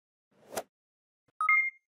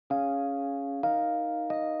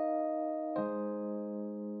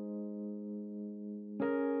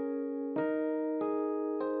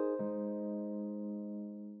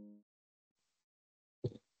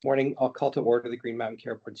Morning. I'll call to order the Green Mountain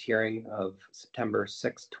Care Board's hearing of September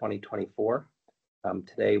 6, 2024.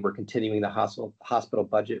 Today, we're continuing the hospital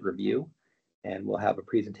budget review, and we'll have a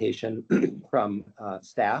presentation from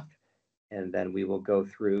staff, and then we will go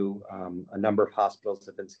through a number of hospitals that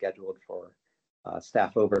have been scheduled for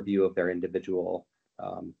staff overview of their individual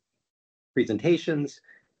presentations,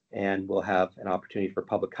 and we'll have an opportunity for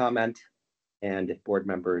public comment. And if board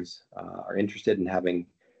members are interested in having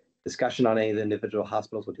discussion on any of the individual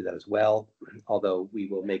hospitals, we'll do that as well. Although we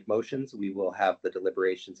will make motions, we will have the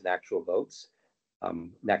deliberations and actual votes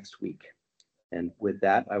next week. And with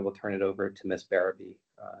that, I will turn it over to Ms. Barabee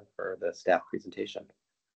for the staff presentation.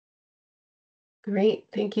 Great,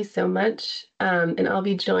 thank you so much. And I'll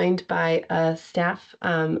be joined by a staff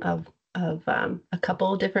of a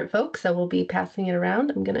couple different folks, so we'll be passing it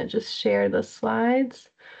around. I'm gonna just share the slides.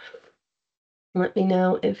 Let me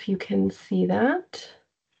know if you can see that.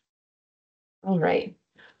 All right.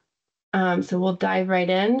 So we'll dive right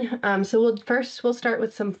in. So we'll start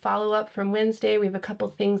with some follow-up from Wednesday. We have a couple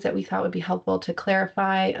things that we thought would be helpful to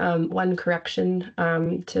clarify, one correction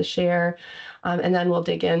to share, and then we'll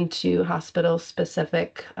dig into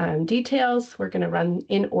hospital-specific details. We're going to run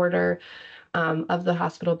in order of the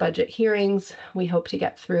hospital budget hearings. We hope to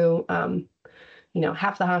get through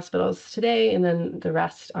half the hospitals today and then the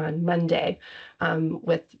rest on Monday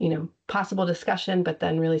with, possible discussion, but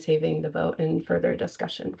then really saving the vote and further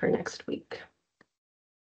discussion for next week.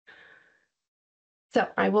 So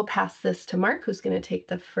I will pass this to Mark, who's going to take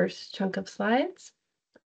the first chunk of slides.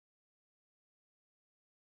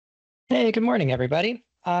 Hey, good morning, everybody.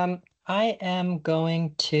 I am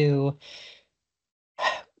going to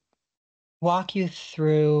walk you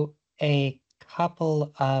through a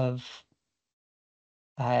couple of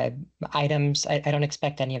items. I don't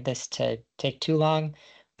expect any of this to take too long,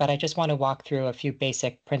 but I just want to walk through a few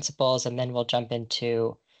basic principles, and then we'll jump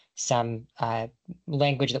into some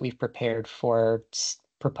language that we've prepared for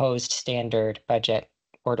proposed standard budget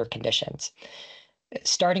order conditions.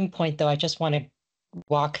 Starting point, though, I just want to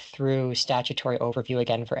walk through statutory overview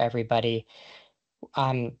again for everybody.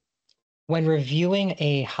 When reviewing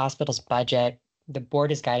a hospital's budget, the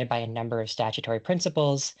board is guided by a number of statutory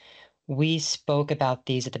principles. We spoke about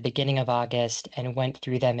these at the beginning of August and went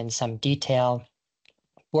through them in some detail.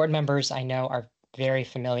 Board members, I know, are very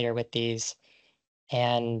familiar with these,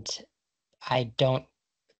 and I don't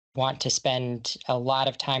want to spend a lot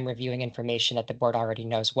of time reviewing information that the board already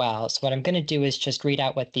knows well. So what I'm going to do is just read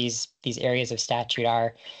out what these areas of statute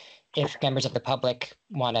are. If members of the public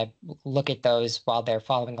want to look at those while they're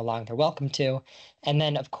following along, they're welcome to. And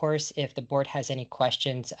then, of course, if the board has any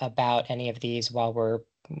questions about any of these while we're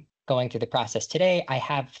going through the process today, I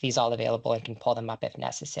have these all available and can pull them up if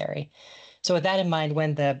necessary. So with that in mind,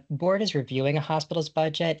 when the board is reviewing a hospital's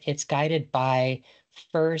budget, it's guided by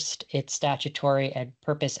first its statutory and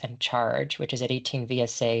purpose and charge, which is at 18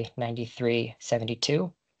 VSA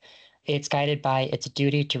 9372. It's guided by its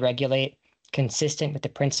duty to regulate consistent with the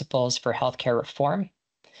principles for healthcare reform,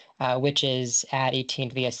 which is at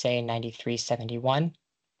 18 VSA 9371.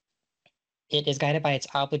 It is guided by its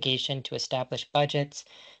obligation to establish budgets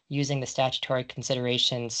using the statutory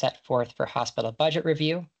considerations set forth for hospital budget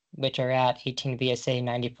review, which are at 18 VSA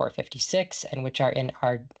 9456 and which are in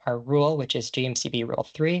our rule, which is GMCB Rule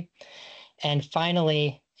 3. And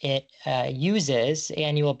finally, it uses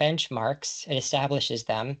annual benchmarks, it establishes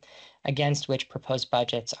them, against which proposed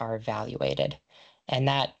budgets are evaluated. And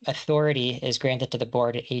that authority is granted to the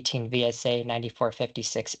board at 18 VSA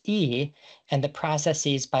 9456E, and the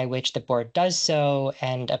processes by which the board does so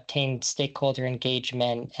and obtains stakeholder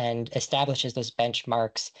engagement and establishes those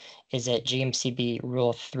benchmarks is at GMCB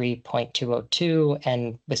Rule 3.202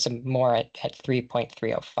 and with some more at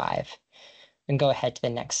 3.305. And go ahead to the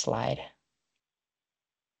next slide.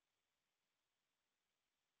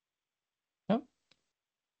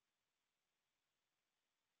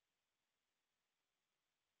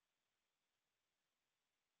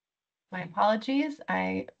 My apologies,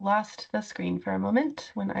 I lost the screen for a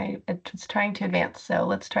moment when I was trying to advance, so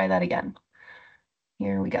let's try that again.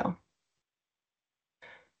 Here we go.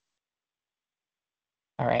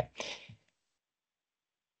 All right.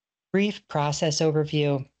 Brief process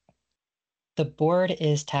overview. The board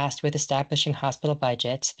is tasked with establishing hospital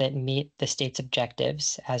budgets that meet the state's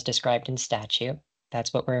objectives as described in statute.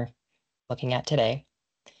 That's what we're looking at today.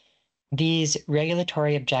 These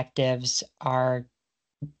regulatory objectives are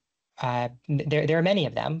there are many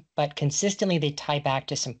of them, but consistently they tie back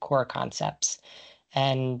to some core concepts.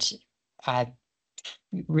 And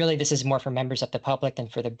really, this is more for members of the public than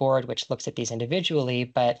for the board, which looks at these individually,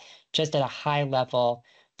 but just at a high level,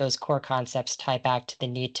 those core concepts tie back to the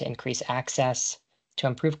need to increase access to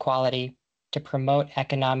improve quality, to promote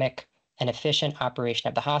economic and efficient operation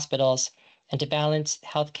of the hospitals, and to balance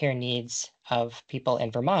healthcare needs of people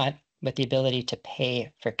in Vermont with the ability to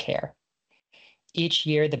pay for care. Each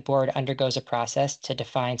year, the board undergoes a process to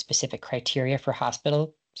define specific criteria for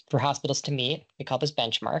hospitals to meet. We call this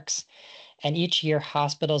benchmarks. And each year,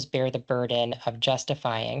 hospitals bear the burden of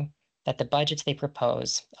justifying that the budgets they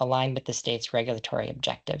propose align with the state's regulatory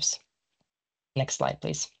objectives. Next slide,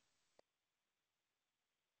 please.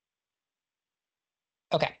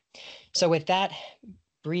 Okay, so with that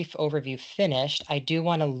brief overview finished, I do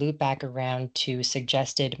want to loop back around to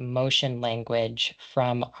suggested motion language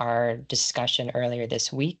from our discussion earlier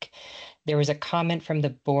this week. There was a comment from the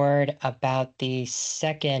board about the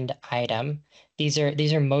second item. These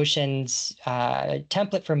are motions,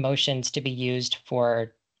 template for motions to be used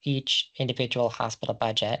for each individual hospital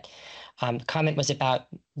budget. Comment was about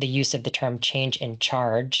the use of the term change in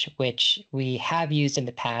charge, which we have used in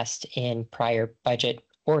the past in prior budget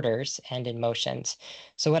orders and in motions.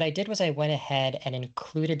 So what I did was I went ahead and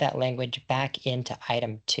included that language back into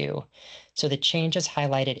item 2. So the changes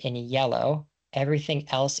highlighted in yellow, everything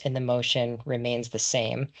else in the motion remains the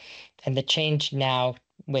same. And the change now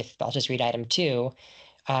I'll just read item 2,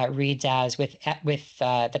 reads as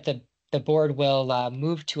that the board will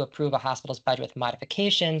move to approve a hospital's budget with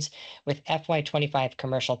modifications with FY25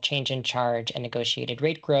 commercial change in charge and negotiated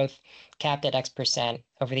rate growth capped at X%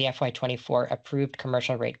 over the FY24 approved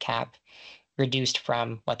commercial rate cap, reduced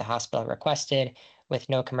from what the hospital requested, with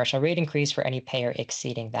no commercial rate increase for any payer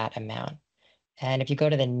exceeding that amount. And if you go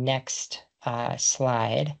to the next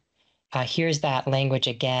slide, here's that language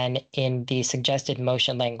again in the suggested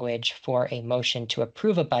motion language for a motion to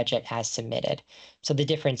approve a budget as submitted. So the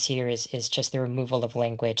difference here is just the removal of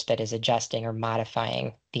language that is adjusting or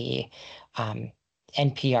modifying the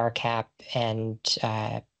NPR cap and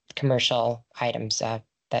commercial items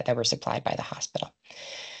that were supplied by the hospital.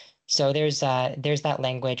 So there's that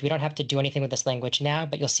language. We don't have to do anything with this language now,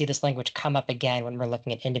 but you'll see this language come up again when we're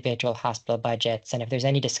looking at individual hospital budgets. And if there's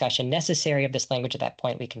any discussion necessary of this language at that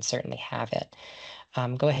point, we can certainly have it.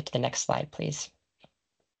 Go ahead to the next slide, please.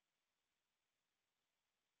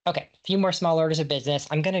 Okay, a few more small orders of business.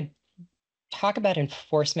 I'm going to talk about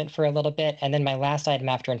enforcement for a little bit, and then my last item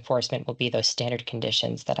after enforcement will be those standard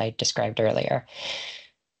conditions that I described earlier.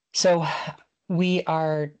 So we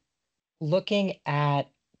are looking at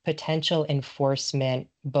potential enforcement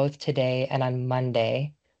both today and on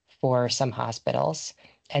Monday for some hospitals.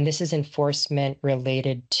 And this is enforcement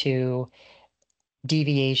related to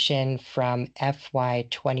deviation from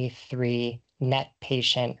FY23 net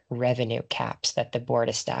patient revenue caps that the board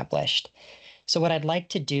established. So what I'd like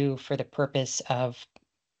to do for the purpose of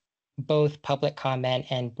both public comment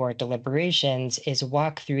and board deliberations is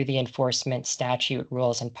walk through the enforcement statute,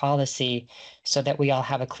 rules, and policy so that we all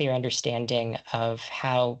have a clear understanding of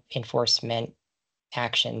how enforcement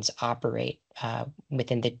actions operate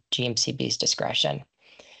within the GMCB's discretion.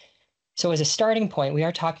 So as a starting point, we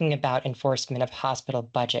are talking about enforcement of hospital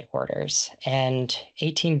budget orders, and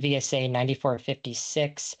 18 VSA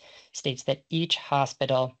 9456 states that each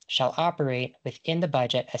hospital shall operate within the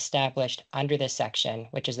budget established under this section,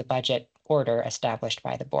 which is the budget order established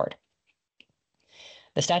by the board.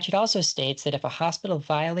 The statute also states that if a hospital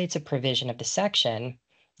violates a provision of the section,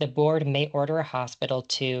 the board may order a hospital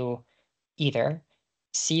to either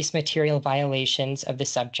cease material violations of the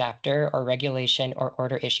subchapter or regulation or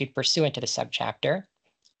order issued pursuant to the subchapter,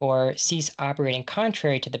 or cease operating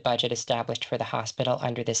contrary to the budget established for the hospital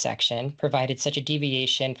under this section, provided such a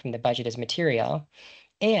deviation from the budget is material,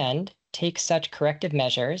 and take such corrective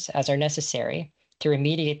measures as are necessary to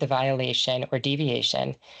remediate the violation or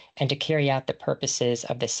deviation and to carry out the purposes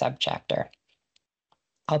of this subchapter.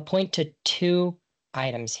 I'll point to 2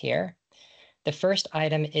 items here. The first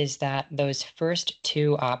item is that those first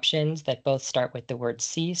 2 options that both start with the word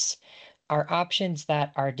cease are options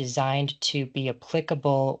that are designed to be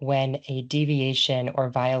applicable when a deviation or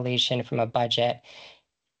violation from a budget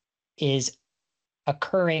is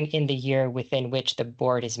occurring in the year within which the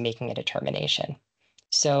board is making a determination.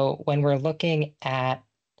 So when we're looking at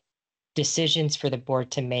decisions for the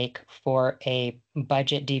board to make for a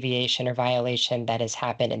budget deviation or violation that has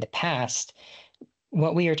happened in the past,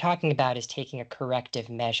 what we are talking about is taking a corrective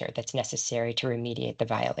measure that's necessary to remediate the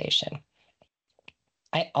violation.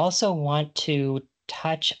 I also want to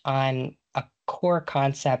touch on a core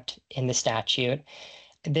concept in the statute.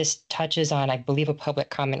 This touches on, I believe, a public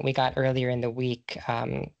comment we got earlier in the week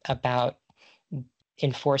about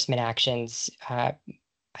enforcement actions. I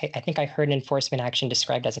think I heard an enforcement action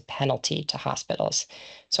described as a penalty to hospitals.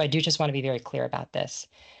 So I do just want to be very clear about this.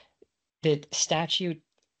 The statute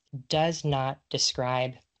does not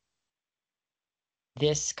describe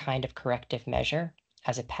this kind of corrective measure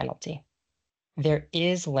as a penalty. There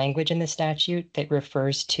is language in the statute that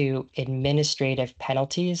refers to administrative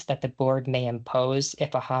penalties that the board may impose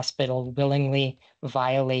if a hospital willingly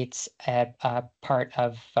violates a part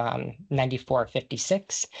of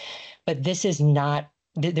 9456. But this is not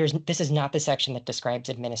this is not the section that describes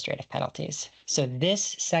administrative penalties. So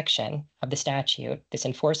this section of the statute, this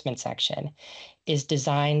enforcement section, is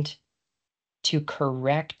designed to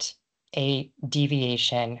correct a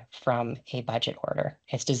deviation from a budget order.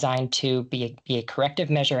 It's designed to be a corrective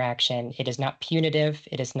measure action. It is not punitive.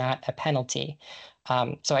 It is not a penalty.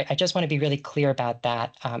 So I just want to be really clear about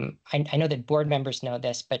that. I know that board members know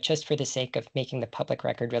this, but just for the sake of making the public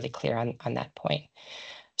record really clear on that point.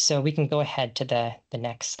 So we can go ahead to the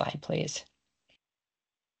next slide, please.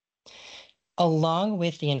 Along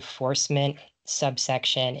with the enforcement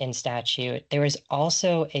subsection in statute, there is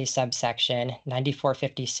also a subsection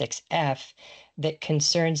 9456F that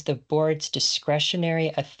concerns the board's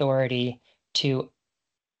discretionary authority to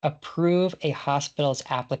approve a hospital's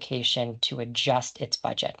application to adjust its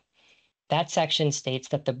budget. That section states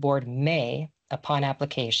that the board may, upon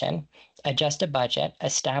application, adjust a budget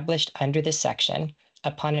established under this section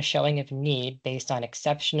upon a showing of need based on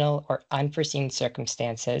exceptional or unforeseen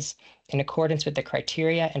circumstances in accordance with the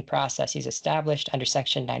criteria and processes established under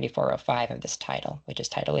Section 9405 of this title, which is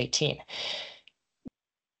Title 18.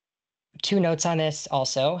 Two notes on this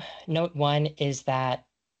also. Note one is that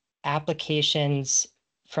applications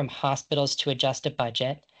from hospitals to adjust a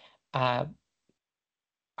budget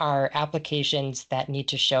are applications that need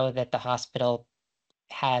to show that the hospital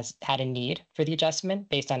has had a need for the adjustment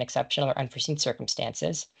based on exceptional or unforeseen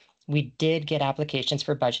circumstances. We did get applications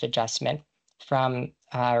for budget adjustment from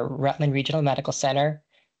Rutland Regional Medical Center,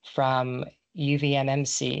 from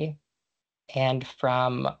UVMMC, and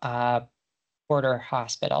from Porter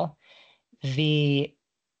Hospital. The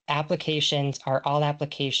applications are all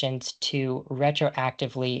applications to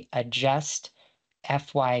retroactively adjust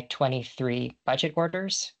FY23 budget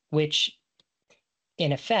orders, which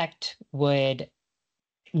in effect would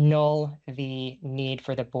null the need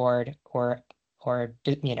for the board, or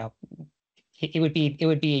it would be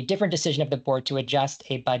a different decision of the board to adjust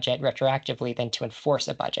a budget retroactively than to enforce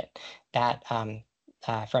a budget that from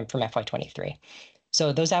FY23.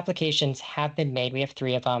 So those applications have been made. We have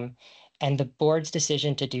 3 of them, and the board's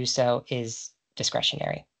decision to do so is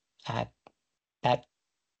discretionary. That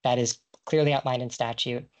is clearly outlined in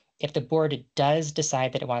statute. If the board does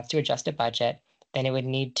decide that it wants to adjust a budget, then it would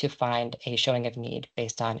need to find a showing of need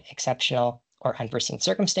based on exceptional or unforeseen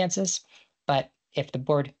circumstances. But if the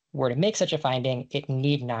board were to make such a finding, it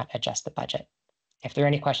need not adjust the budget. If there are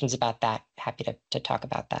any questions about that, happy to talk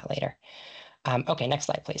about that later. Okay, next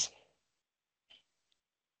slide, please.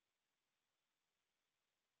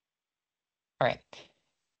 All right,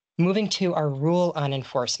 moving to our rule on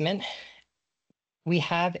enforcement. We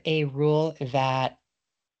have a rule that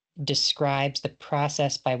describes the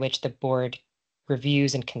process by which the board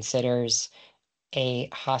reviews and considers a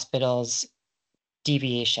hospital's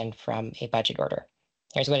deviation from a budget order.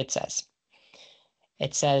 Here's what it says.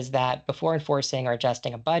 It says that before enforcing or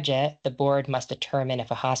adjusting a budget, the board must determine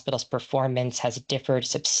if a hospital's performance has differed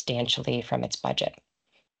substantially from its budget.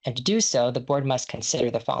 And to do so, the board must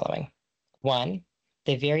consider the following. 1,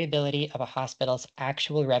 the variability of a hospital's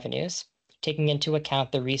actual revenues, taking into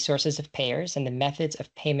account the resources of payers and the methods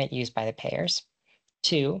of payment used by the payers.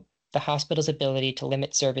 2, the hospital's ability to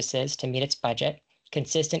limit services to meet its budget,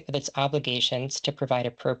 consistent with its obligations to provide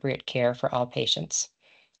appropriate care for all patients.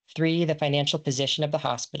 3, the financial position of the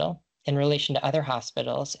hospital in relation to other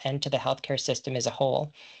hospitals and to the healthcare system as a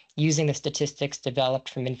whole, using the statistics developed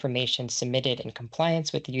from information submitted in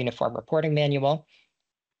compliance with the Uniform Reporting Manual.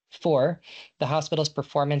 4, the hospital's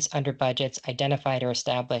performance under budgets identified or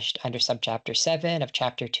established under Subchapter 7 of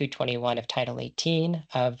Chapter 221 of Title 18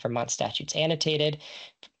 of Vermont Statutes Annotated.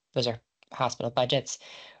 Those are hospital budgets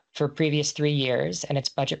for previous 3 years and its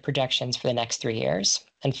budget projections for the next 3 years.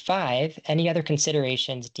 And 5, any other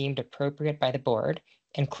considerations deemed appropriate by the board,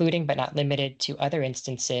 including but not limited to other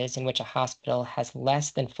instances in which a hospital has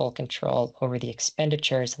less than full control over the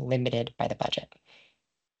expenditures limited by the budget.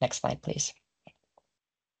 Next slide, please.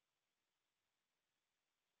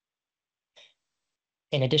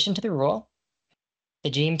 In addition to the rule,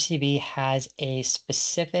 the GMCB has a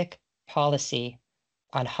specific policy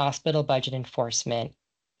on hospital budget enforcement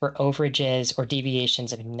for overages or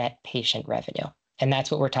deviations of net patient revenue. And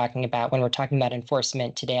that's what we're talking about when we're talking about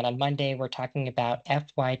enforcement today. And on Monday, we're talking about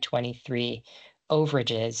FY23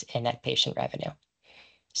 overages in net patient revenue.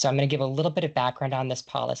 So I'm going to give a little bit of background on this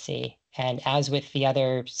policy. And as with the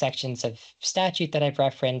other sections of statute that I've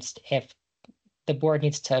referenced, if the board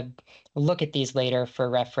needs to look at these later for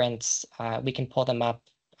reference, we can pull them up.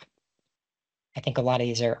 I think a lot of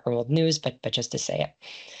these are old news, but just to say it.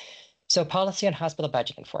 So policy on hospital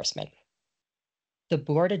budget enforcement. The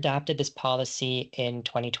board adopted this policy in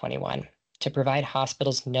 2021 to provide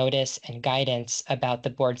hospitals notice and guidance about the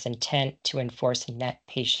board's intent to enforce net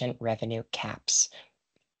patient revenue caps.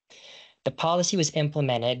 The policy was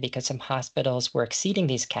implemented because some hospitals were exceeding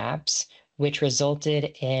these caps, which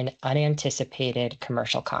resulted in unanticipated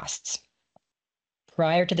commercial costs.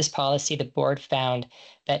 Prior to this policy, the board found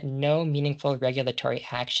that no meaningful regulatory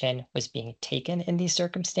action was being taken in these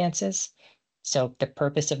circumstances. So the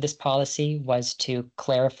purpose of this policy was to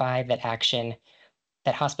clarify that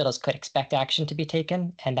hospitals could expect action to be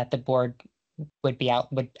taken, and that the board would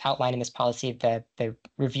outline in this policy the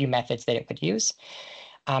review methods that it would use.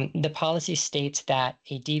 The policy states that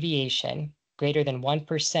a deviation greater than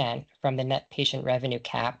 1% from the net patient revenue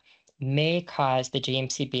cap may cause the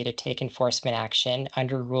GMCB to take enforcement action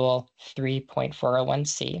under Rule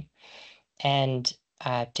 3.401C. And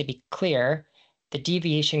to be clear, the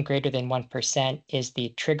deviation greater than 1% is the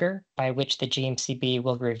trigger by which the GMCB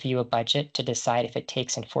will review a budget to decide if it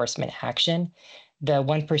takes enforcement action. The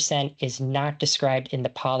 1% is not described in the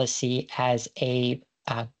policy as a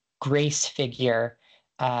grace figure,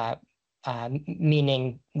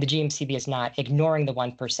 meaning the GMCB is not ignoring the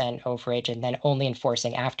 1% overage and then only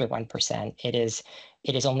enforcing after 1%. It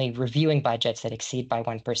is only reviewing budgets that exceed by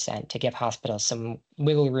 1% to give hospitals some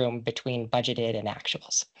wiggle room between budgeted and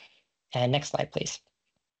actuals. And next slide, please.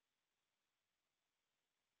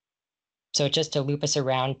 So just to loop us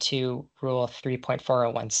around to Rule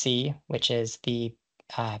 3.401C, which is the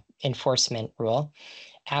enforcement rule.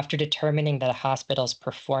 After determining that a hospital's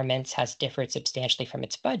performance has differed substantially from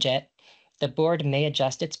its budget, the board may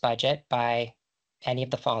adjust its budget by any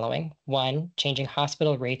of the following. 1, changing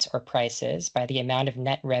hospital rates or prices by the amount of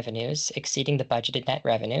net revenues exceeding the budgeted net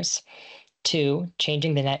revenues. 2,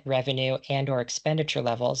 changing the net revenue and/or expenditure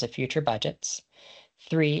levels of future budgets.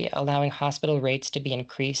 3, allowing hospital rates to be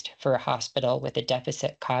increased for a hospital with a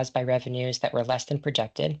deficit caused by revenues that were less than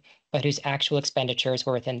projected, but whose actual expenditures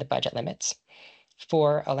were within the budget limits.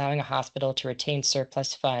 4, allowing a hospital to retain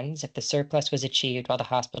surplus funds if the surplus was achieved while the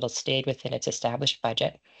hospital stayed within its established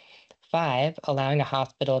budget. 5, allowing a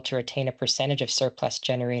hospital to retain a percentage of surplus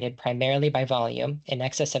generated primarily by volume in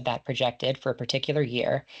excess of that projected for a particular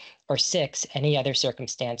year. Or 6, any other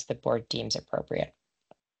circumstance the board deems appropriate.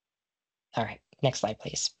 All right, next slide,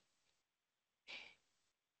 please.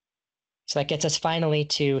 So that gets us finally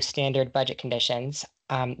to standard budget conditions.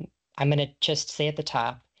 I'm going to just say at the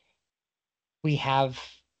top, we have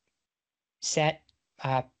set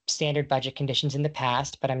standard budget conditions in the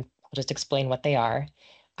past, but I'll just explain what they are.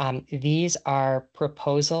 These are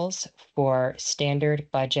proposals for standard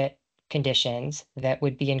budget conditions that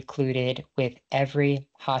would be included with every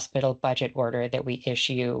hospital budget order that we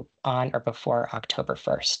issue on or before October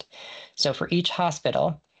 1st. So for each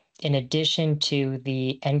hospital, in addition to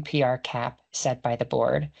the NPR cap set by the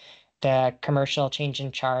board, the commercial change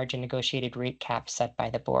in charge and negotiated rate cap set by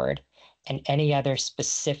the board, and any other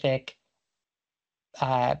specific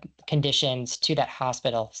conditions to that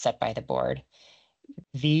hospital set by the board,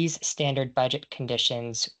 these standard budget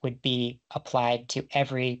conditions would be applied to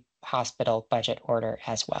every hospital budget order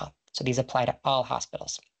as well. So these apply to all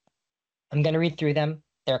hospitals. I'm going to read through them.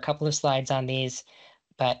 There are a couple of slides on these,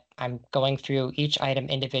 but I'm going through each item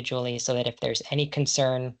individually so that if there's any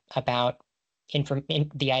concern about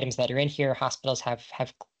the items that are in here, hospitals have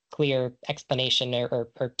clear explanation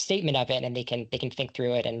or statement of it, and they can think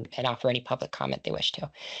through it and offer any public comment they wish to.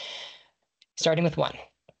 Starting with 1.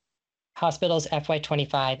 Hospital's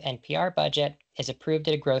FY25 NPR budget is approved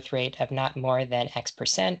at a growth rate of not more than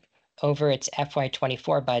X% over its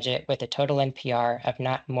FY24 budget with a total NPR of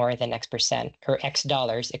not more than X%, or X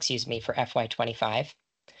dollars, for FY25.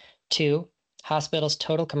 2, hospital's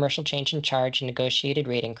total commercial change in charge and negotiated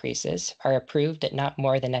rate increases are approved at not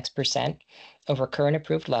more than X% over current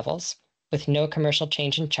approved levels, with no commercial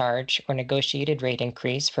change in charge or negotiated rate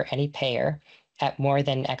increase for any payer at more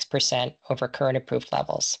than X% over current approved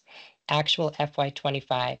levels. Actual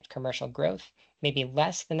FY25 commercial growth may be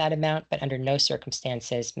less than that amount, but under no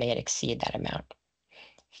circumstances may it exceed that amount.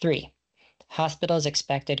 3, hospital's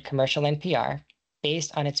expected commercial NPR,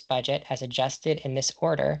 based on its budget as adjusted in this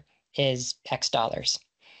order, is X dollars.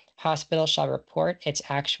 Hospital shall report its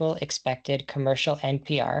actual expected commercial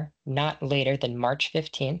NPR not later than March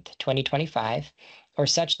 15th, 2025, or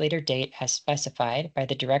such later date as specified by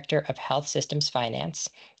the Director of Health Systems Finance,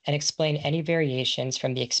 and explain any variations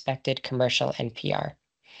from the expected commercial NPR.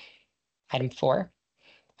 Item 4,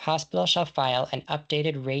 hospital shall file an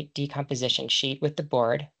updated rate decomposition sheet with the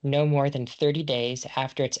board no more than 30 days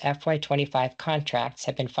after its FY25 contracts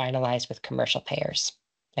have been finalized with commercial payers.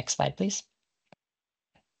 Next slide, please.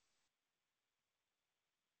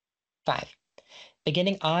 5.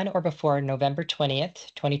 Beginning on or before November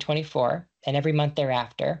 20th, 2024, and every month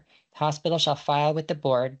thereafter, hospital shall file with the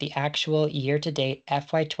board the actual year-to-date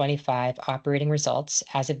FY25 operating results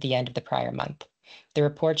as of the end of the prior month. The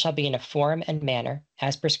report shall be in a form and manner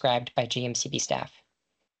as prescribed by GMCB staff.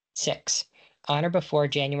 6. On or before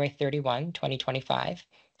January 31, 2025,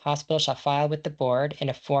 hospital shall file with the board in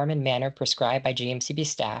a form and manner prescribed by GMCB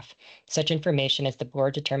staff such information as the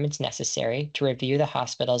board determines necessary to review the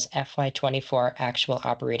hospital's FY24 actual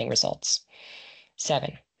operating results.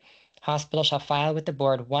 7. Hospital shall file with the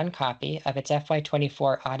board one copy of its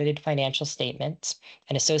FY24 audited financial statements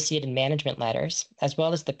and associated management letters, as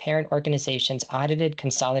well as the parent organization's audited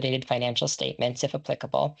consolidated financial statements, if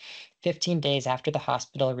applicable, 15 days after the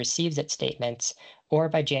hospital receives its statements, or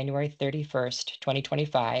by January 31st,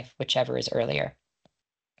 2025, whichever is earlier.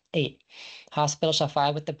 8. Hospital shall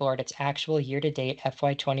file with the board its actual year-to-date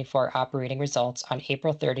FY24 operating results on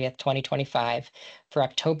April 30th, 2025 for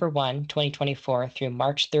October 1, 2024 through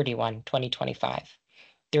March 31, 2025.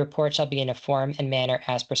 The report shall be in a form and manner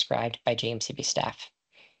as prescribed by GMCB staff.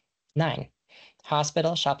 9.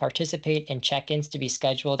 Hospital shall participate in check-ins to be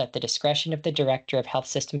scheduled at the discretion of the Director of Health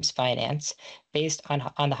Systems Finance based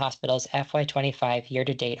on the hospital's FY25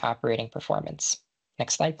 year-to-date operating performance.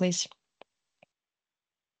 Next slide, please.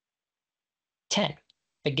 10.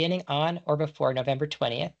 Beginning on or before November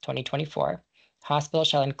 20th, 2024, hospital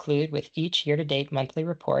shall include with each year-to-date monthly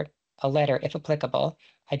report a letter, if applicable,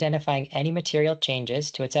 identifying any material changes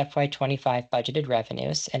to its FY25 budgeted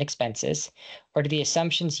revenues and expenses, or to the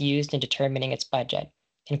assumptions used in determining its budget,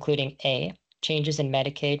 including A, changes in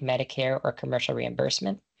Medicaid, Medicare, or commercial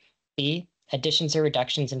reimbursement, B, additions or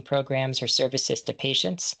reductions in programs or services to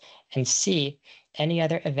patients, and C, any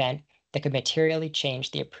other event that could materially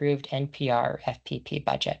change the approved NPR or FPP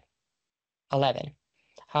budget. 11.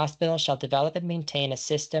 Hospital shall develop and maintain a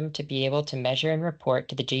system to be able to measure and report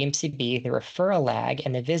to the GMCB the referral lag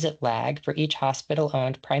and the visit lag for each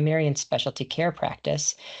hospital-owned primary and specialty care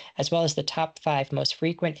practice, as well as the top 5 most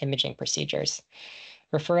frequent imaging procedures.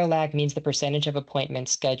 Referral lag means the percentage of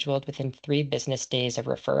appointments scheduled within 3 business days of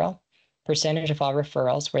referral, percentage of all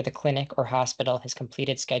referrals where the clinic or hospital has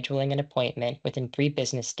completed scheduling an appointment within 3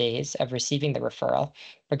 business days of receiving the referral,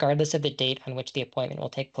 regardless of the date on which the appointment will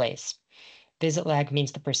take place. Visit lag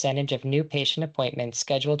means the percentage of new patient appointments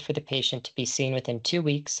scheduled for the patient to be seen within 2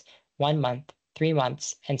 weeks, 1 month, 3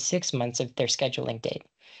 months, and 6 months of their scheduling date.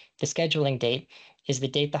 The scheduling date is the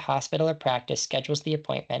date the hospital or practice schedules the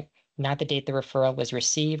appointment, not the date the referral was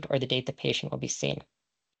received or the date the patient will be seen.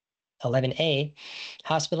 11A,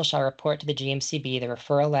 hospital shall report to the GMCB the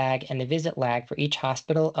referral lag and the visit lag for each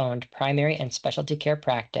hospital-owned primary and specialty care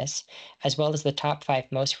practice, as well as the top 5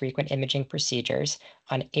 most frequent imaging procedures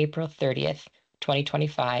on April 30th,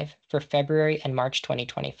 2025 for February and March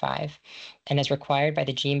 2025, and as required by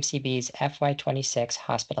the GMCB's FY26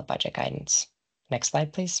 hospital budget guidance. Next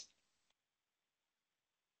slide, please.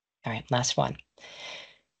 All right, last one.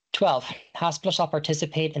 12. Hospital shall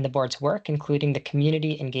participate in the board's work, including the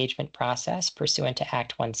community engagement process pursuant to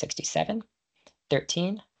Act 167.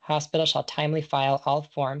 13. Hospital shall timely file all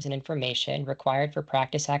forms and information required for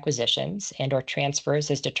practice acquisitions and/or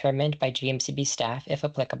transfers as determined by GMCB staff, if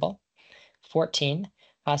applicable. 14.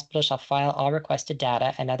 Hospital shall file all requested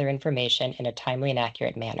data and other information in a timely and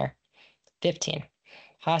accurate manner. 15.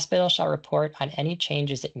 Hospital shall report on any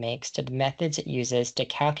changes it makes to the methods it uses to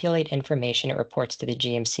calculate information it reports to the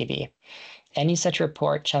GMCB. Any such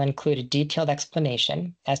report shall include a detailed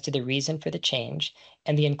explanation as to the reason for the change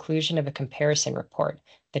and the inclusion of a comparison report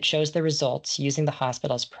that shows the results using the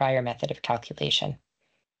hospital's prior method of calculation.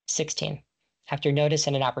 16. After notice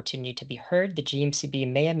and an opportunity to be heard, the GMCB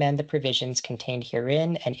may amend the provisions contained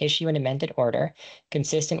herein and issue an amended order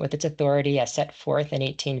consistent with its authority as set forth in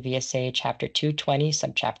 18 VSA Chapter 220,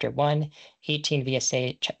 Subchapter 1, 18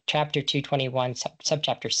 VSA Chapter 221,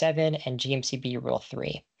 Subchapter 7, and GMCB Rule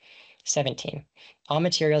 3. 17. All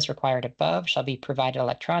materials required above shall be provided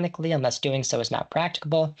electronically unless doing so is not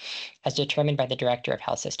practicable, as determined by the Director of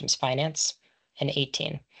Health Systems Finance. And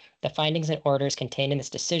 18. The findings and orders contained in this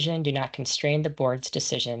decision do not constrain the board's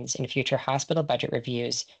decisions in future hospital budget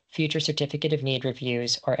reviews, future certificate of need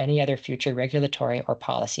reviews, or any other future regulatory or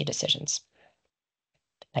policy decisions.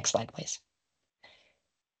 Next slide, please.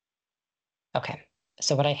 Okay,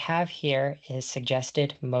 So what I have here is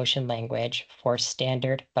suggested motion language for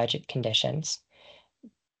standard budget conditions.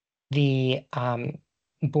 The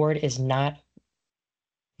board is not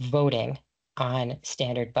voting on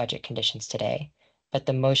standard budget conditions today, but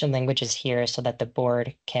the motion language is here so that the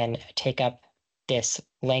board can take up this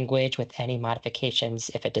language with any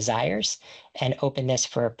modifications if it desires, and open this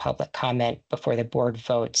for public comment before the board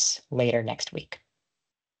votes later next week.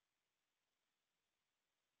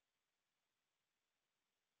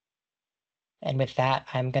 And with that,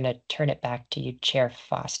 I'm going to turn it back to you, Chair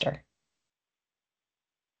Foster.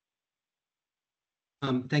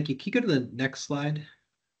 Thank you. Can you go to the next slide?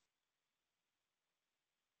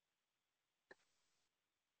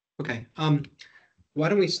 Okay. Why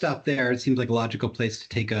don't we stop there? It seems like a logical place to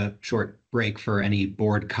take a short break for any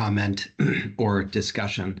board comment or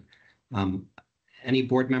discussion. Any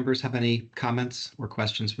board members have any comments or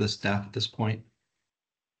questions for the staff at this point?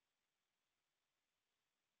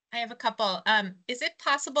 I have a couple. Is it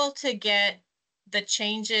possible to get the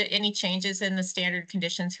any changes in the standard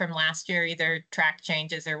conditions from last year, either track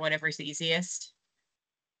changes or whatever's easiest?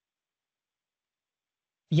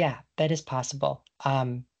 Yeah, that is possible.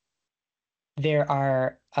 There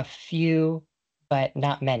are a few, but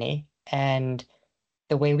not many. And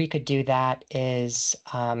the way we could do that is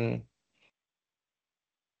I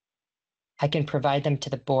can provide them to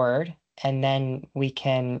the board, and then we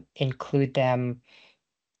can include them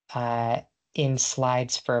in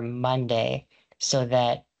slides for Monday so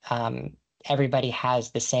that everybody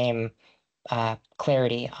has the same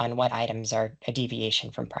clarity on what items are a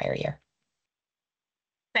deviation from prior year.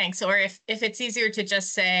 Thanks. Or if it's easier to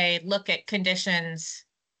just say, look at conditions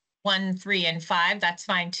 1, 3, and 5, that's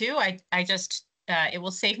fine too. I just, it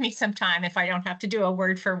will save me some time if I don't have to do a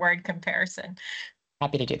word for word comparison.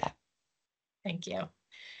 Happy to do that. Thank you.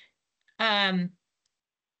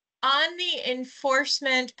 On the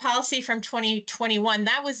enforcement policy from 2021,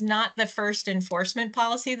 that was not the first enforcement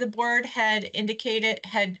policy the board had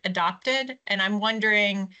adopted. And I'm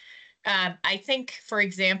wondering, I think, for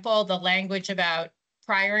example, the language about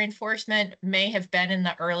prior enforcement may have been in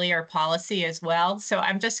the earlier policy as well. So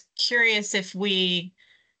I'm just curious if we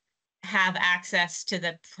have access to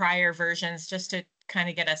the prior versions just to kind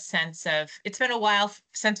of get a sense of, it's been a while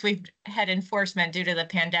since we've had enforcement due to the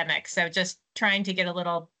pandemic. So just trying to get a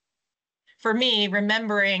little, for me,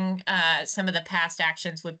 remembering some of the past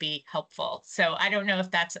actions would be helpful. So I don't know if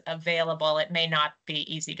that's available. It may not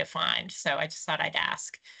be easy to find. So I just thought I'd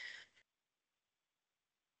ask.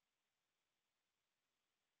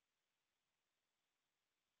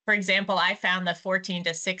 For example, I found the 14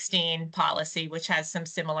 to 16 policy, which has some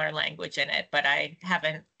similar language in it, but I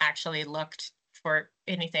haven't actually looked for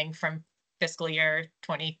anything from fiscal year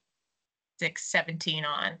 26-17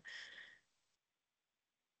 on.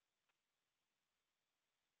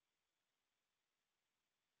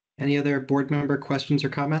 Any other board member questions or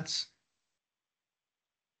comments?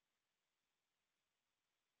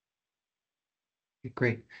 Okay,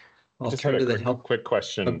 great. I'll Just turn had to a the quick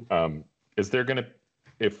question. Is there going to,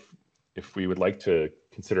 if we would like to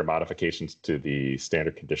consider modifications to the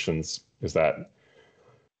standard conditions, is that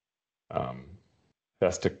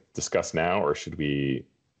best to discuss now, or should we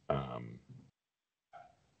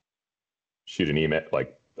shoot an email,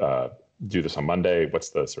 like do this on Monday?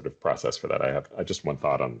 What's the sort of process for that? I just one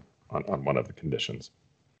thought on one of the conditions.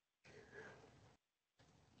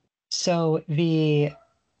 So I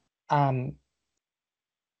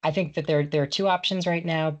think that there are two options right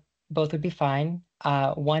now. Both would be fine.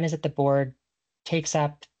 One is that the board takes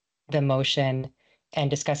up the motion and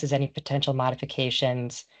discusses any potential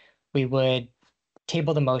modifications. We would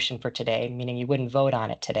table the motion for today, meaning you wouldn't vote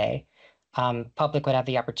on it today. Public would have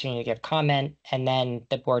the opportunity to give comment, and then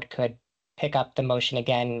the board could pick up the motion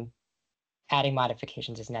again, adding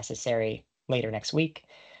modifications as necessary later next week.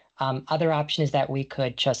 Other option is that we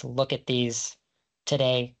could just look at these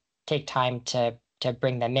today, take time to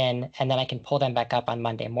bring them in, and then I can pull them back up on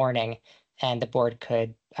Monday morning, and the board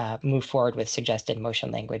could move forward with suggested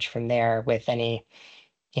motion language from there with any,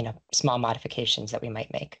 small modifications that we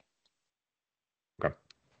might make. Okay.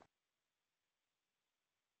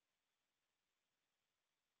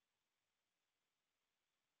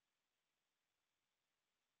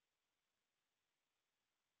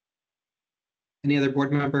 Any other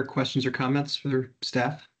board member questions or comments for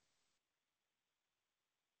staff?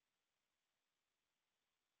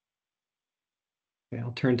 Okay,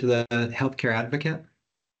 I'll turn to the healthcare advocate.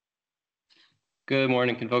 Good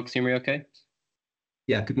morning. Can folks hear me okay?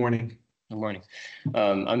 Yeah, good morning. Good morning.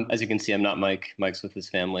 As you can see, I'm not Mike. Mike's with his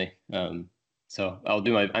family. So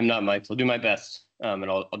I'm not Mike, so I'll do my best. And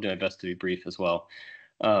I'll do my best to be brief as well.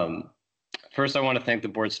 First, I want to thank the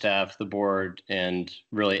board staff, the board, and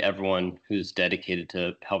really everyone who's dedicated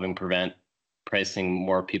to helping prevent pricing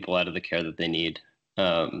more people out of the care that they need.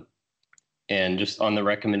 And just on the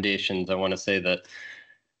recommendations, I want to say that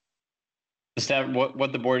the staff,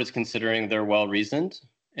 what the board is considering, they're well reasoned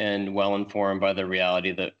and well informed by the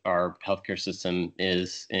reality that our healthcare system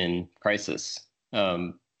is in crisis.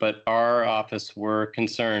 But our office were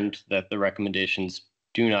concerned that the recommendations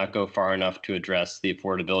do not go far enough to address the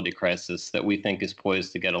affordability crisis that we think is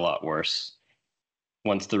poised to get a lot worse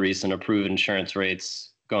once the recent approved insurance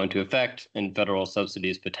rates go into effect and federal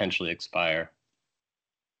subsidies potentially expire.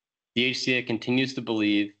 The HCA continues to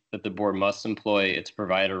believe that the board must employ its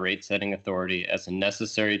provider rate setting authority as a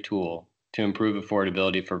necessary tool to improve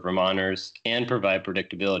affordability for Vermonters and provide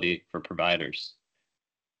predictability for providers.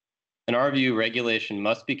 In our view, regulation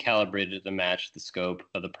must be calibrated to match the scope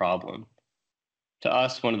of the problem. To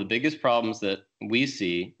us, one of the biggest problems that we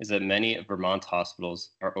see is that many of Vermont's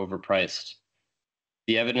hospitals are overpriced.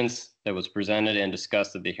 The evidence that was presented and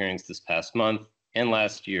discussed at the hearings this past month and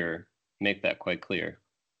last year make that quite clear.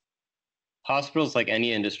 Hospitals, like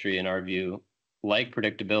any industry, in our view, like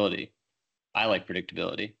predictability. I like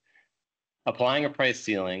predictability. Applying a price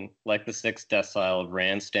ceiling, like the 6th decile of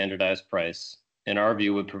RAND's standardized price, in our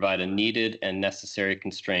view, would provide a needed and necessary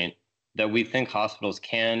constraint that we think hospitals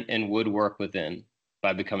can and would work within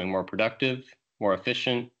by becoming more productive, more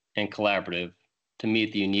efficient, and collaborative to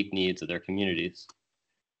meet the unique needs of their communities.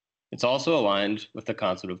 It's also aligned with the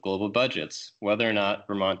concept of global budgets, whether or not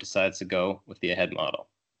Vermont decides to go with the AHEAD model.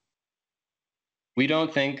 We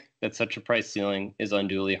don't think that such a price ceiling is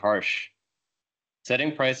unduly harsh.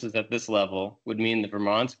 Setting prices at this level would mean that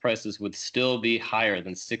Vermont's prices would still be higher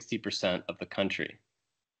than 60% of the country.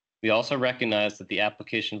 We also recognize that the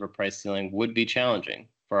application of a price ceiling would be challenging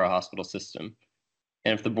for our hospital system.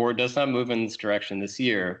 And if the board does not move in this direction this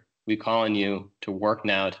year, we call on you to work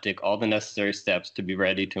now to take all the necessary steps to be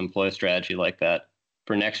ready to employ a strategy like that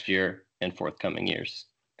for next year and forthcoming years.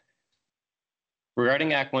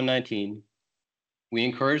 Regarding Act 119, we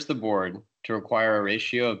encourage the board to require a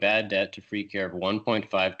ratio of bad debt to free care of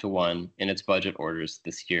 1.5 to 1 in its budget orders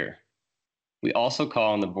this year. We also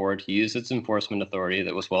call on the board to use its enforcement authority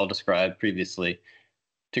that was well described previously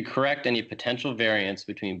to correct any potential variance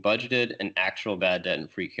between budgeted and actual bad debt and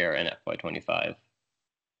free care in FY25.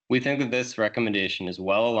 We think that this recommendation is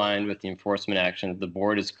well aligned with the enforcement action that the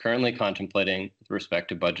board is currently contemplating with respect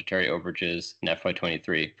to budgetary overages in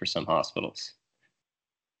FY23 for some hospitals.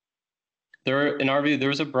 In our view, there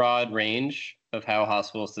is a broad range of how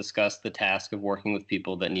hospitals discuss the task of working with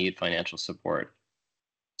people that need financial support.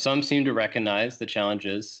 Some seem to recognize the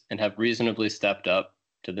challenges and have reasonably stepped up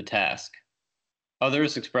to the task.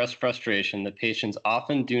 Others express frustration that patients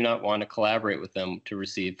often do not want to collaborate with them to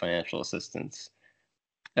receive financial assistance.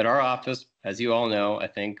 At our office, as you all know, I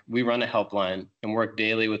think, we run a helpline and work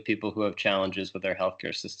daily with people who have challenges with their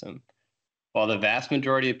healthcare system. While the vast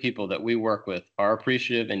majority of people that we work with are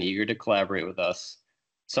appreciative and eager to collaborate with us,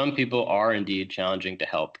 some people are indeed challenging to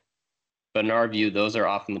help. But in our view, those are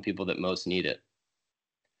often the people that most need it.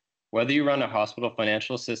 Whether you run a hospital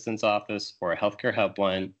financial assistance office or a healthcare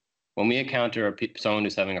helpline, when we encounter someone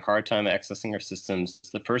who's having a hard time accessing our systems,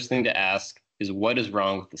 the first thing to ask is what is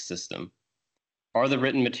wrong with the system? Are the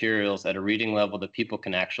written materials at a reading level that people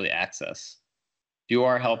can actually access? Do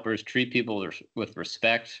our helpers treat people with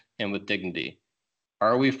respect and with dignity?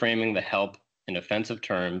 Are we framing the help in offensive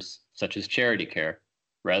terms, such as charity care,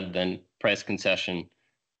 rather than price concession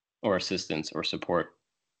or assistance or support?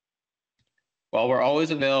 While we're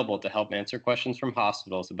always available to help answer questions from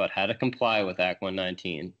hospitals about how to comply with Act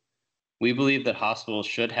 119, we believe that hospitals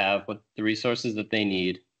should have the resources that they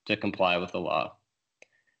need to comply with the law.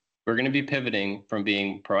 We're going to be pivoting from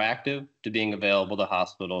being proactive to being available to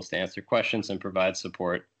hospitals to answer questions and provide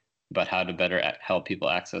support about how to better help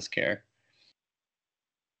people access care.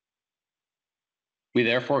 We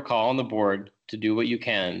therefore call on the board to do what you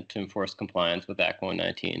can to enforce compliance with Act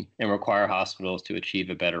 119 and require hospitals to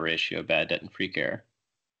achieve a better ratio of bad debt and free care.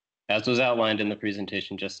 As was outlined in the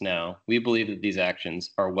presentation just now, we believe that these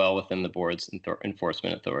actions are well within the board's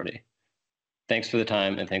enforcement authority. Thanks for the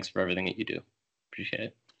time and thanks for everything that you do. Appreciate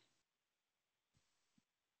it.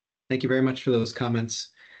 Thank you very much for those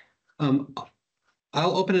comments.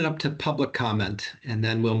 I'll open it up to public comment, and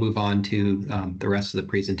then we'll move on to the rest of the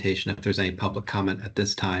presentation if there's any public comment at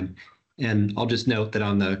this time. And I'll just note that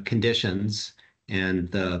on the conditions and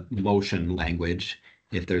the motion language,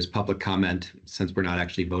 if there's public comment, since we're not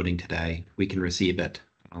actually voting today, we can receive it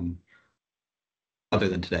other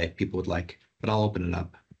than today if people would like, but I'll open it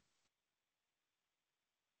up.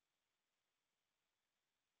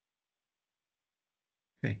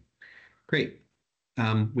 Okay. Great.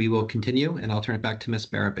 We will continue, and I'll turn it back to Ms.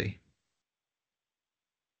 Barabee.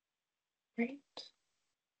 Great.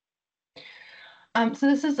 So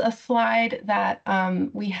this is a slide that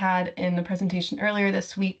we had in the presentation earlier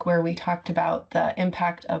this week where we talked about the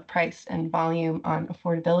impact of price and volume on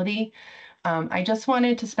affordability. I just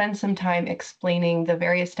wanted to spend some time explaining the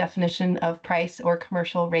various definition of price or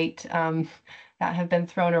commercial rate that have been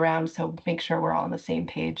thrown around, so make sure we're all on the same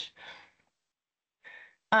page.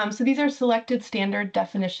 So these are selected standard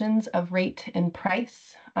definitions of rate and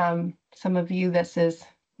price. Some of you, this is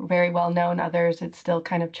very well known. Others, it's still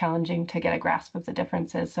kind of challenging to get a grasp of the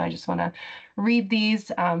differences. So I just want to read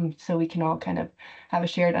these so we can all kind of have a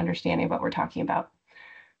shared understanding of what we're talking about.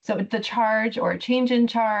 So the charge or change in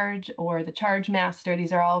charge or the charge master,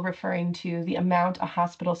 these are all referring to the amount a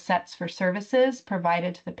hospital sets for services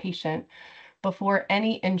provided to the patient before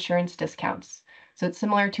any insurance discounts. So it's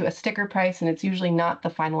similar to a sticker price, and it's usually not the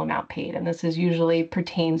final amount paid. And this is usually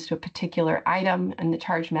pertains to a particular item in the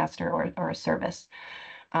charge master or a service.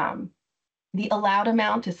 The allowed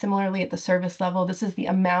amount is similarly at the service level. This is the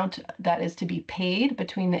amount that is to be paid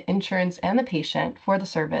between the insurance and the patient for the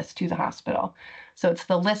service to the hospital. So it's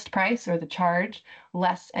the list price or the charge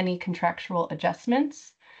less any contractual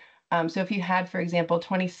adjustments. So if you had, for example,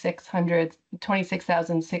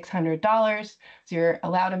 $26,600, so your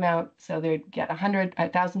allowed amount, so they'd get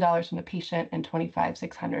 $100,000 from the patient and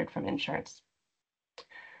 $25,600 from insurance.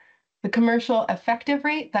 The commercial effective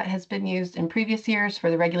rate that has been used in previous years for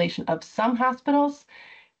the regulation of some hospitals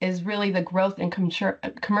is really the growth in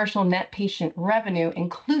commercial net patient revenue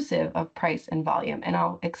inclusive of price and volume. And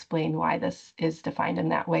I'll explain why this is defined in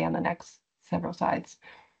that way on the next several slides.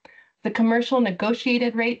 The commercial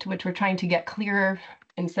negotiated rate, which we're trying to get clearer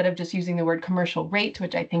instead of just using the word commercial rate,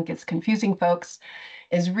 which I think is confusing folks,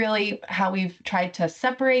 is really how we've tried to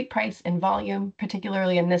separate price and volume,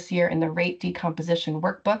 particularly in this year in the rate decomposition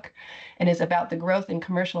workbook, and is about the growth in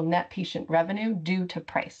commercial net patient revenue due to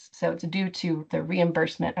price. So it's due to the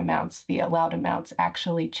reimbursement amounts, the allowed amounts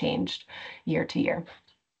actually changed year to year.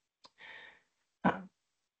 So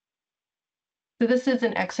this is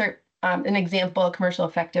an excerpt, an example, a commercial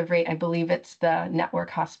effective rate. I believe it's the network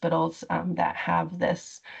hospitals that have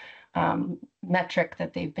this metric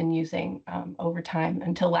that they've been using over time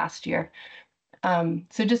until last year.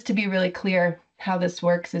 So just to be really clear, how this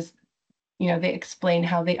works is, they explain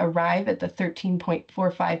how they arrive at the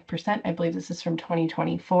 13.45%. I believe this is from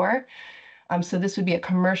 2024. So this would be a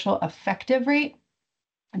commercial effective rate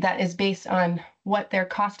that is based on what their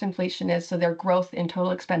cost inflation is, so their growth in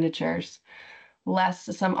total expenditures, less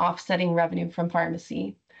some offsetting revenue from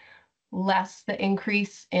pharmacy, less the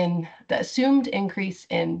assumed increase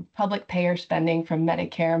in public payer spending from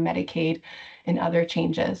Medicare, Medicaid, and other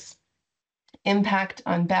changes. Impact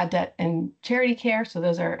on bad debt and charity care. So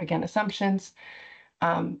those are, again, assumptions.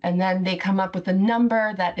 And then they come up with a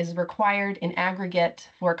number that is required in aggregate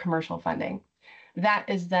for commercial funding. That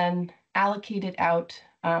is then allocated out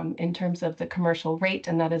in terms of the commercial rate,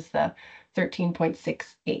 and that is the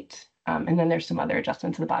 13.68. And then there's some other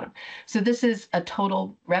adjustments at the bottom. So this is a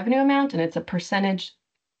total revenue amount, and it's a percentage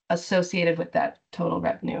associated with that total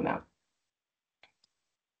revenue amount.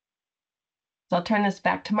 So I'll turn this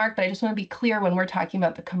back to Mark, but I just want to be clear when we're talking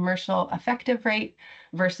about the commercial effective rate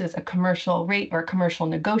versus a commercial rate or a commercial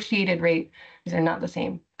negotiated rate. These are not the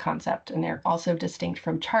same concept, and they're also distinct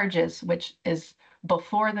from charges, which is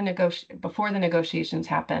before the negotiations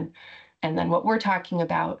happen. And then what we're talking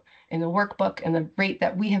about in the workbook and the rate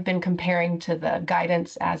that we have been comparing to the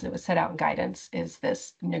guidance as it was set out in guidance is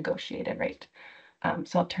this negotiated rate.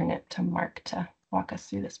 So I'll turn it to Mark to walk us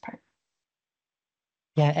through this part.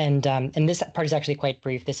 Yeah, and this part is actually quite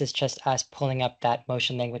brief. This is just us pulling up that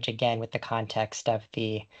motion language again with the context of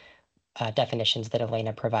the definitions that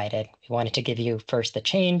Elena provided. We wanted to give you first the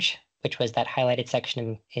change, which was that highlighted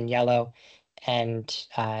section in yellow, and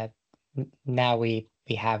now we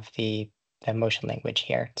have the motion language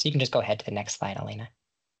here. So you can just go ahead to the next slide, Elena.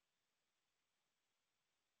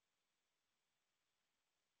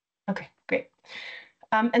 Okay, great.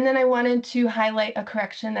 And then I wanted to highlight a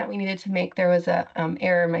correction that we needed to make. There was a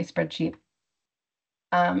error in my spreadsheet.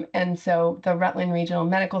 And so the Rutland Regional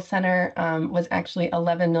Medical Center was actually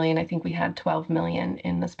 11 million. I think we had 12 million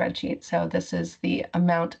in the spreadsheet. So this is the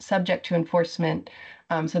amount subject to enforcement.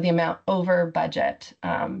 So the amount over budget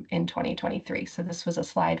in 2023. So this was a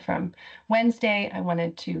slide from Wednesday. I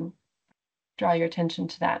wanted to draw your attention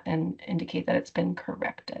to that and indicate that it's been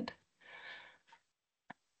corrected.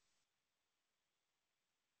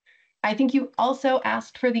 I think you also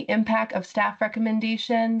asked for the impact of staff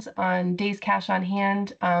recommendations on days cash on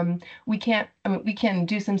hand. We can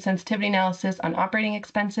do some sensitivity analysis on operating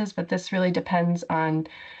expenses, but this really depends on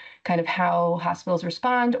kind of how hospitals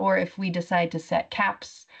respond, or if we decide to set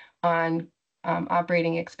caps on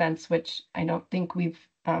operating expense, which I don't think we've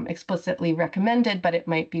explicitly recommended, but it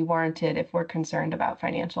might be warranted if we're concerned about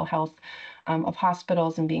financial health of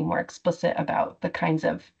hospitals and being more explicit about the kinds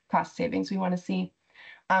of cost savings we want to see.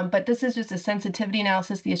 But this is just a sensitivity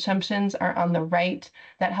analysis. The assumptions are on the right.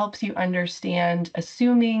 That helps you understand,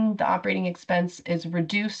 assuming the operating expense is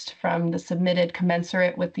reduced from the submitted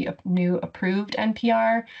commensurate with the new approved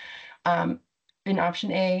NPR. In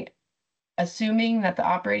option A, assuming that the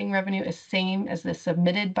operating revenue is same as the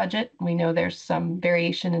submitted budget. We know there's some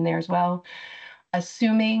variation in there as well.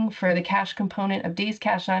 Assuming for the cash component of days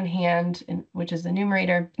cash on hand, which is the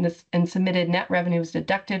numerator, and submitted net revenue is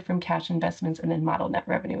deducted from cash investments, and then model net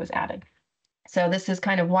revenue is added. So this is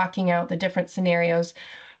kind of walking out the different scenarios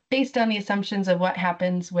based on the assumptions of what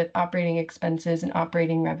happens with operating expenses and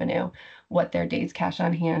operating revenue, what their days cash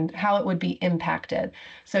on hand, how it would be impacted.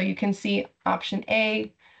 So you can see option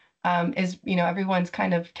A is, everyone's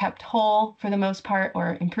kind of kept whole for the most part,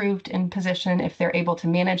 or improved in position if they're able to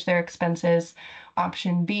manage their expenses.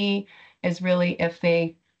 Option B is really if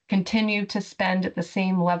they continue to spend at the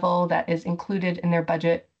same level that is included in their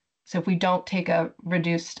budget. So if we don't take a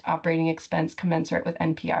reduced operating expense commensurate with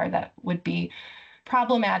NPR, that would be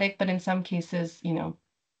problematic, but in some cases,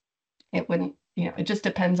 it wouldn't, it just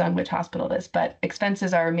depends on which hospital it is. But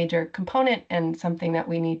expenses are a major component and something that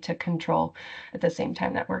we need to control at the same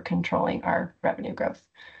time that we're controlling our revenue growth.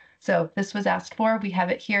 So this was asked for. We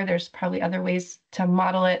have it here. There's probably other ways to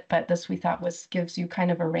model it, but this we thought gives you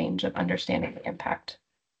kind of a range of understanding the impact.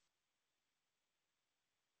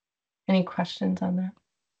 Any questions on that?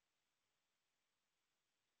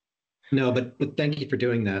 No, but thank you for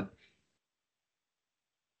doing that.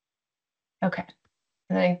 Okay.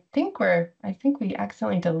 And I think we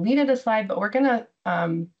accidentally deleted a slide, but we're gonna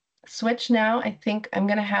switch now. I think I'm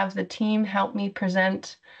gonna have the team help me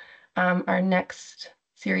present our next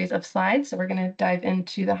series of slides. So we're gonna dive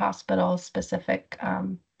into the hospital specific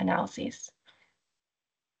analyses.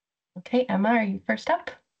 Okay, Emma, are you first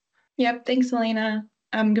up? Yep, thanks, Elena.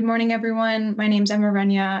 Good morning, everyone. My name is Emma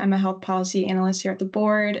Renya. I'm a health policy analyst here at the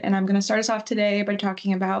board, and I'm going to start us off today by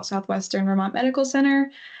talking about Southwestern Vermont Medical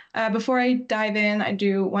Center. Before I dive in, I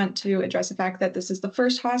do want to address the fact that this is the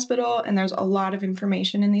first hospital, and there's a lot of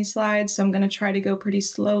information in these slides, so I'm going to try to go pretty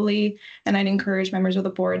slowly, and I'd encourage members of the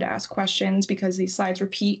board to ask questions because these slides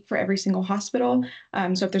repeat for every single hospital.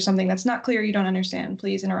 So if there's something that's not clear, you don't understand,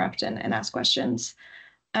 please interrupt and ask questions.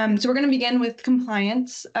 So we're going to begin with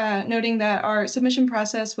compliance, noting that our submission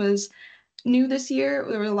process was new this year.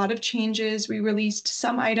 There were a lot of changes. We released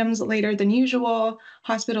some items later than usual.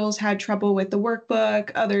 Hospitals had trouble with the workbook.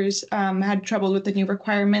 Others had trouble with the new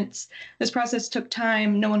requirements. This process took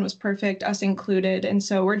time. No one was perfect, us included. And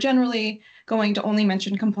so we're generally going to only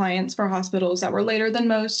mention compliance for hospitals that were later than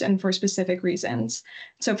most and for specific reasons.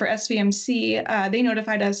 So for SVMC, they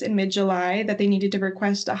notified us in mid-July that they needed to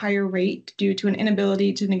request a higher rate due to an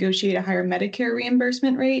inability to negotiate a higher Medicare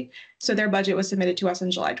reimbursement rate. So their budget was submitted to us on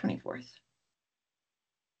July 24th.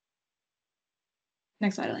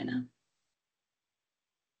 Next slide, Elena.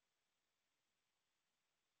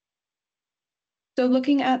 So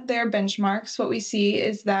looking at their benchmarks, what we see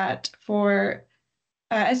is that for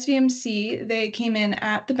SVMC, they came in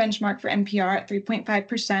at the benchmark for NPR at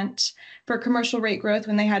 3.5%. For commercial rate growth,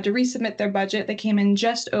 when they had to resubmit their budget, they came in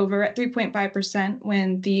just over at 3.5%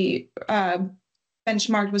 when the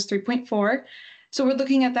benchmark was 3.4. So we're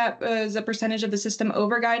looking at that as a percentage of the system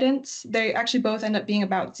over guidance. They actually both end up being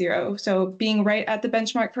about 0. So being right at the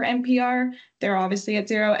benchmark for NPR, they're obviously at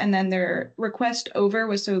 0. And then their request over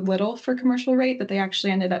was so little for commercial rate that they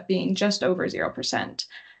actually ended up being just over 0%.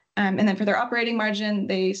 And then for their operating margin,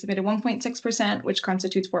 they submitted 1.6%, which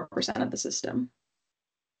constitutes 4% of the system.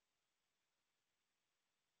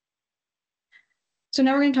 So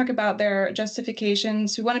now we're going to talk about their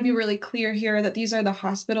justifications. We want to be really clear here that these are the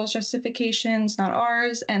hospital's justifications, not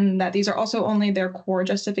ours, and that these are also only their core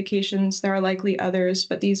justifications. There are likely others,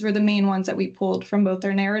 but these were the main ones that we pulled from both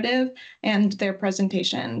their narrative and their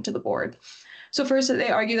presentation to the board. So first, they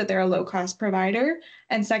argue that they're a low-cost provider,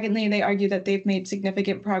 and secondly, they argue that they've made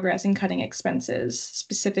significant progress in cutting expenses.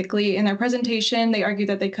 Specifically, in their presentation, they argue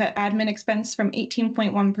that they cut admin expense from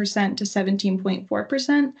 18.1% to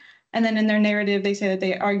 17.4%. And then in their narrative, they say that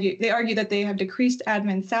they argue that they have decreased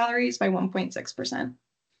admin salaries by 1.6%.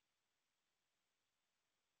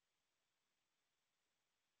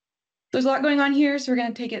 There's a lot going on here, so we're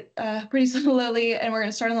going to take it pretty slowly, and we're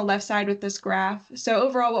going to start on the left side with this graph. So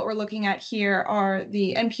overall, what we're looking at here are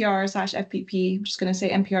the NPR/FPP, I'm just going to say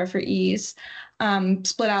NPR for ease,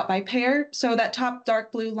 split out by payer. So that top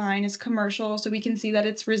dark blue line is commercial, so we can see that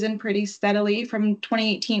it's risen pretty steadily from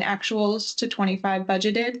 2018 actuals to 25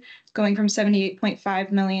 budgeted, going from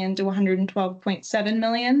 78.5 million to 112.7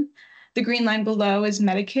 million. The green line below is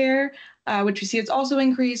Medicare, which we see it's also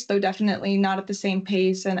increased, though definitely not at the same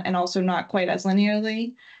pace and also not quite as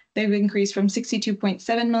linearly. They've increased from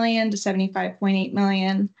 62.7 million to 75.8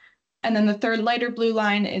 million. And then the third lighter blue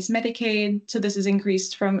line is Medicaid. So this has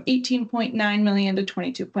increased from 18.9 million to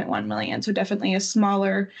 22.1 million. So definitely a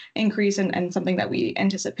smaller increase and something that we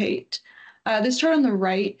anticipate. This chart on the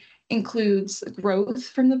right includes growth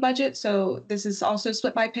from the budget. So this is also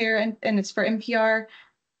split by payer and it's for NPR.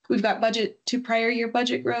 We've got budget to prior year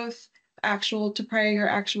budget growth, actual to prior year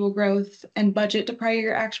actual growth, and budget to prior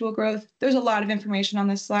year actual growth. There's a lot of information on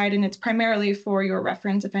this slide, and it's primarily for your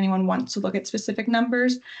reference if anyone wants to look at specific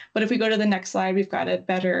numbers. But if we go to the next slide, we've got a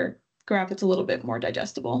better graph that's a little bit more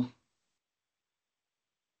digestible.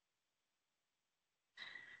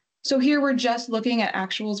 So here we're just looking at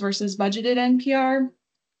actuals versus budgeted NPR.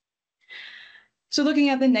 So looking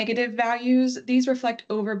at the negative values, these reflect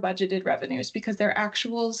over budgeted revenues because their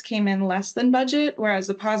actuals came in less than budget, whereas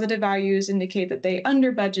the positive values indicate that they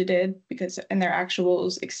under budgeted and their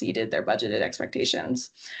actuals exceeded their budgeted expectations.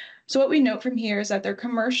 So what we note from here is that their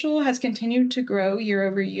commercial has continued to grow year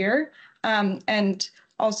over year, and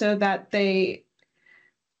also that they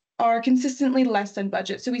are consistently less than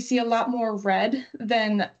budget. So we see a lot more red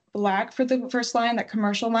than black for the first line, that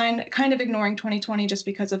commercial line, kind of ignoring 2020 just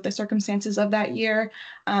because of the circumstances of that year.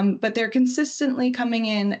 But they're consistently coming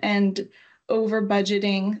in and over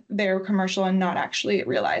budgeting their commercial and not actually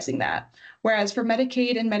realizing that. Whereas for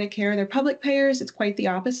Medicaid and Medicare, they're public payers, it's quite the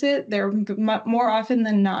opposite. They're more often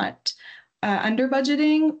than not under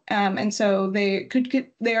budgeting. And so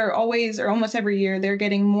they're always, or almost every year, they're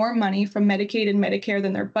getting more money from Medicaid and Medicare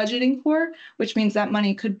than they're budgeting for, which means that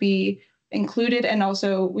money could be included. And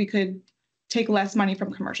also we could take less money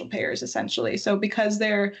from commercial payers essentially. So because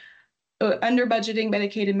they're under budgeting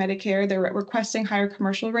Medicaid and Medicare, they're requesting higher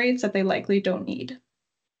commercial rates that they likely don't need.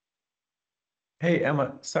 Hey,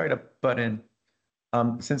 Emma, sorry to butt in.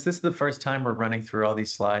 Since this is the first time we're running through all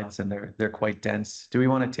these slides and they're quite dense, do we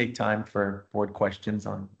want to take time for board questions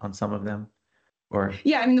on some of them? Or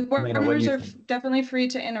yeah, I mean, the board members are definitely free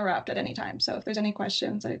to interrupt at any time. So if there's any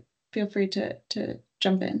questions, feel free to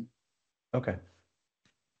jump in. Okay.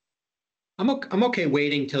 I'm okay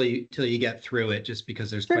waiting till you get through it, just because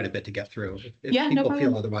there's quite a bit to get through. If people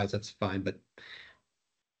feel otherwise, that's fine. But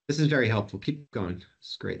this is very helpful. Keep going.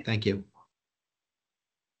 It's great. Thank you.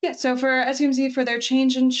 Yeah, so for SUMC, for their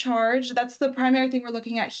change in charge, that's the primary thing we're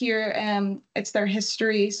looking at here. It's their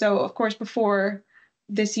history. So of course, before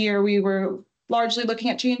this year, we were largely looking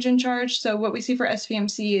at change in charge. So what we see for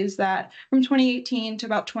SVMC is that from 2018 to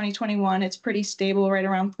about 2021, it's pretty stable, right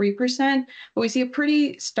around 3%. But we see a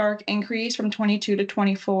pretty stark increase from 22 to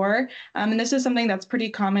 24. And this is something that's pretty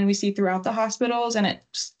common we see throughout the hospitals. And it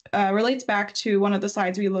relates back to one of the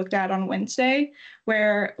slides we looked at on Wednesday,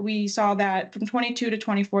 where we saw that from 22 to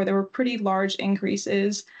 24, there were pretty large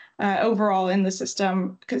increases overall in the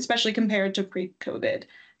system, especially compared to pre-COVID.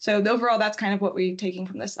 So overall, that's kind of what we're taking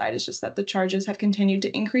from this slide, is just that the charges have continued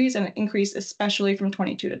to increase, and increase especially from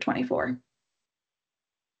 22 to 24. All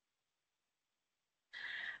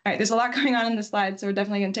right, there's a lot going on in this slide, so we're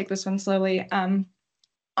definitely going to take this one slowly. On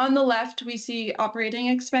the left, we see operating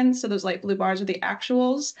expense. So those light blue bars are the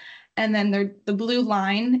actuals. And then the blue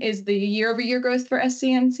line is the year-over-year growth for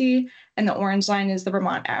SCMC, and the orange line is the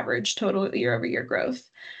Vermont average total year-over-year growth.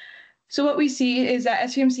 So what we see is that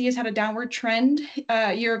SVMC has had a downward trend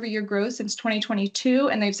year-over-year growth since 2022,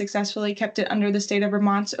 and they've successfully kept it under the state of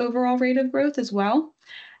Vermont's overall rate of growth as well.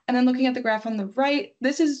 And then looking at the graph on the right,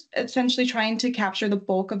 this is essentially trying to capture the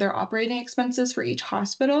bulk of their operating expenses for each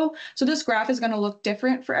hospital. So this graph is going to look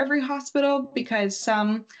different for every hospital because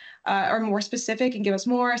some are more specific and give us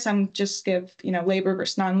more. Some just give, labor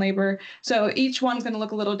versus non-labor. So each one's going to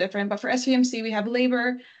look a little different. But for SVMC, we have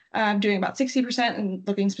labor doing about 60% and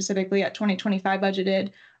looking specifically at 2025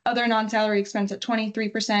 budgeted, other non-salary expense at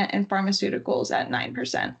 23%, and pharmaceuticals at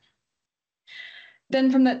 9%.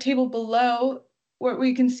 Then from that table below, what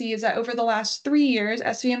we can see is that over the last 3 years,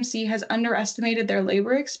 SVMC has underestimated their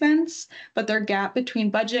labor expense, but their gap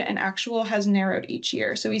between budget and actual has narrowed each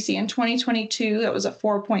year. So we see in 2022, that was a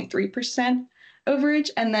 4.3% overage,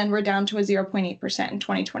 and then we're down to a 0.8% in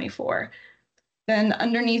 2024. Then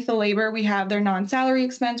underneath the labor, we have their non-salary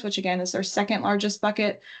expense, which again is their second largest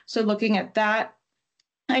bucket. So looking at that,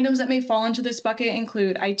 Items that may fall into this bucket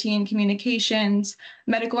include IT and communications,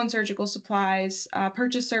 medical and surgical supplies,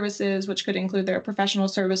 purchase services, which could include their professional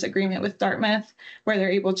service agreement with Dartmouth, where they're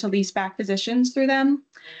able to lease back physicians through them.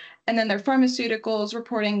 And then their pharmaceuticals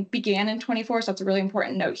reporting began in 24. So that's a really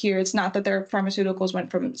important note here. It's not that their pharmaceuticals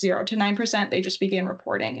went from 0 to 9%. They just began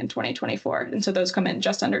reporting in 2024. And so those come in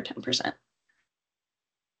just under 10%.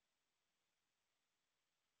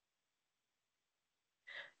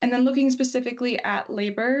 And then looking specifically at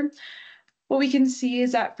labor, what we can see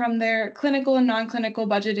is that from their clinical and non-clinical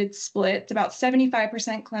budgeted split, it's about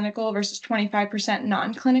 75% clinical versus 25%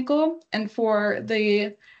 non-clinical. And for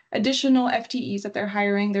the additional FTEs that they're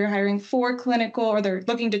hiring 4 clinical, or they're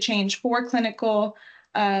looking to change 4 clinical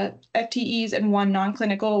FTEs and 1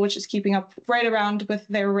 non-clinical, which is keeping up right around with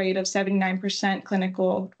their rate of 79%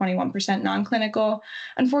 clinical, 21% non-clinical.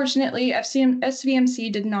 Unfortunately,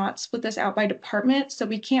 SVMC did not split this out by department, so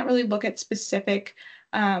we can't really look at specific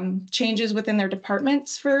changes within their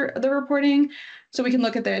departments for the reporting. So we can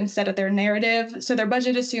look at instead of their narrative. So their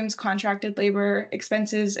budget assumes contracted labor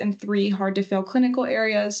expenses in 3 hard to fill clinical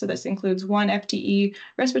areas. So this includes 1 FTE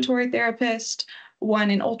respiratory therapist,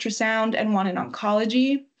 1 in ultrasound, and 1 in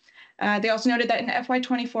oncology. They also noted that in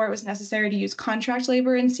FY24, it was necessary to use contract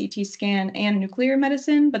labor in CT scan and nuclear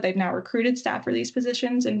medicine, but they've now recruited staff for these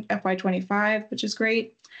positions in FY25, which is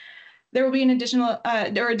great. There will be an addition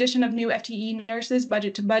of new FTE nurses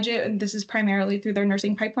budget to budget, and this is primarily through their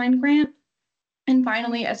nursing pipeline grant. And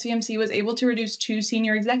finally, SVMC was able to reduce 2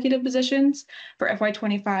 senior executive positions for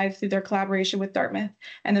FY25 through their collaboration with Dartmouth,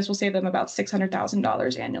 and this will save them about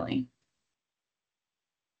 $600,000 annually.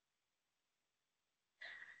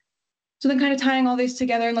 So then kind of tying all these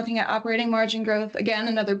together and looking at operating margin growth, again,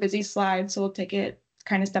 another busy slide, so we'll take it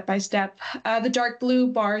kind of step by step. The dark blue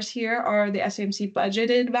bars here are the SVMC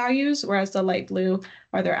budgeted values, whereas the light blue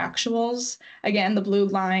are their actuals. Again, the blue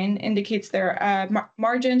line indicates their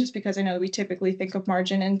margin, just because I know we typically think of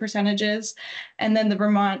margin in percentages. And then the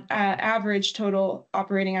Vermont average total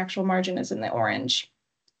operating actual margin is in the orange.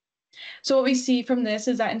 So what we see from this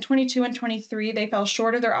is that in 22 and 23, they fell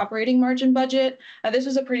short of their operating margin budget. This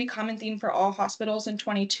was a pretty common theme for all hospitals in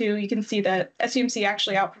 22. You can see that SUMC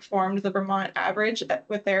actually outperformed the Vermont average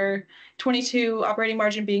with their 22 operating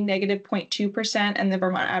margin being negative 0.2% and the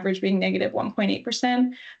Vermont average being negative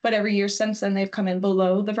 1.8%. But every year since then, they've come in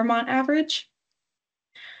below the Vermont average.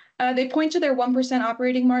 They point to their 1%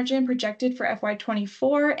 operating margin projected for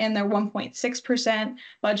FY24 and their 1.6%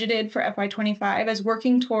 budgeted for FY25 as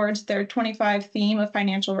working towards their 25 theme of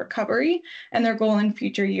financial recovery, and their goal in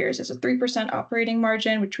future years is a 3% operating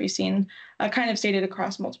margin, which we've seen kind of stated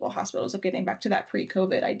across multiple hospitals of getting back to that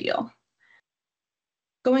pre-COVID ideal.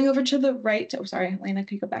 Going over to the right, oh, sorry, Elena,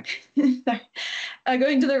 could you go back? Sorry.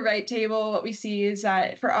 Going to the right table, what we see is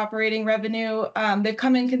that for operating revenue, they've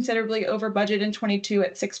come in considerably over budget in 22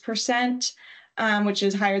 at 6%, which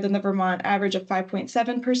is higher than the Vermont average of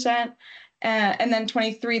 5.7%. And then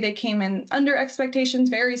 23, they came in under expectations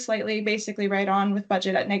very slightly, basically right on with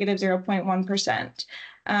budget at negative 0.1%.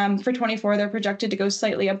 For 24, they're projected to go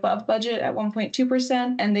slightly above budget at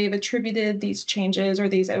 1.2%, and they've attributed these changes or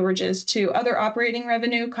these overages to other operating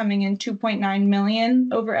revenue coming in $2.9 million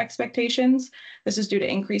over expectations. This is due to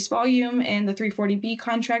increased volume in the 340B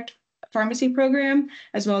contract pharmacy program,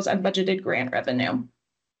 as well as unbudgeted grant revenue.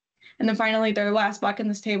 And then finally, their last block in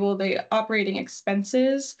this table, the operating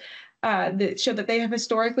expenses, that show that they have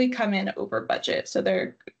historically come in over budget. So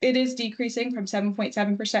it is decreasing from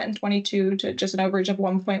 7.7% in 22 to just an average of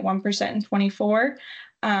 1.1% in 24.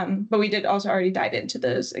 But we did also already dive into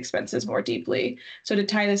those expenses more deeply. So to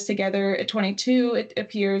tie this together, at 22, it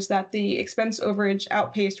appears that the expense overage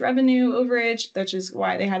outpaced revenue overage, which is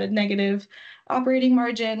why they had a negative operating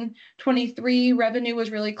margin. 23, revenue was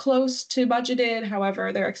really close to budgeted.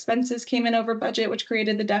 However, their expenses came in over budget, which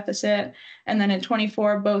created the deficit. And then in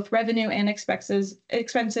 24, both revenue and expenses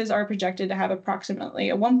are projected to have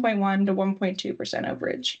approximately a 1.1 to 1.2%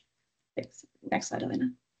 overage. Thanks. Next slide,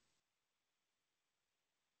 Elena.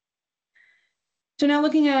 So now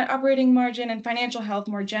looking at operating margin and financial health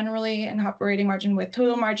more generally, and operating margin with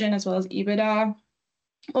total margin as well as EBITDA.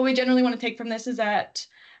 What we generally want to take from this is that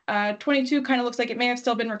 22 kind of looks like it may have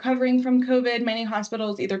still been recovering from COVID. Many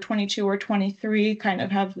hospitals, either 22 or 23, kind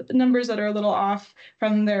of have numbers that are a little off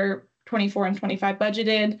from their 24 and 25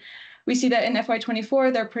 budgeted. We see that in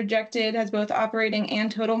FY24, their projected has both operating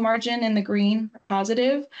and total margin in the green,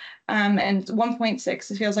 positive, and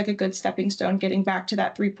 1.6 feels like a good stepping stone getting back to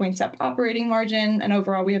that 3.7 operating margin. And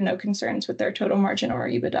overall, we have no concerns with their total margin or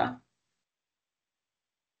EBITDA.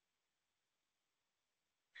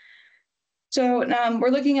 So we're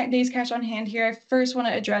looking at days cash on hand here. I first want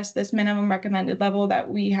to address this minimum recommended level that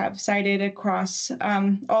we have cited across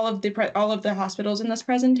all of the hospitals in this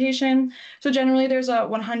presentation. So generally, there's a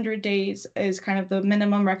 100 days is kind of the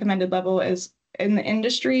minimum recommended level is in the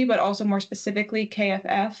industry, but also more specifically,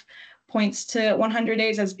 KFF points to 100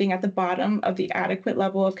 days as being at the bottom of the adequate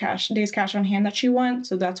level of days cash on hand that you want.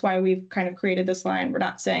 So that's why we've kind of created this line. We're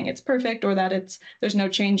not saying it's perfect or that there's no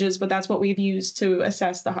changes, but that's what we've used to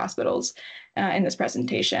assess the hospitals in this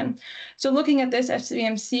presentation. So looking at this,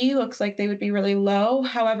 SVMC looks like they would be really low.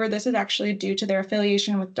 However, this is actually due to their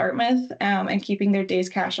affiliation with Dartmouth and keeping their days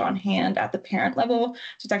cash on hand at the parent level.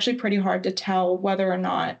 So it's actually pretty hard to tell whether or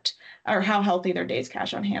not or how healthy their days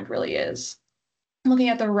cash on hand really is. Looking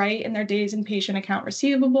at the right in their days in patient account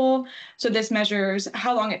receivable. So this measures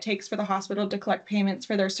how long it takes for the hospital to collect payments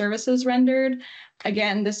for their services rendered.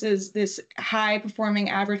 Again, this high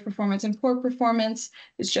performing, average performance, and poor performance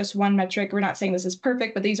is just one metric. We're not saying this is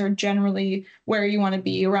perfect, but these are generally where you want to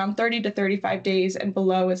be. Around 30 to 35 days and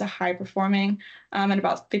below is a high performing, and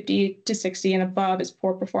about 50 to 60 and above is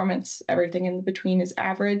poor performance. Everything in between is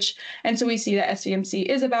average. And so we see that SVMC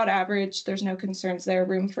is about average. There's no concerns there,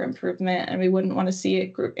 room for improvement, and we wouldn't want to see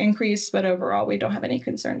it increase, but overall, we don't have any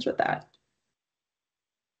concerns with that.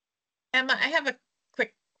 Emma, I have a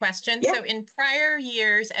quick question. Yeah. So in prior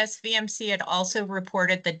years, SVMC had also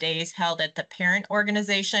reported the days held at the parent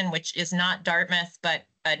organization, which is not Dartmouth, but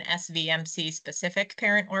an SVMC specific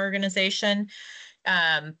parent organization,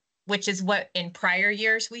 which is what in prior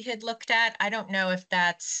years we had looked at. I don't know if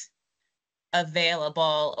that's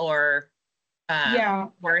available or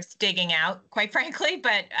worth digging out, quite frankly,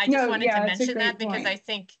 but I just wanted to mention that because I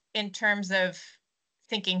think in terms of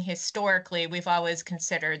thinking historically, we've always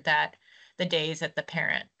considered that the days at the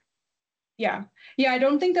parent. Yeah, I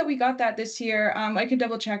don't think that we got that this year. I could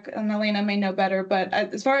double check, and Elena may know better, but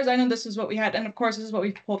as far as I know, this is what we had. And of course, this is what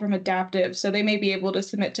we pulled from Adaptive. So they may be able to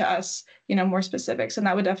submit to us, more specifics. And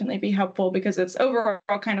that would definitely be helpful because it's overall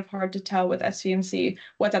kind of hard to tell with SVMC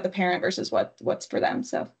what's at the parent versus what's for them.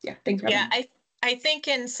 So yeah, thanks. Yeah, I think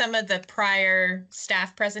in some of the prior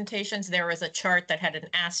staff presentations, there was a chart that had an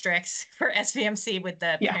asterisk for SVMC with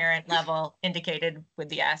the parent level indicated with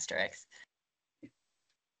the asterisk.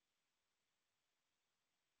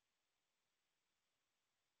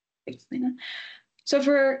 Thanks, Lena. So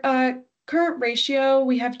for current ratio,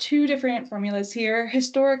 we have two different formulas here.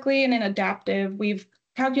 Historically and in Adaptive, we've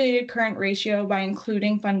calculated current ratio by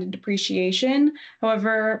including funded depreciation.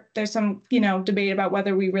 However, there's some, debate about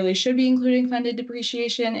whether we really should be including funded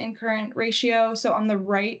depreciation in current ratio. So on the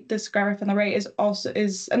right, this graph on the right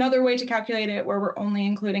is another way to calculate it where we're only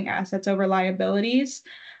including assets over liabilities.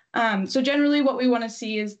 So generally what we want to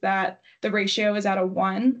see is that the ratio is at a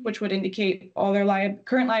 1, which would indicate all their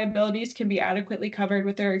current liabilities can be adequately covered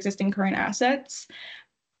with their existing current assets.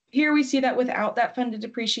 Here we see that without that funded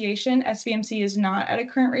depreciation, SVMC is not at a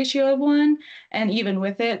current ratio of 1, and even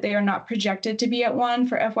with it, they are not projected to be at 1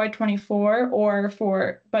 for FY24 or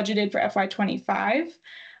for budgeted for FY25.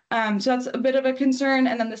 So that's a bit of a concern.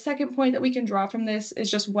 And then the second point that we can draw from this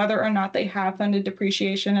is just whether or not they have funded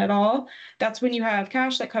depreciation at all. That's when you have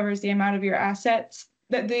cash that covers the amount of your assets,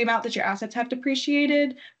 the amount that your assets have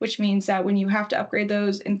depreciated, which means that when you have to upgrade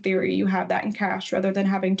those, in theory, you have that in cash rather than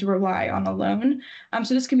having to rely on a loan.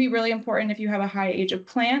 So this can be really important if you have a high age of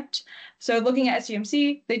plant. So looking at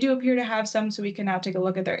SVMC, they do appear to have some, so we can now take a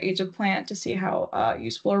look at their age of plant to see how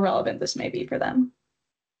useful or relevant this may be for them.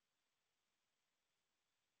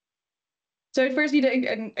 So I first need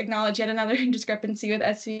to acknowledge yet another discrepancy with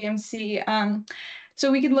SVMC. So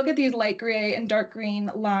we can look at these light gray and dark green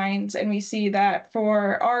lines, and we see that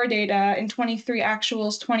for our data in 23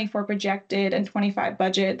 actuals, 24 projected, and 25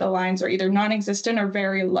 budget, the lines are either non-existent or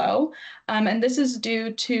very low. And this is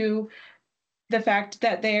due to the fact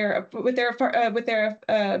that with their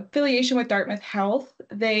affiliation with Dartmouth Health,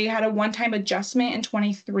 they had a one-time adjustment in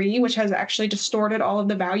 23, which has actually distorted all of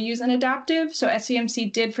the values in Adaptive. So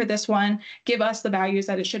SVMC did for this one give us the values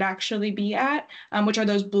that it should actually be at, which are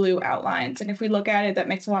those blue outlines. And if we look at it, that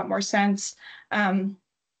makes a lot more sense. It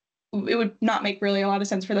would not make really a lot of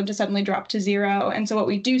sense for them to suddenly drop to 0. And so what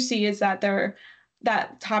we do see is that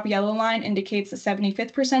that top yellow line indicates the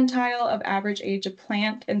 75th percentile of average age of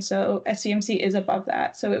plant. And so SVMC is above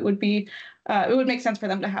that. So it would make sense for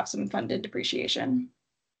them to have some funded depreciation.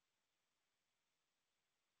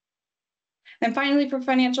 And finally, for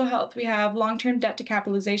financial health, we have long-term debt to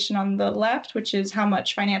capitalization on the left, which is how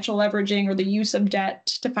much financial leveraging or the use of debt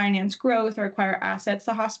to finance growth or acquire assets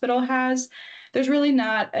the hospital has. There's really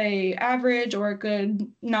not an average or a good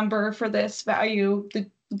number for this value.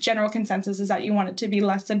 general consensus is that you want it to be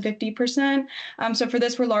less than 50%. So for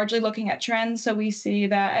this, we're largely looking at trends. So we see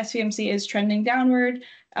that SVMC is trending downward.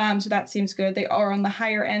 So that seems good. They are on the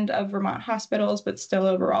higher end of Vermont hospitals, but still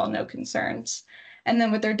overall no concerns. And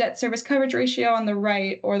then with their debt service coverage ratio on the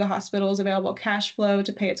right, or the hospital's available cash flow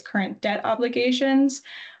to pay its current debt obligations,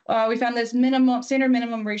 we found this standard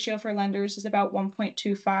minimum ratio for lenders is about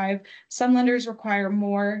 1.25. Some lenders require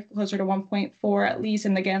more, closer to 1.4 at least.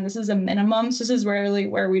 And again, this is a minimum. So this is rarely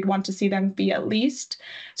where we'd want to see them be at least.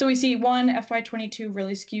 So we see one, FY22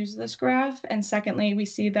 really skews this graph. And secondly, we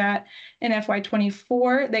see that in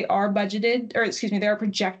FY24, they are budgeted, or excuse me, they are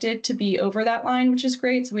projected to be over that line, which is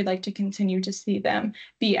great. So we'd like to continue to see them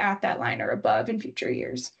be at that line or above in future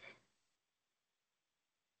years.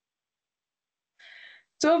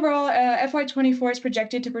 So overall, FY24 is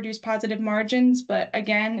projected to produce positive margins, but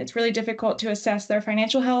again, it's really difficult to assess their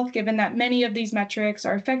financial health given that many of these metrics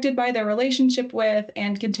are affected by their relationship with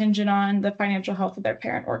and contingent on the financial health of their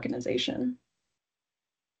parent organization.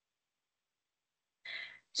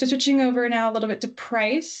 So switching over now a little bit to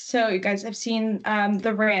price. So you guys have seen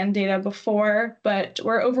the RAND data before, but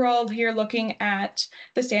we're overall here looking at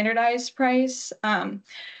the standardized price.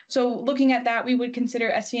 So looking at that, we would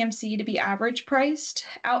consider SVMC to be average priced.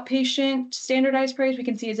 Outpatient standardized price we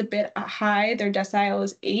can see is a bit high. Their decile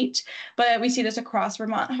is 8, but we see this across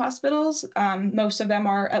Vermont hospitals. Most of them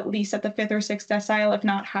are at least at the 5th or 6th decile, if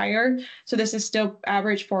not higher. So this is still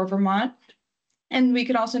average for Vermont. And we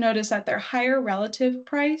could also notice that their higher relative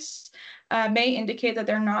price may indicate that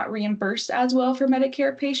they're not reimbursed as well for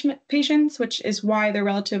Medicare patients, which is why their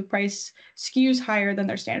relative price skews higher than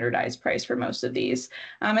their standardized price for most of these.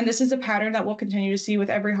 And this is a pattern that we'll continue to see with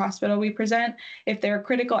every hospital we present. If they're a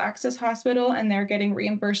critical access hospital and they're getting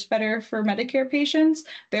reimbursed better for Medicare patients,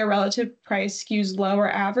 their relative price skews low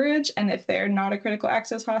or average. And if they're not a critical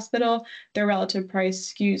access hospital, their relative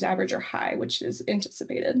price skews average or high, which is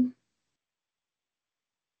anticipated.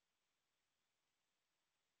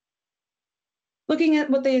 Looking at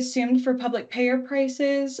what they assumed for public payer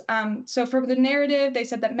prices, so for the narrative, they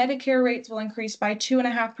said that Medicare rates will increase by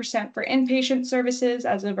 2.5% for inpatient services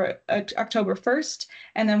as of October 1st,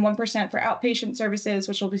 and then 1% for outpatient services,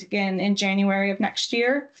 which will begin in January of next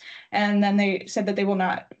year. And then they said that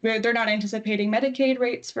they're not anticipating Medicaid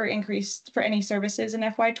rates for increase for any services in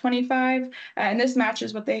FY25. And this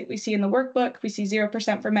matches what we see in the workbook. We see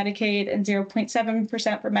 0% for Medicaid and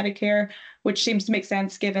 0.7% for Medicare, which seems to make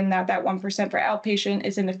sense given that 1% for outpatient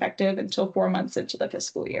isn't effective until 4 months into the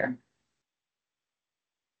fiscal year.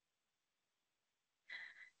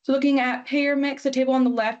 So looking at payer mix, the table on the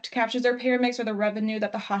left captures their payer mix or the revenue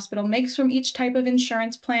that the hospital makes from each type of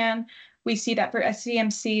insurance plan. We see that for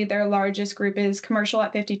SCMC, their largest group is commercial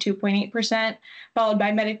at 52.8%, followed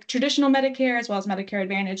by traditional Medicare as well as Medicare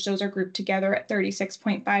Advantage. Those are grouped together at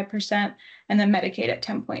 36.5%, and then Medicaid at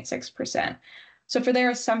 10.6%. So for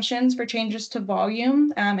their assumptions for changes to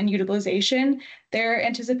volume and utilization, they're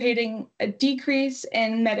anticipating a decrease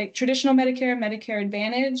in traditional Medicare and Medicare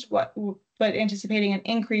Advantage, but anticipating an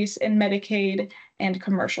increase in Medicaid and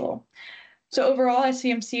commercial. So overall,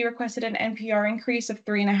 SCMC requested an NPR increase of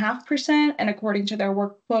 3.5%, and according to their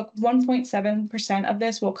workbook, 1.7% of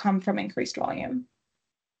this will come from increased volume.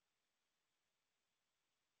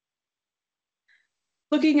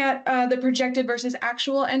 Looking at the projected versus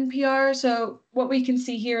actual NPR, so what we can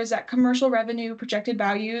see here is that commercial revenue projected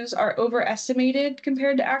values are overestimated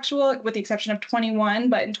compared to actual, with the exception of 21,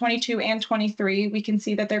 but in 22 and 23, we can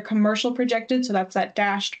see that their commercial projected, so that's that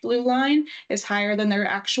dashed blue line, is higher than their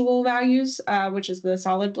actual values, which is the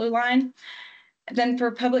solid blue line. Then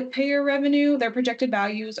for public payer revenue, their projected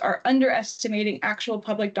values are underestimating actual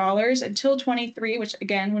public dollars until 23, which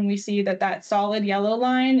again, when we see that solid yellow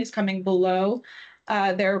line is coming below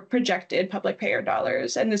their projected public payer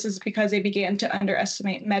dollars. And this is because they began to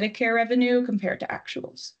underestimate Medicare revenue compared to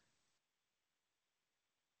actuals.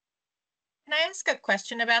 Can I ask a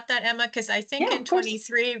question about that, Emma? Because I think in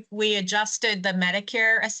 23, we adjusted the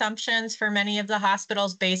Medicare assumptions for many of the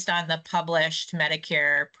hospitals based on the published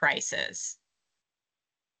Medicare prices.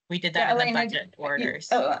 We did that in the budget orders.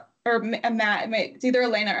 Or Matt, it's either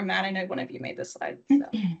Elena or Matt. I know one of you made this slide. So.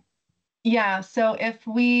 Yeah, so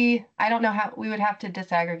I don't know how we would have to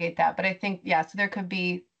disaggregate that, but I think, yeah, so there could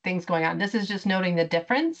be things going on. This is just noting the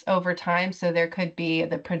difference over time. So there could be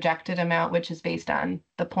the projected amount, which is based on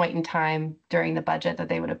the point in time during the budget that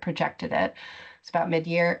they would have projected it. It's about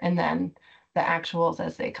mid-year, and then the actuals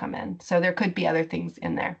as they come in. So there could be other things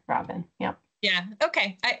in there, Robin. Yep. Yeah,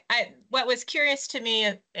 okay. What was curious to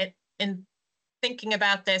me in thinking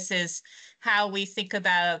about this is how we think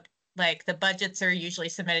about like the budgets are usually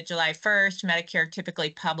submitted July 1st. Medicare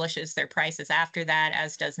typically publishes their prices after that,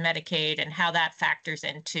 as does Medicaid, and how that factors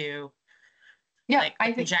into like I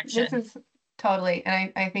think projection. this is totally,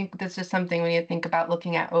 and I think this is something we need to think about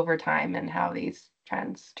looking at over time and how these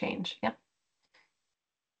trends change. Yep.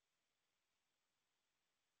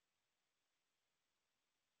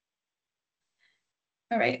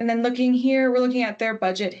 All right, and then looking here, we're looking at their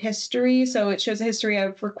budget history. So it shows a history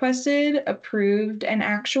of requested, approved, and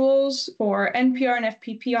actuals for NPR and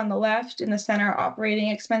FPP on the left, in the center operating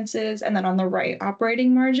expenses, and then on the right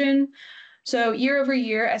operating margin. So year over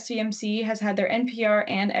year, SVMC has had their NPR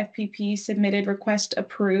and FPP submitted request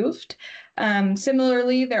approved.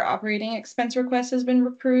 Similarly, their operating expense request has been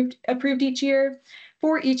approved each year.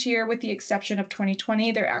 For each year, with the exception of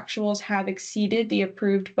 2020, their actuals have exceeded the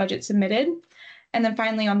approved budget submitted. And then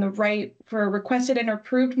finally, on the right, for requested and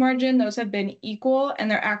approved margin, those have been equal,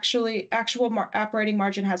 and their actual operating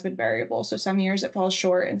margin has been variable. So some years it falls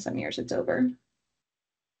short, and some years it's over.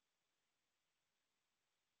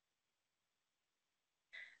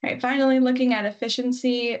 All right, finally, looking at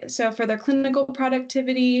efficiency. So for their clinical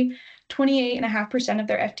productivity, 28.5% of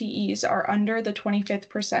their FTEs are under the 25th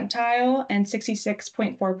percentile, and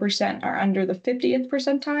 66.4% are under the 50th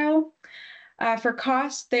percentile. For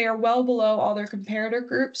costs, they are well below all their comparator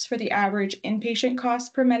groups for the average inpatient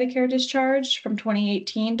cost per Medicare discharge from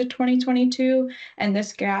 2018 to 2022, and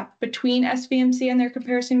this gap between SVMC and their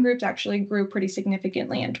comparison groups actually grew pretty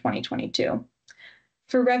significantly in 2022.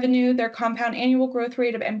 For revenue, their compound annual growth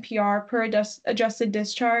rate of NPR per adjusted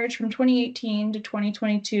discharge from 2018 to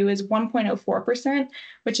 2022 is 1.04%,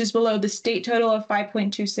 which is below the state total of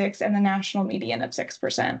 5.26 and the national median of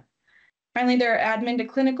 6%. Finally, their admin to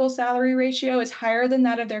clinical salary ratio is higher than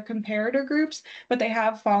that of their comparator groups, but they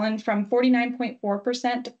have fallen from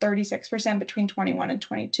 49.4% to 36% between 21 and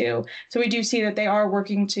 22. So we do see that they are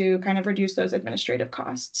working to kind of reduce those administrative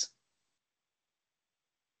costs.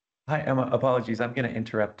 Hi, Emma. Apologies. I'm going to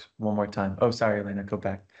interrupt one more time. Oh, sorry, Elena, go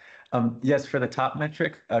back. Yes, for the top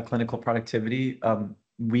metric, clinical productivity,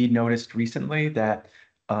 we noticed recently that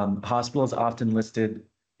hospitals often listed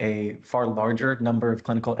a far larger number of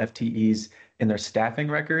clinical FTEs in their staffing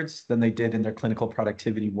records than they did in their clinical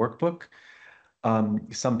productivity workbook,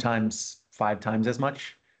 sometimes 5 times as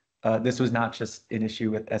much. This was not just an issue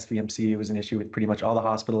with SVMC, it was an issue with pretty much all the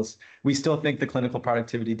hospitals. We still think the clinical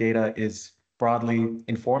productivity data is broadly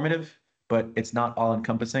informative, but it's not all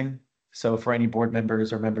encompassing. So for any board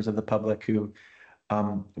members or members of the public who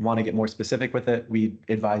want to get more specific with it, we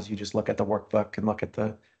advise you just look at the workbook and look at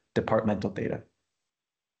the departmental data.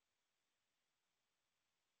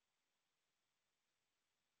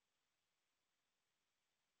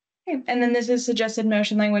 And then this is suggested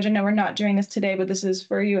motion language. I know we're not doing this today, but this is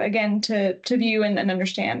for you, again, to view and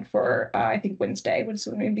understand for, I think, Wednesday,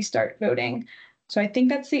 when we start voting. So I think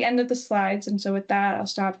that's the end of the slides. And so with that, I'll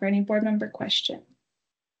stop for any board member question.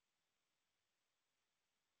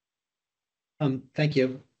 Thank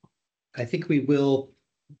you. I think we will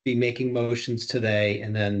be making motions today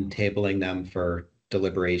and then tabling them for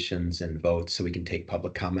deliberations and votes so we can take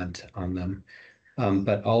public comment on them.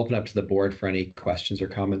 But I'll open up to the board for any questions or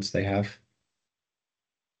comments they have.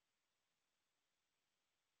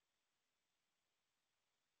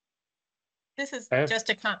 This is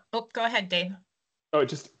just a oh, go ahead, Dave. Oh,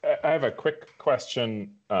 I have a quick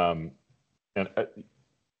question. And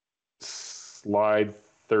slide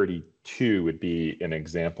 32 would be an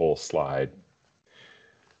example slide.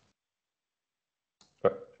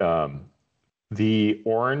 The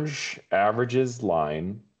orange averages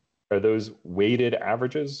line, are those weighted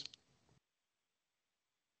averages?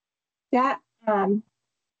 That so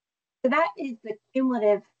that is the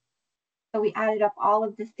cumulative. So we added up all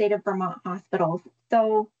of the state of Vermont hospitals.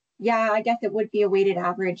 So yeah, I guess it would be a weighted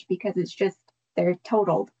average because it's just they're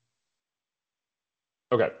totaled.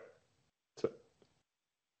 Okay. So,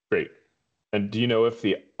 great. And do you know if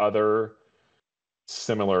the other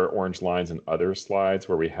similar orange lines in other slides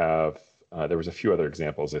where we have, there was a few other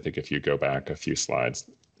examples, I think if you go back a few slides,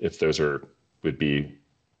 if those would be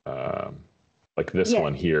like this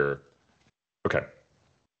one here. Okay,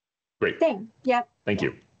 great. Same, yep. Thank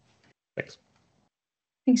you. Thanks.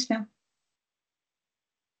 Thanks, Phil.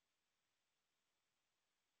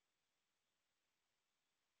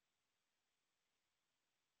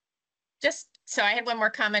 Just so I had one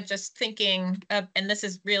more comment, just thinking, and this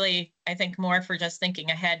is really, I think, more for just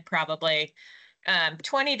thinking ahead, probably.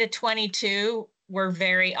 20 to 22 were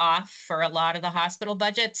very off for a lot of the hospital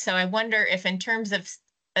budgets. So I wonder if in terms of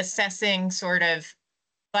assessing sort of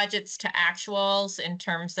budgets to actuals in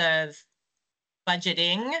terms of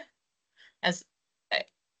budgeting, as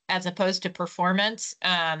as opposed to performance.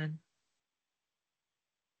 I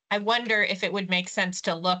wonder if it would make sense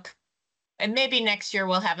to look, and maybe next year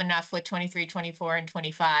we'll have enough with 23, 24, and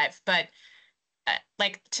 25, but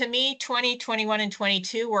like to me, 20, 21, and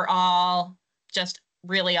 22 were all just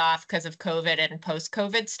really off because of COVID and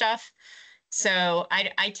post-COVID stuff. So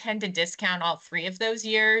I tend to discount all three of those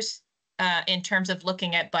years in terms of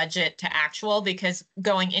looking at budget to actual, because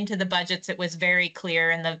going into the budgets, it was very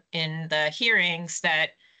clear in the hearings that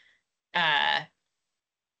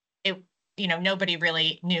nobody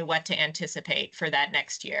really knew what to anticipate for that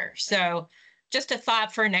next year. So just a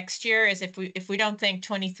thought for next year is if we don't think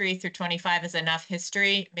 23 through 25 is enough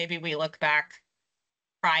history, maybe we look back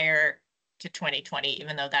prior to 2020,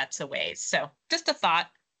 even though that's a ways. So just a thought.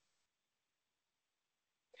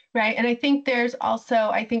 Right. And I think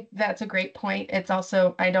I think that's a great point. It's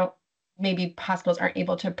also, maybe hospitals aren't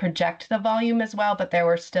able to project the volume as well, but there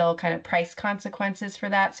were still kind of price consequences for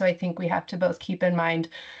that. So I think we have to both keep in mind,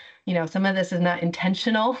 some of this is not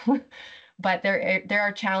intentional, but there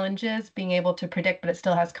are challenges being able to predict, but it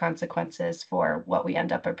still has consequences for what we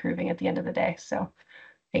end up approving at the end of the day. So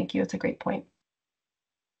thank you. It's a great point.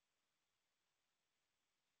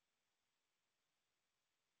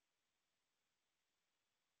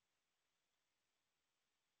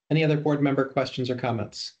 Any other board member questions or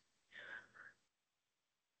comments?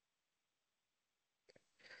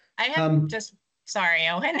 I have sorry,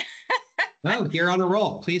 Owen. No, you're on a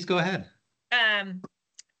roll. Please go ahead.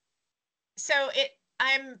 So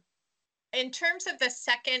I'm in terms of the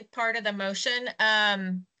second part of the motion,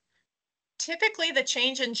 typically the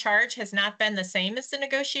change in charge has not been the same as the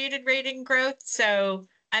negotiated rating growth. So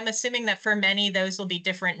I'm assuming that for many, those will be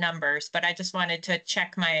different numbers, but I just wanted to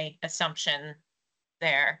check my assumption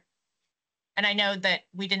there. And I know that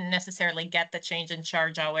we didn't necessarily get the change in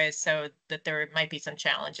charge always, so that there might be some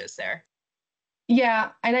challenges there. Yeah,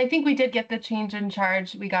 and I think we did get the change in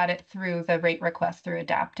charge. We got it through the rate request through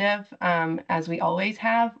adaptive, as we always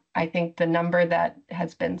have. I think the number that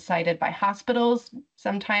has been cited by hospitals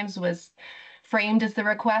sometimes was framed as the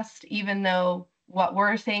request, even though what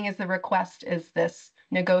we're saying is the request is this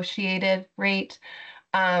negotiated rate.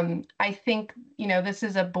 I think, this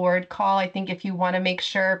is a board call. I think if you want to make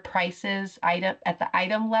sure prices at the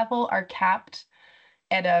item level are capped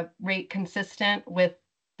at a rate consistent with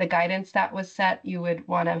the guidance that was set, you would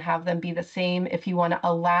want to have them be the same. If you want to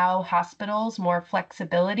allow hospitals more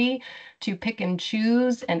flexibility to pick and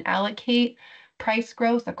choose and allocate price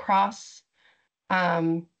growth across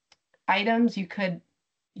items, you could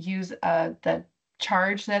use the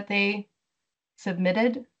charge that they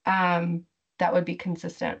submitted. That would be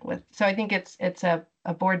consistent with. So I think it's a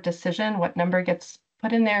board decision what number gets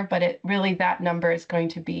put in there, but that number is going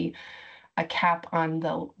to be a cap on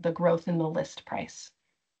the growth in the list price.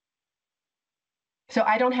 So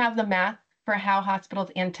I don't have the math for how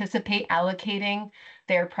hospitals anticipate allocating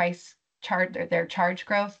their price chart, their charge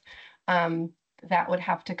growth. That would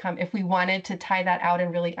have to come, if we wanted to tie that out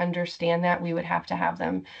and really understand that, we would have to have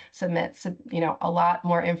them submit a lot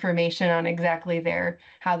more information on exactly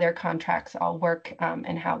how their contracts all work,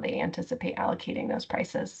 and how they anticipate allocating those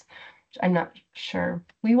prices. I'm not sure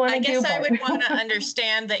we want to do. I guess I would want to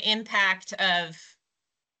understand the impact of,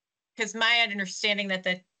 because my understanding that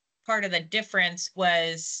the part of the difference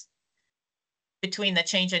was between the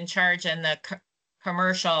change in charge and the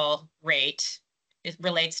commercial rate, it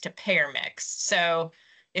relates to payer mix. So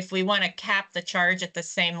if we want to cap the charge at the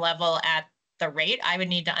same level at the rate, I would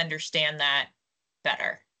need to understand that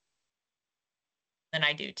better than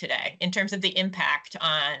I do today in terms of the impact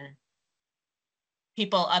on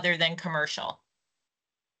people other than commercial.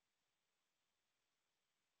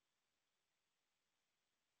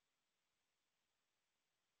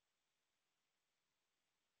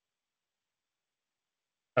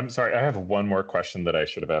 I'm sorry, I have one more question that I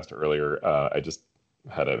should have asked earlier. I just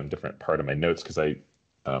had a different part of my notes because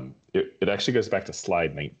it actually goes back to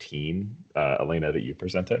slide 19, Elena, that you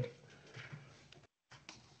presented.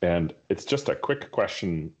 And it's just a quick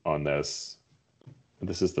question on this.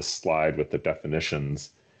 This is the slide with the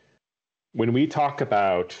definitions. When we talk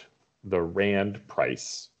about the RAND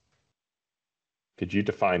price, could you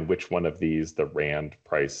define which one of these the RAND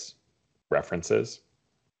price references?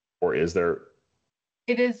 Or is there?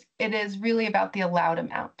 It is really about the allowed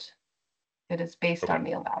amount. It is based on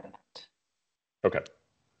the allowed amount. Okay.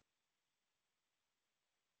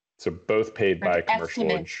 So both paid by commercial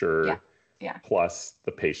insured, plus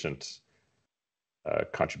the patient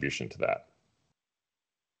contribution to that.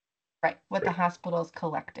 Right, what the hospital is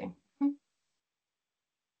collecting.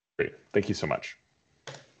 Great, thank you so much.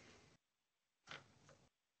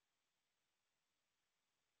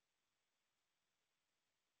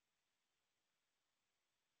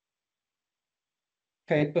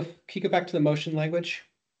 Okay, can you go back to the motion language?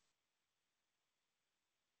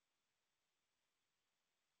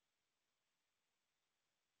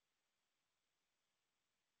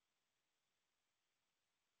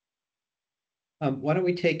 Why don't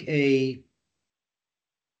we take a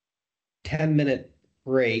 10-minute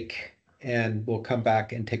break and we'll come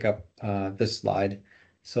back and take up this slide.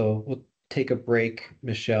 So we'll take a break,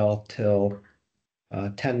 Michelle, till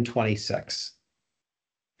 10:26.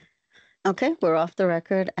 Okay, we're off the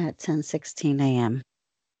record at 10:16 a.m.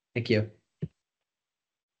 Thank you.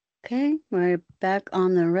 Okay, we're back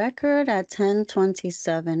on the record at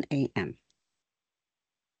 10:27 a.m.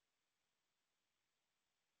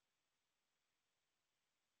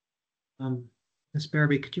 Ms.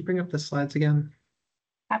 Barabee, could you bring up the slides again?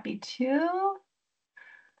 Happy to.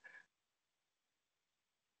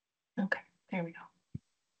 Okay, there we go.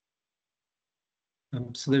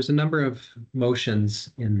 So there's a number of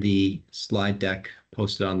motions in the slide deck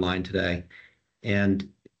posted online today, and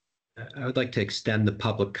I would like to extend the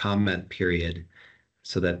public comment period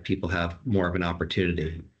so that people have more of an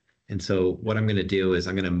opportunity. And so what I'm going to do is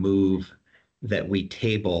I'm going to move that we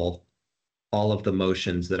table all of the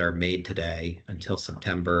motions that are made today until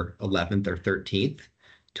September 11th or 13th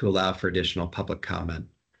to allow for additional public comment.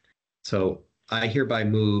 So I hereby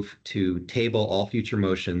move to table all future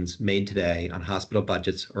motions made today on hospital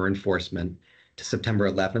budgets or enforcement to September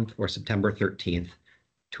 11th or September 13th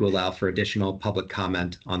to allow for additional public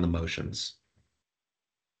comment on the motions.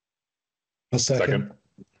 A second.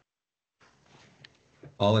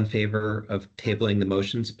 All in favor of tabling the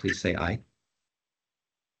motions, please say aye.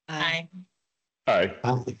 Aye. Aye.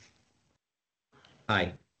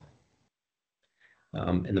 Aye.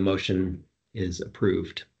 And the motion is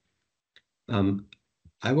approved.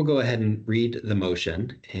 I will go ahead and read the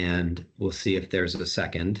motion and we'll see if there's a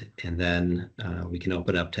second, and then we can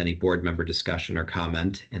open up to any board member discussion or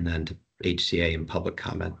comment, and then to HCA and public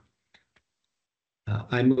comment.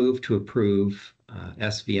 I move to approve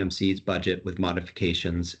SVMC's budget with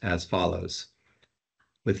modifications as follows.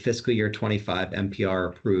 With fiscal year 25 MPR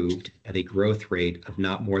approved at a growth rate of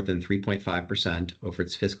not more than 3.5% over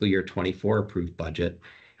its fiscal year 24 approved budget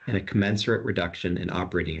and a commensurate reduction in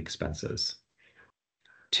operating expenses.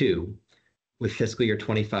 2, with fiscal year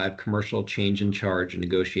 25 commercial change in charge and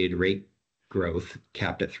negotiated rate growth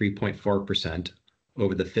capped at 3.4%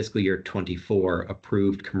 over the fiscal year 24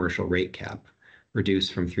 approved commercial rate cap,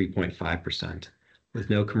 reduced from 3.5%,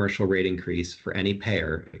 with no commercial rate increase for any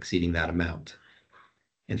payer exceeding that amount.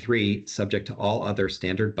 And 3, subject to all other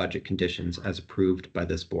standard budget conditions as approved by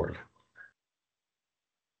this board.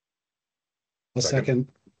 A second.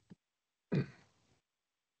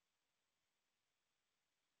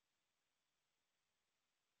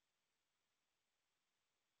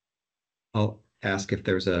 I'll ask if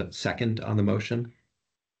there's a second on the motion.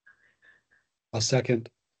 A second.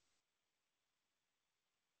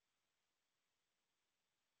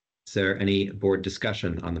 Is there any board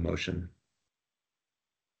discussion on the motion?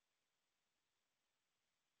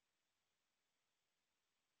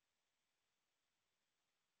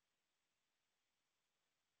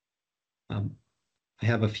 I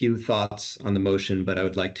have a few thoughts on the motion, but I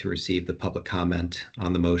would like to receive the public comment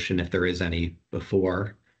on the motion if there is any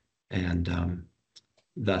before. And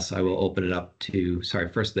thus I will open it up to,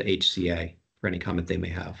 first the HCA for any comment they may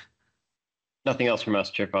have. Nothing else from us,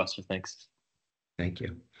 Chair Foster, thanks. Thank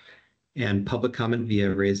you. And public comment via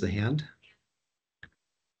raise the hand.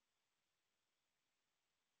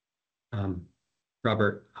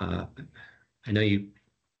 Robert, I know you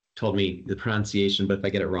told me the pronunciation, but if I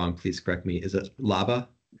get it wrong, please correct me. Is it Laba?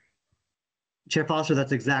 Chair Foster,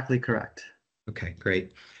 that's exactly correct. Okay,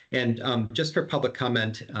 great. And just for public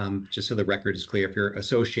comment, just so the record is clear, if you're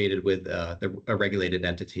associated with a regulated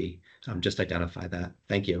entity, just identify that.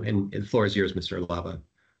 Thank you. And the floor is yours, Mr. Laba.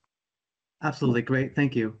 Absolutely, great.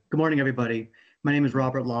 Thank you. Good morning, everybody. My name is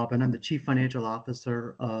Robert Lobb, and I'm the Chief Financial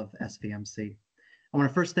Officer of SVMC. I want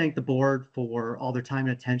to first thank the board for all their time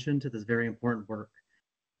and attention to this very important work.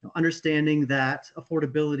 Understanding that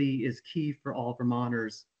affordability is key for all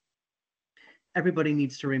Vermonters, everybody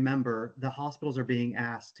needs to remember that hospitals are being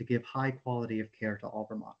asked to give high quality of care to all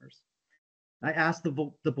Vermonters. I asked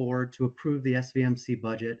the board to approve the SVMC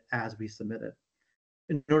budget as we submitted.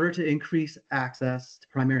 In order to increase access to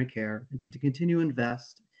primary care and to continue to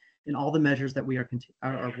invest in all the measures that we are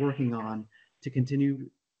working on to continue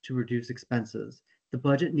to reduce expenses, the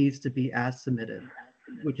budget needs to be as submitted,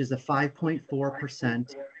 which is a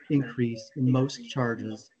 5.4% increase in most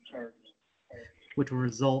charges, which will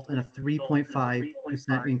result in a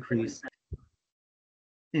 3.5% increase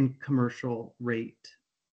in commercial rate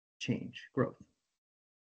change growth.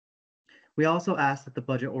 We also ask that the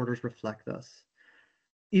budget orders reflect this.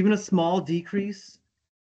 Even a small decrease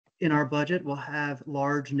in our budget will have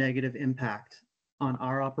large negative impact on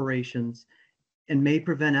our operations and may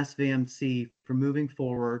prevent SVMC from moving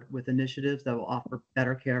forward with initiatives that will offer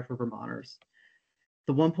better care for Vermonters.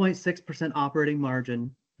 The 1.6% operating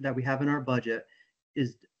margin that we have in our budget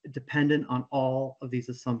is dependent on all of these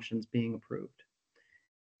assumptions being approved.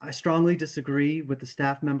 I strongly disagree with the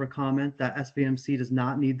staff member comment that SVMC does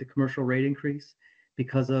not need the commercial rate increase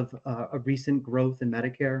because of a recent growth in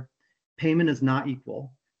Medicare. Payment is not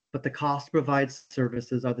equal, but the cost to provide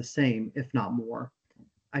services are the same, if not more.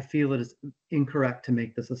 I feel it is incorrect to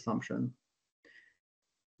make this assumption.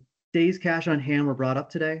 Days cash on hand were brought up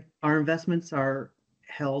today. Our investments are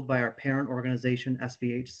held by our parent organization,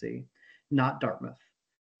 SVHC, not Dartmouth.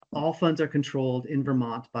 All funds are controlled in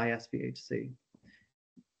Vermont by SVHC.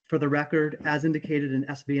 For the record, as indicated in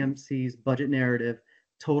SVMC's budget narrative,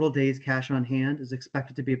 total days cash on hand is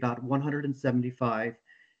expected to be about 175,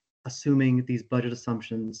 assuming these budget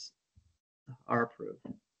assumptions are approved.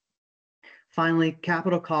 Finally,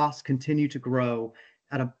 capital costs continue to grow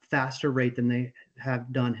at a faster rate than they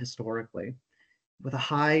have done historically. With a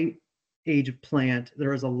high age of plant,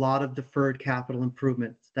 there is a lot of deferred capital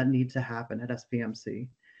improvements that need to happen at SVMC.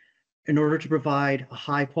 In order to provide a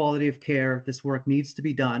high quality of care, this work needs to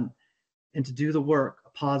be done, and to do the work, a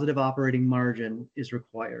positive operating margin is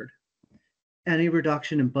required. Any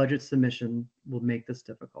reduction in budget submission will make this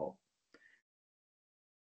difficult.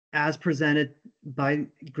 As presented by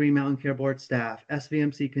Green Mountain Care Board staff,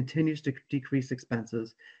 SVMC continues to decrease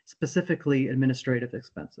expenses, specifically administrative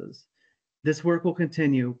expenses. This work will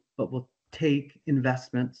continue, but will take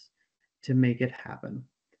investments to make it happen.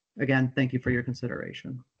 Again, thank you for your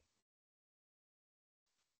consideration.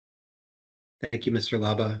 Thank you, Mr.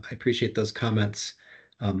 Laba. I appreciate those comments.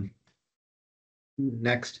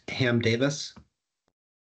 Next, Ham Davis.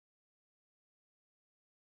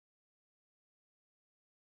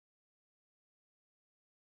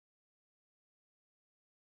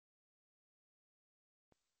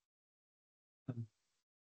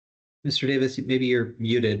 Mr. Davis, maybe you're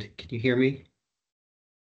muted. Can you hear me?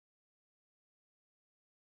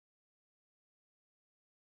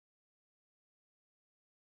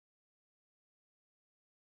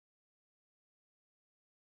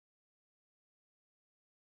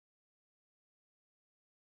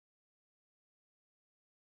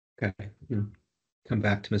 Okay, come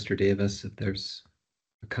back to Mr. Davis if there's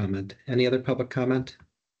a comment. Any other public comment?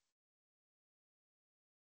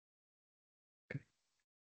 Okay.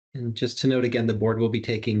 And just to note again, the board will be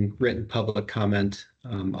taking written public comment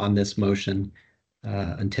on this motion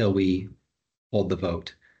until we hold the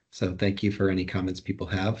vote. So thank you for any comments people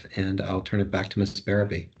have, and I'll turn it back to Ms.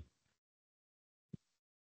 Barabee.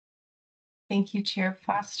 Thank you, Chair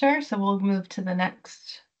Foster. So we'll move to the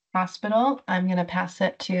next hospital. I'm going to pass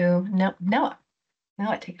it to Noah.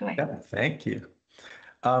 Noah, take it away. Yeah, thank you.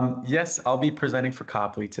 Yes, I'll be presenting for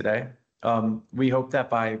Copley today. We hope that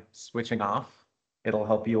by switching off, it'll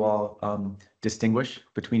help you all distinguish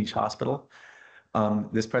between each hospital.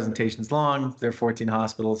 This presentation's long. There are 14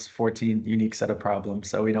 hospitals, 14 unique set of problems,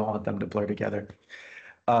 so we don't want them to blur together.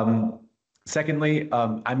 Secondly,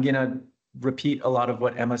 I'm going to repeat a lot of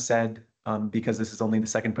what Emma said because this is only the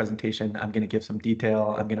second presentation. I'm going to give some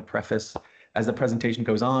detail. I'm going to preface. As the presentation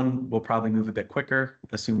goes on, we'll probably move a bit quicker,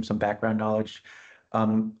 assume some background knowledge.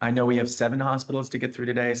 I know we have 7 hospitals to get through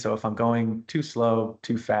today, so if I'm going too slow,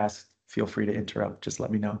 too fast, feel free to interrupt. Just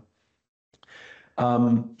let me know.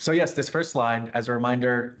 So yes, this first slide, as a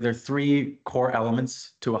reminder, there are 3 core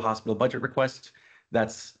elements to a hospital budget request.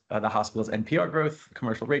 That's the hospital's NPR growth,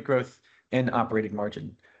 commercial rate growth, and operating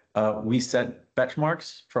margin. We set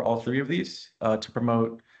benchmarks for all 3 of these to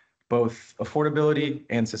promote both affordability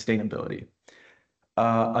and sustainability.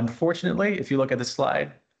 Unfortunately, if you look at the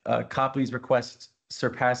slide, Copley's request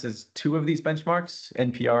surpasses 2 of these benchmarks,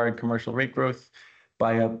 NPR and commercial rate growth,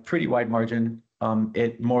 by a pretty wide margin.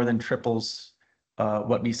 It more than triples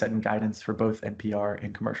what we set in guidance for both NPR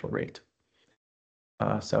and commercial rate.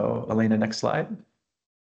 So Elena, next slide.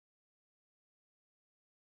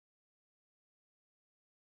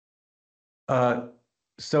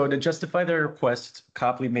 So to justify their request,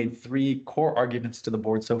 Copley made 3 core arguments to the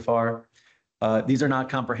board so far. These are not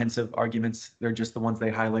comprehensive arguments. They're just the ones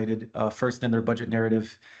they highlighted first in their budget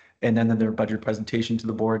narrative and then in their budget presentation to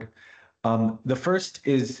the board. The first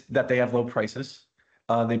is that they have low prices.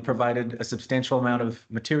 They provided a substantial amount of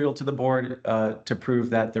material to the board to prove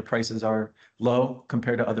that their prices are low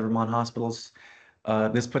compared to other Vermont hospitals.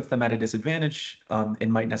 This puts them at a disadvantage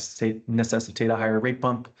and might necessitate a higher rate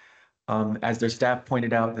bump. As their staff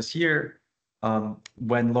pointed out this year,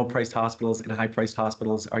 when low-priced hospitals and high-priced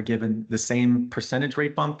hospitals are given the same percentage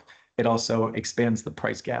rate bump, it also expands the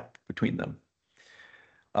price gap between them.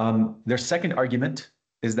 Their second argument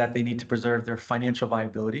is that they need to preserve their financial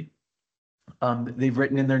viability. They've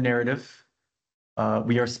written in their narrative,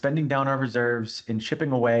 we are spending down our reserves and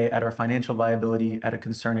chipping away at our financial viability at a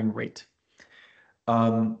concerning rate.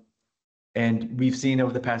 And we've seen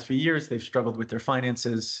over the past few years, they've struggled with their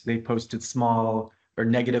finances. They've posted small or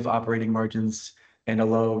negative operating margins and a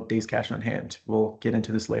low days cash on hand. We'll get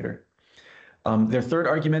into this later. Their third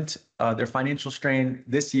argument, their financial strain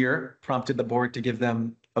this year prompted the board to give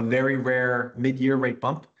them a very rare mid-year rate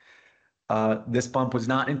bump. This bump was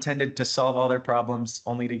not intended to solve all their problems,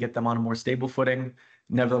 only to get them on a more stable footing.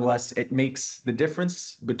 Nevertheless, it makes the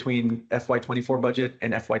difference between FY24 budget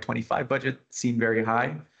and FY25 budget seem very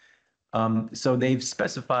high. So they've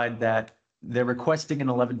specified that they're requesting an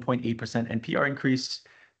 11.8% NPR increase,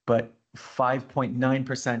 but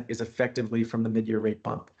 5.9% is effectively from the mid-year rate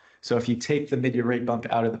bump. So if you take the mid-year rate bump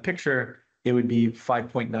out of the picture, it would be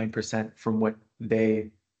 5.9% from what they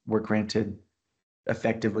were granted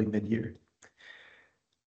effectively mid-year.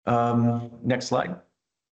 Next slide.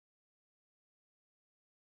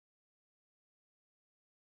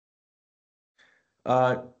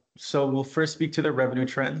 So we'll first speak to the revenue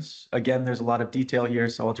trends. Again, there's a lot of detail here,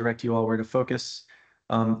 so I'll direct you all where to focus.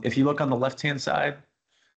 If you look on the left-hand side,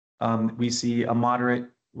 we see a moderate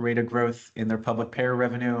rate of growth in their public payer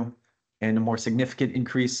revenue and a more significant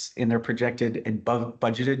increase in their projected and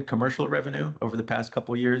budgeted commercial revenue over the past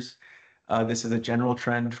couple of years. This is a general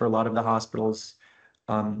trend for a lot of the hospitals.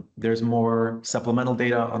 There's more supplemental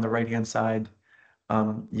data on the right-hand side.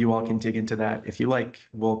 You all can dig into that if you like.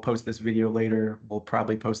 We'll post this video later. We'll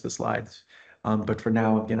probably post the slides. But for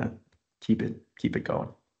now, I'm gonna keep it going.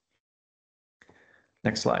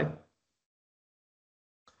 Next slide.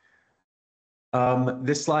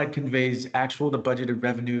 This slide conveys actual to budgeted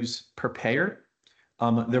revenues per payer.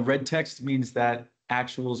 The red text means that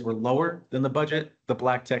actuals were lower than the budget. The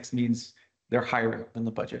black text means they're higher than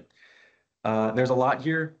the budget. There's a lot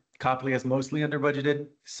here. Copley is mostly under budgeted,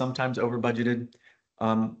 sometimes over budgeted.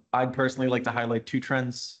 I'd personally like to highlight two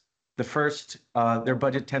trends. The first, their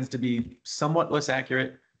budget tends to be somewhat less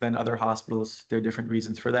accurate than other hospitals. There are different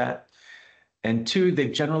reasons for that. And two,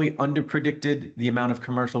 they've generally underpredicted the amount of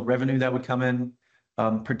commercial revenue that would come in,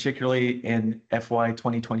 particularly in FY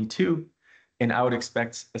 2022. And I would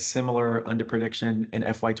expect a similar underprediction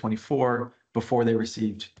in FY 24 before they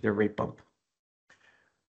received their rate bump.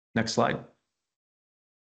 Next slide.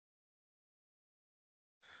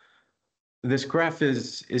 This graph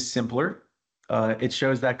is simpler. It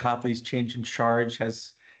shows that Copley's change in charge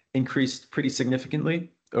has increased pretty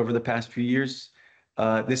significantly over the past few years.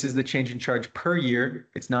 This is the change in charge per year.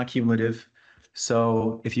 It's not cumulative.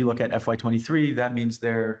 So if you look at FY23, that means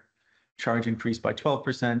their charge increased by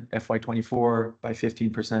 12%, FY24 by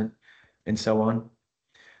 15%, and so on.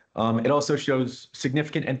 It also shows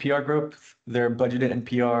significant NPR growth. Their budgeted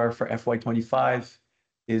NPR for FY25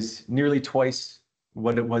 is nearly twice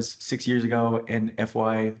what it was 6 years ago in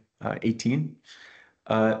FY18.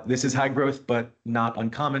 This is high growth, but not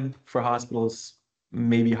uncommon for hospitals,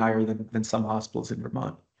 maybe higher than some hospitals in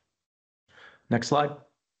Vermont. Next slide.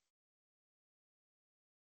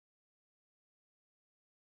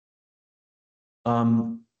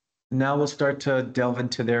 Now we'll start to delve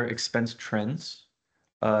into their expense trends.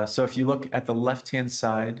 So if you look at the left-hand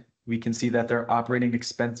side, we can see that their operating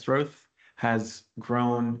expense growth has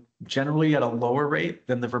grown generally at a lower rate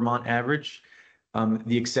than the Vermont average.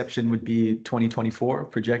 The exception would be 2024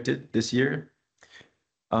 projected this year.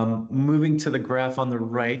 Moving to the graph on the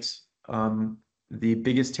right, the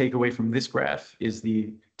biggest takeaway from this graph is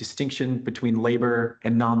the distinction between labor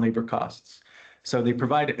and non-labor costs. So they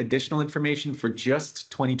provide additional information for just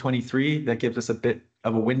 2023 that gives us a bit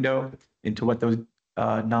of a window into what those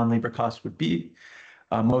non-labor costs would be.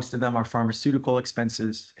 Most of them are pharmaceutical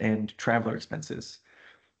expenses and traveler expenses.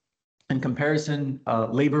 In comparison,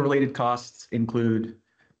 labor-related costs include,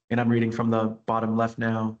 and I'm reading from the bottom left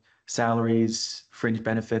now, salaries, fringe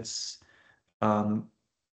benefits,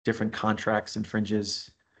 different contracts and fringes,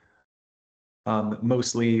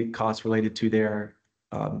 mostly costs related to their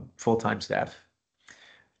full-time staff.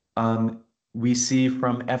 We see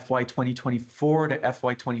from FY 2024 to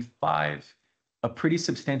FY 25 a pretty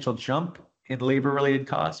substantial jump in labor-related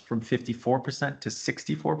costs from 54% to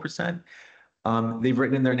 64%. They've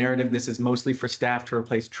written in their narrative this is mostly for staff to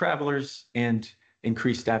replace travelers and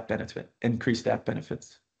increase staff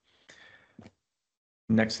benefits.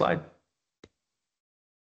 Next slide.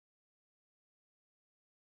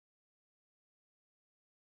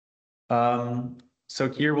 So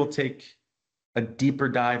here we'll take a deeper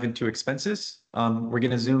dive into expenses. We're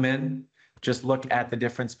going to zoom in, just look at the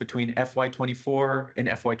difference between FY24 and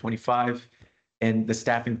FY25 and the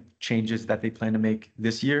staffing changes that they plan to make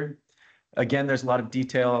this year. Again, there's a lot of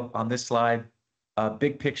detail on this slide.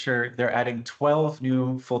 Big picture, they're adding 12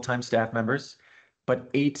 new full-time staff members, but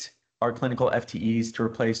 8 are clinical FTEs to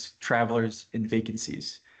replace travelers in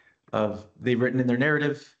vacancies. They've written in their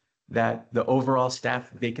narrative that the overall staff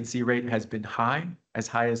vacancy rate has been high as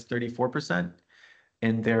 34%,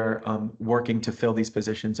 and they're working to fill these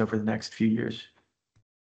positions over the next few years.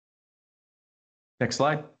 Next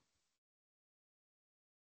slide.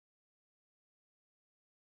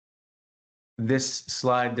 This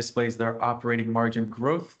slide displays their operating margin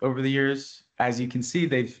growth over the years. As you can see,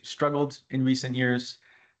 they've struggled in recent years.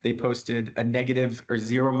 They posted a negative or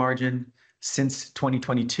zero margin since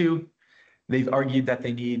 2022. They've argued that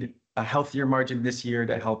they need a healthier margin this year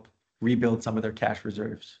to help rebuild some of their cash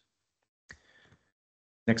reserves.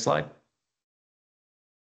 Next slide.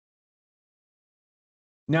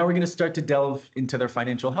 Now we're going to start to delve into their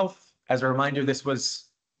financial health. As a reminder, this was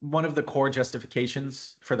one of the core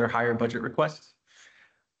justifications for their higher budget requests.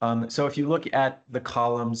 So if you look at the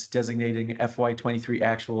columns designating FY23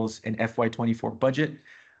 actuals and FY24 budget,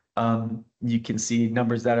 you can see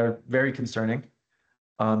numbers that are very concerning,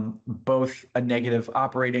 both a negative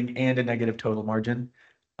operating and a negative total margin.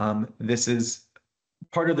 This is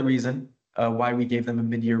part of the reason why we gave them a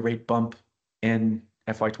mid-year rate bump in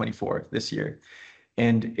FY24 this year.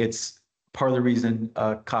 And it's part of the reason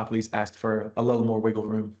Copley's asked for a little more wiggle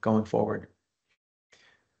room going forward.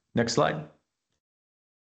 Next slide.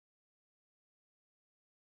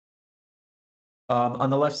 On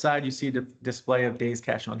the left side, you see the display of days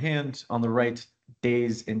cash on hand. On the right,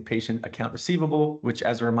 days in patient account receivable, which,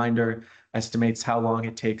 as a reminder, estimates how long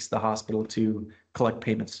it takes the hospital to collect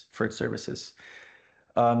payments for its services.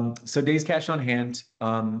 So days cash on hand,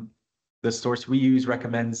 the source we use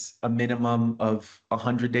recommends a minimum of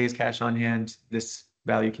 100 days cash on hand. This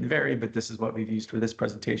value can vary, but this is what we've used for this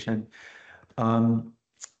presentation.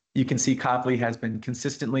 You can see Copley has been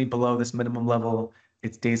consistently below this minimum level.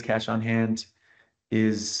 Its days cash on hand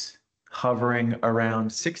is hovering around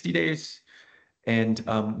 60 days, and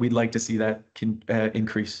we'd like to see that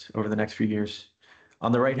increase over the next few years.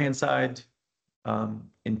 On the right-hand side,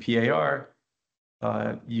 in PAR,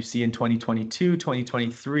 you see in 2022,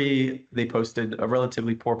 2023, they posted a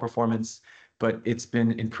relatively poor performance, but it's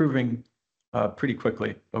been improving pretty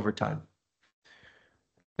quickly over time.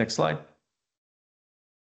 Next slide.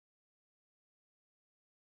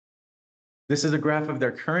 This is a graph of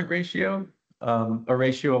their current ratio. A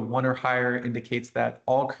ratio of 1 or higher indicates that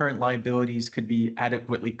all current liabilities could be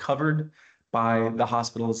adequately covered by the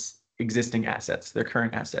hospital's existing assets, their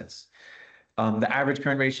current assets. The average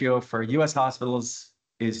current ratio for US hospitals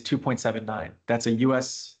is 2.79. That's a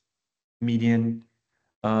US median.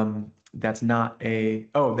 That's not a,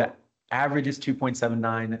 that average is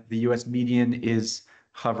 2.79. The US median is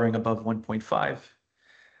hovering above 1.5,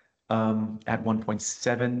 at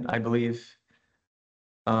 1.7, I believe.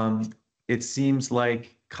 It seems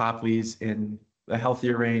like Copley's in a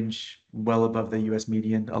healthier range, well above the US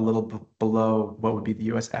median, a little below what would be the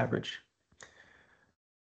US average.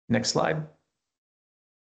 Next slide.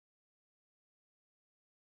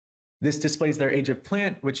 This displays their age of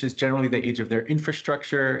plant, which is generally the age of their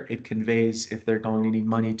infrastructure. It conveys if they're going to need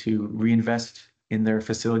money to reinvest in their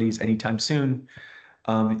facilities anytime soon.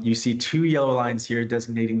 You see 2 yellow lines here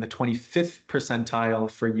designating the 25th percentile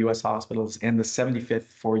for US hospitals and the 75th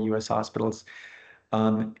for US hospitals.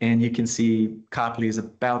 And you can see Copley is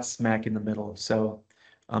about smack in the middle. So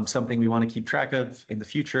something we want to keep track of in the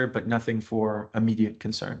future, but nothing for immediate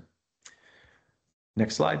concern.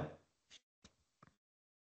 Next slide.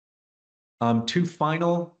 2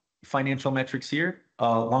 final financial metrics here.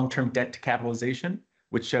 Long-term debt to capitalization,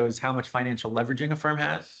 which shows how much financial leveraging a firm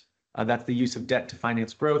has. That's the use of debt to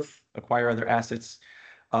finance growth, acquire other assets.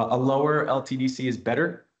 A lower LTDC is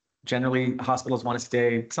better. Generally, hospitals want to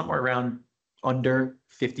stay somewhere around under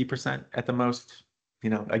 50% at the most.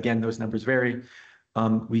 Again, those numbers vary.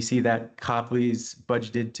 We see that Copley's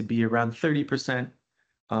budgeted to be around 30%,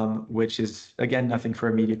 which is, again, nothing for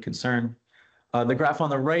immediate concern. The graph on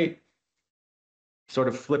the right, sort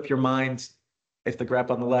of flip your mind. If the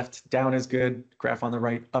graph on the left down is good, graph on the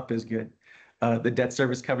right up is good. The debt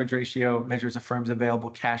service coverage ratio measures a firm's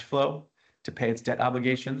available cash flow to pay its debt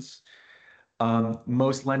obligations.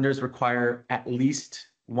 Most lenders require at least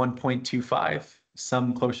 1.25,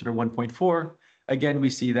 some closer to 1.4. Again, we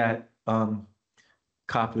see that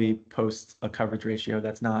Copley posts a coverage ratio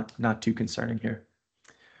that's not too concerning here.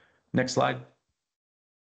 Next slide.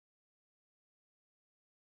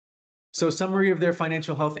 So summary of their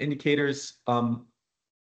financial health indicators, a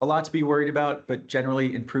lot to be worried about, but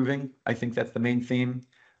generally improving. I think that's the main theme.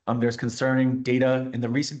 There's concerning data in the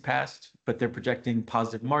recent past, but they're projecting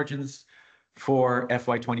positive margins for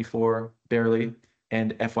FY24 barely,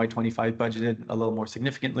 and FY25 budgeted a little more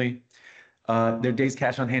significantly. Their days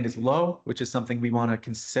cash on hand is low, which is something we want to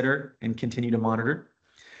consider and continue to monitor.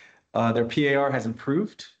 Their PAR has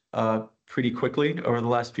improved pretty quickly over the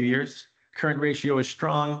last few years. Current ratio is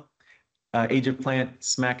strong. Age of plant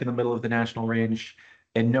smack in the middle of the national range,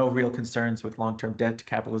 and no real concerns with long-term debt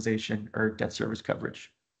capitalization or debt service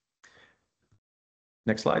coverage.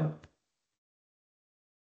 Next slide.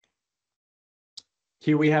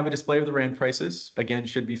 Here we have a display of the RAND prices. Again,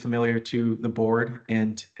 should be familiar to the board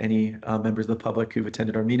and any members of the public who've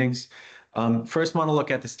attended our meetings. First, want to look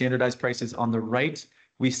at the standardized prices on the right.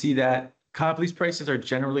 We see that Copley's prices are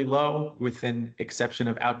generally low, with an exception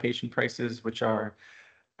of outpatient prices, which are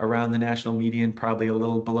around the national median, probably a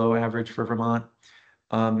little below average for Vermont.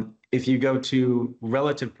 If you go to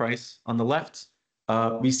relative price on the left,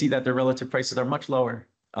 we see that their relative prices are much lower,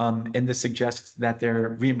 and this suggests that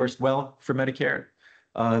they're reimbursed well for Medicare.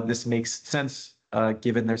 This makes sense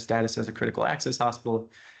given their status as a critical access hospital,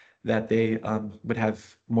 that they would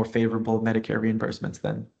have more favorable Medicare reimbursements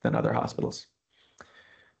than other hospitals.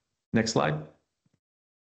 Next slide.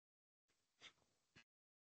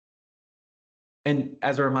 And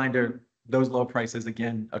as a reminder, those low prices,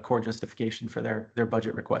 again, a core justification for their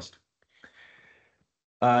budget request.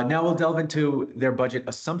 Now we'll delve into their budget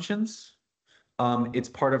assumptions. It's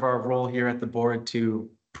part of our role here at the board to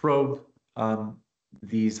probe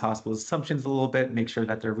these hospitals' assumptions a little bit, make sure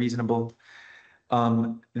that they're reasonable.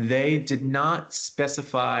 They did not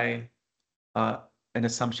specify an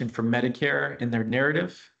assumption for Medicare in their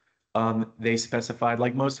narrative. They specified,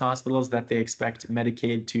 like most hospitals, that they expect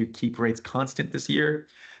Medicaid to keep rates constant this year.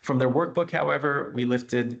 From their workbook, however, we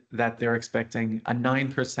listed that they're expecting a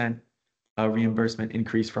 9% reimbursement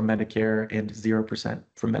increase from Medicare and 0%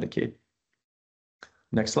 from Medicaid.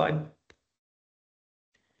 Next slide.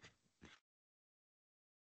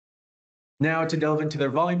 Now to delve into their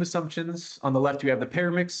volume assumptions. On the left, you have the payer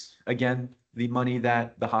mix. Again, the money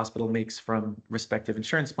that the hospital makes from respective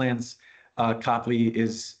insurance plans. Copley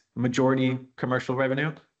is majority commercial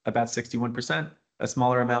revenue, about 61%, a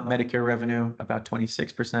smaller amount Medicare revenue, about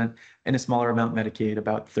 26%, and a smaller amount Medicaid,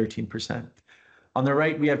 about 13%. On the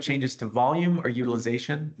right, we have changes to volume or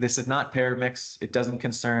utilization. This is not payer mix. It doesn't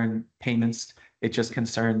concern payments. It just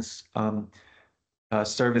concerns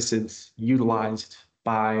services utilized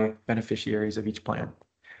by beneficiaries of each plan.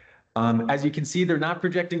 As you can see, they're not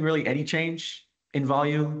projecting really any change in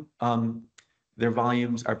volume. Their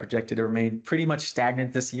volumes are projected to remain pretty much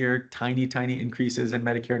stagnant this year, tiny increases in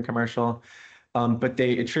Medicare and commercial, but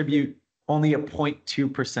they attribute only a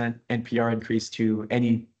 0.2% NPR increase to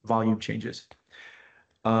any volume changes.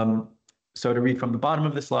 So to read from the bottom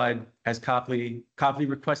of the slide, as Copley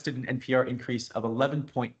requested an NPR increase of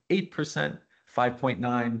 11.8%,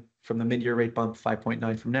 5.9 from the mid-year rate bump,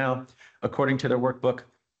 5.9 from now. According to their workbook,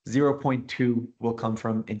 0.2 will come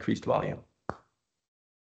from increased volume.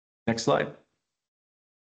 Next slide.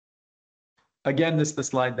 Again, this is the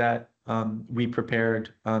slide that we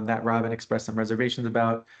prepared, that Robin expressed some reservations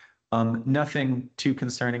about. Nothing too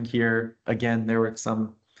concerning here. Again, there were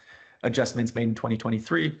some adjustments made in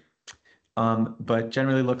 2023, but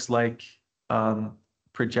generally looks like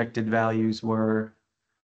projected values were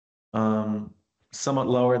somewhat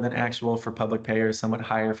lower than actual for public payers, somewhat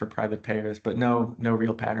higher for private payers, but no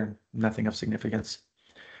real pattern, nothing of significance.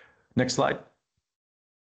 Next slide.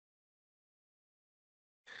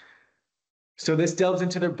 So this delves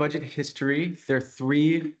into their budget history. There are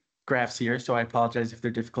 3 graphs here, so I apologize if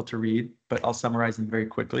they're difficult to read, but I'll summarize them very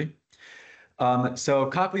quickly. So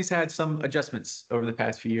Copley's had some adjustments over the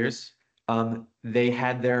past few years. They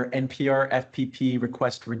had their NPR FPP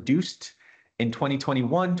request reduced in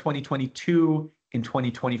 2021, 2022, and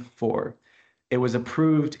 2024. It was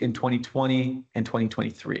approved in 2020 and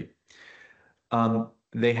 2023.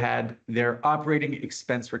 They had their operating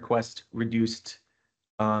expense request reduced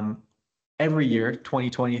every year,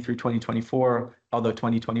 2020 through 2024, although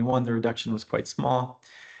 2021, the reduction was quite small.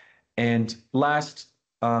 And last,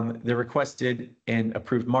 the requested and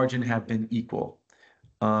approved margin have been equal.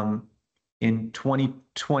 In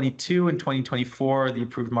 2022 and 2024, the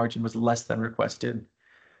approved margin was less than requested.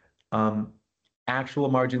 Actual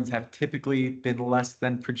margins have typically been less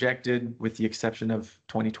than projected, with the exception of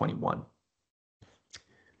 2021.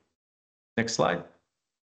 Next slide.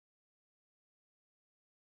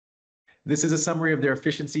 This is a summary of their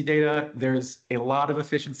efficiency data. There's a lot of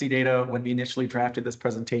efficiency data. When we initially drafted this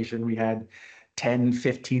presentation, we had 10,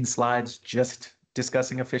 15 slides just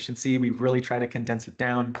discussing efficiency. We've really tried to condense it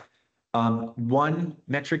down. One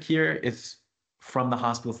metric here is from the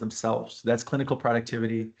hospitals themselves. That's clinical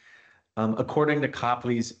productivity. According to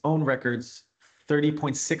Copley's own records,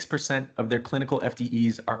 30.6% of their clinical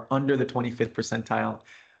FTEs are under the 25th percentile.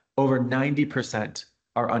 Over 90%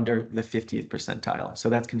 are under the 50th percentile. So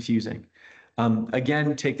that's confusing.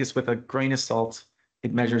 Again, take this with a grain of salt.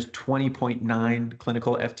 It measures 20.9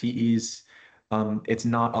 clinical FTEs. It's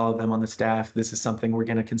not all of them on the staff. This is something we're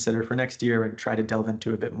going to consider for next year and try to delve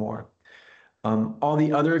into a bit more. All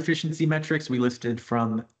the other efficiency metrics we listed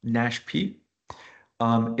from NASHP.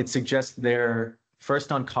 It suggests they're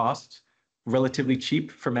first on cost, relatively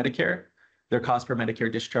cheap for Medicare. Their cost per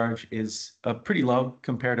Medicare discharge is pretty low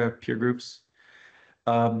compared to peer groups.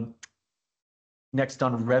 Next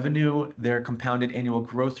on revenue, their compounded annual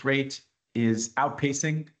growth rate is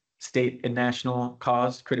outpacing state and national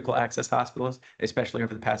cause critical access hospitals, especially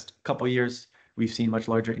over the past couple of years. We've seen much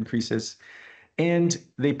larger increases. And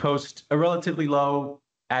they post a relatively low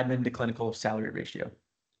admin to clinical salary ratio.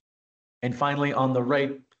 And finally, on the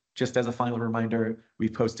right, just as a final reminder,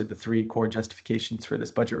 we've posted the 3 core justifications for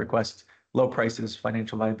this budget request: low prices,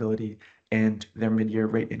 financial viability, and their mid-year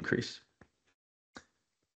rate increase.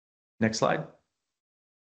 Next slide.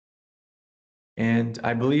 And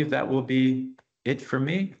I believe that will be it for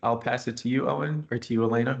me. I'll pass it to you, Owen, or to you,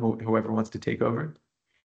 Elena, whoever wants to take over.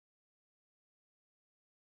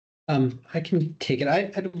 I can take it.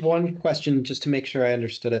 I had one question just to make sure I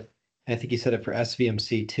understood it. I think you said it for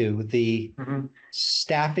SVMC too. The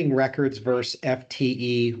staffing records versus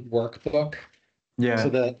FTE workbook. Yeah. So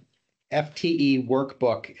the FTE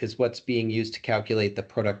workbook is what's being used to calculate the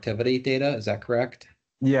productivity data. Is that correct?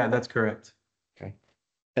 Yeah, that's correct. Okay.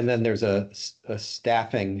 And then there's a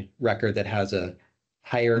staffing record that has a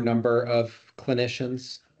higher number of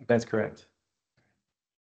clinicians. That's correct.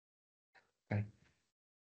 Okay.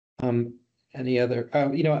 Any other,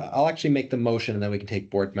 I'll actually make the motion and then we can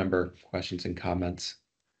take board member questions and comments.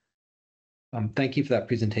 Thank you for that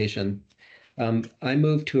presentation. I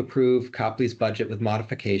move to approve Copley's budget with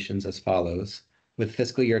modifications as follows. With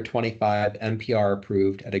fiscal year 25 NPR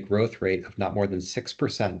approved at a growth rate of not more than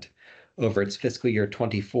 6% over its fiscal year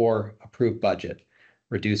 24 approved budget,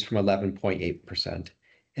 reduced from 11.8%,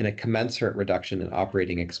 and a commensurate reduction in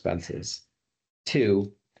operating expenses.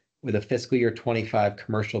 2, with a fiscal year 25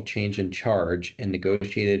 commercial change in charge and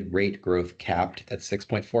negotiated rate growth capped at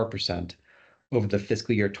 6.4% over the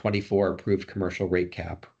fiscal year 24 approved commercial rate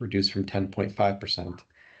cap, reduced from 10.5%,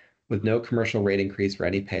 with no commercial rate increase for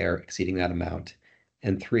any payer exceeding that amount.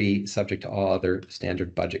 And 3, subject to all other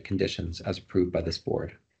standard budget conditions as approved by this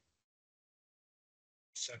board.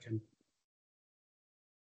 Second.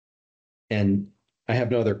 And I have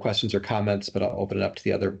no other questions or comments, but I'll open it up to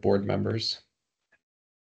the other board members.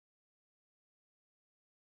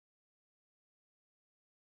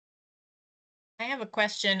 I have a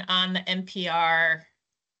question on the NPR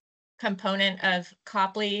component of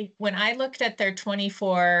Copley. When I looked at their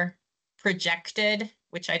 24 projected,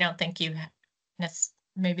 which I don't think you,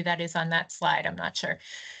 maybe that is on that slide, I'm not sure.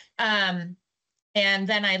 And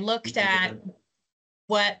then I looked at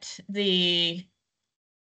what the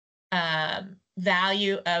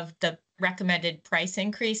value of the recommended price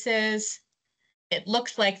increases. It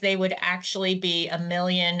looks like they would actually be $1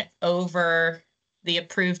 million over the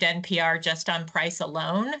approved NPR just on price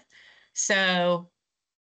alone. So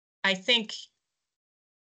I think,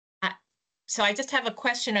 so I just have a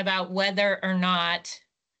question about whether or not,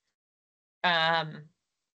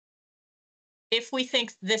 if we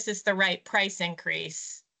think this is the right price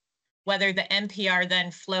increase, whether the NPR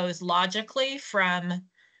then flows logically from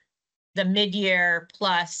the mid-year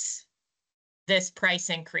plus this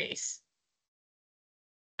price increase.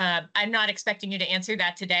 I'm not expecting you to answer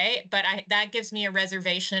that today, but that gives me a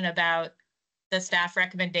reservation about the staff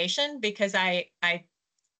recommendation, because I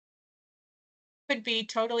could be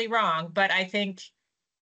totally wrong, but I think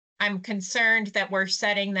I'm concerned that we're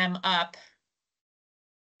setting them up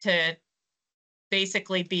to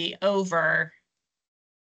basically be over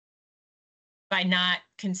by not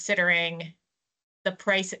considering the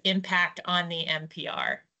price impact on the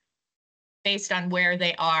NPR based on where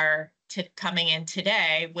they are coming in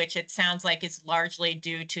today, which it sounds like is largely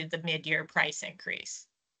due to the mid-year price increase.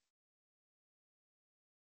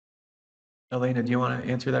 Elena, do you want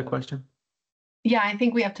to answer that question? Yeah, I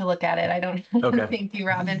think we have to look at it. I don't Okay. Thank you,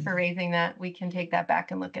 Robin, for raising that. We can take that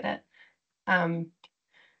back and look at it.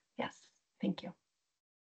 Yes, thank you.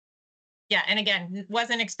 Yeah, and again,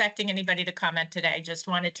 wasn't expecting anybody to comment today. Just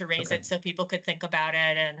wanted to raise it so people could think about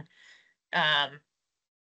it and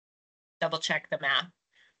double check the math.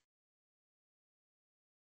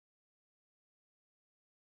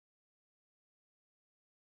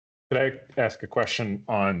 Could I ask a question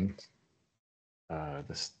on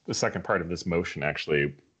the second part of this motion,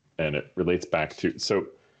 actually, and it relates back to, so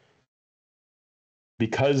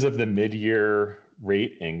because of the mid-year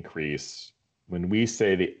rate increase, when we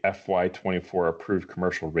say the FY24 approved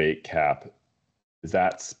commercial rate cap, is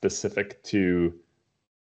that specific to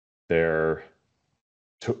their,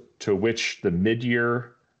 to which the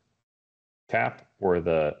mid-year cap or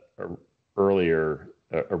the earlier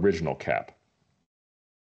original cap?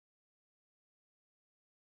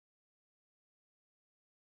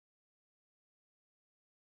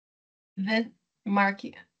 Mark,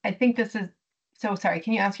 I think this is, so sorry,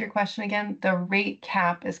 can you ask your question again? The rate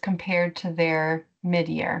cap is compared to their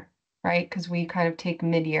mid-year, right? Because we kind of take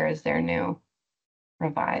mid-year as their new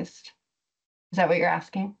revised. Is that what you're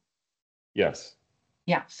asking? Yes.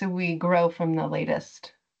 Yeah, so we grow from the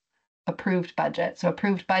latest approved budget. So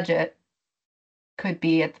approved budget could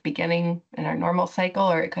be at the beginning in our normal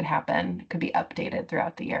cycle, or it could happen, it could be updated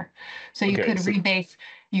throughout the year. So you could rebase,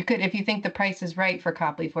 you could, if you think the price is right for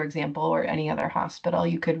Copley, for example, or any other hospital,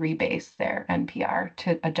 you could rebase their NPR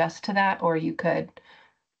to adjust to that, or you could,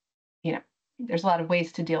 you know, there's a lot of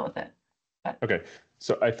ways to deal with it. But. Okay,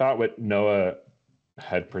 so I thought what Noah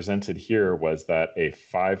had presented here was that a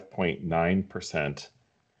 5.9%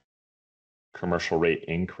 commercial rate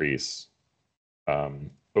increase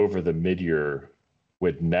over the mid-year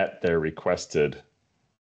would net their requested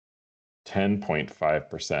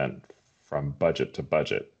 10.5% from budget to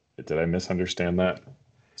budget. Did I misunderstand that?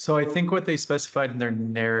 So I think what they specified in their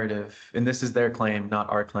narrative, and this is their claim, not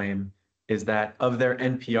our claim, is that of their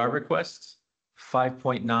NPR requests,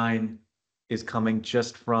 5.9 is coming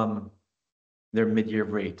just from their mid-year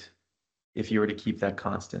rate, if you were to keep that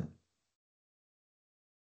constant.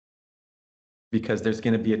 Because there's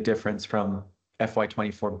going to be a difference from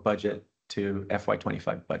FY24 budget to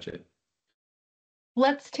FY25 budget.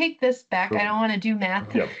 Let's take this back. I don't want to do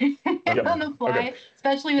math on the fly,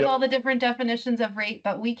 especially with all the different definitions of rate,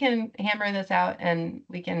 but we can hammer this out and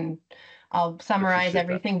I'll summarize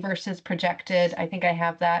everything versus projected. I think I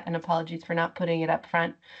have that, and apologies for not putting it up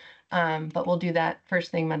front. But we'll do that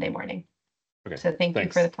first thing Monday morning. Okay. So thanks you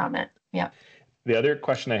for the comment. Yeah. The other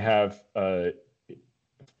question I have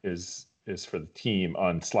is for the team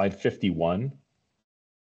on slide 51.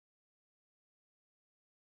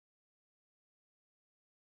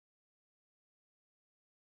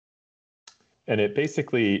 And it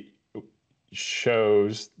basically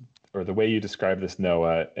shows, or the way you describe this,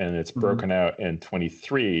 Noah, and it's broken out in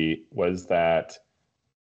 23, was that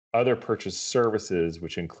other purchase services,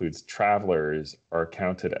 which includes travelers, are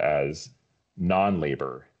counted as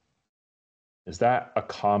non-labor. Is that a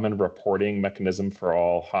common reporting mechanism for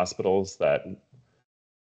all hospitals, that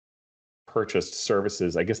purchased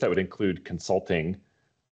services? I guess that would include consulting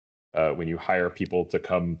when you hire people to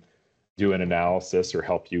come do an analysis or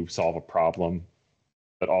help you solve a problem,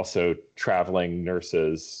 but also traveling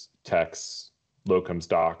nurses, techs, locums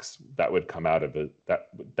docs, that would come out of it. That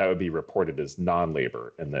would be reported as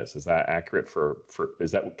non-labor in this. Is that accurate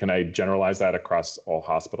can I generalize that across all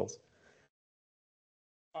hospitals?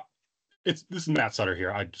 This is Matt Sutter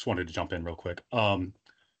here. I just wanted to jump in real quick.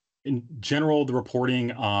 In general, the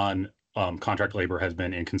reporting on contract labor has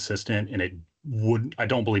been inconsistent, and I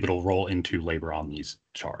don't believe it'll roll into labor on these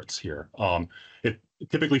charts here. It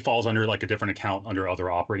typically falls under like a different account under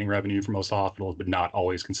other operating revenue for most hospitals, but not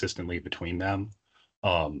always consistently between them.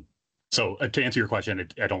 So to answer your question,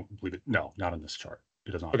 I don't believe it. No, not on this chart.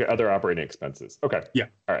 It does not. Okay, other operating expenses. Okay. Yeah.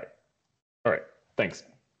 All right. Thanks.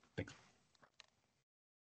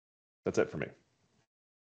 That's it for me.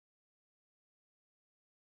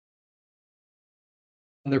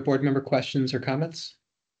 Other board member questions or comments?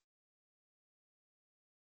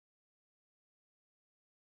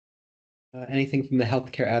 Anything from the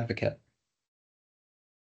healthcare advocate?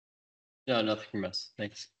 No, nothing from us.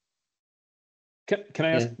 Thanks. Can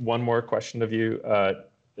I ask one more question of you?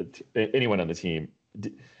 Anyone on the team?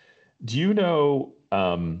 Do you know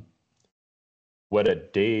what a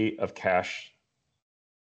day of cash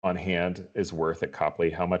on hand is worth at Copley?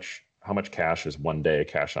 How much cash is 1 day of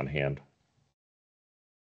cash on hand?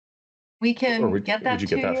 We can get that. Would you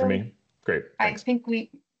get that for me? Great. Thanks.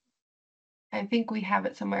 I think we have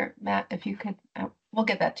it somewhere, Matt. If you could, we'll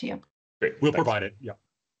get that to you. Great. We'll provide it. Yeah.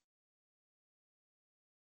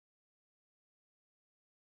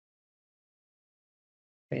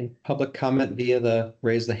 And public comment via the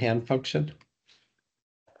raise the hand function.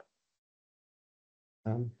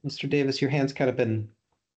 Mr. Davis, your hand's kind of been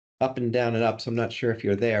up and down and up, so I'm not sure if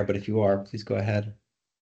you're there, but if you are, please go ahead.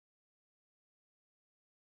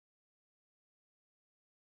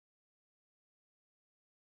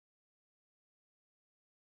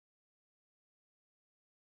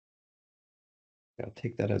 I'll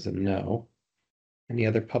take that as a no. Any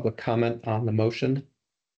other public comment on the motion?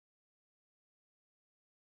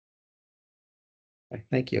 Okay,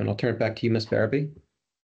 thank you, and I'll turn it back to you, Ms. Farabee.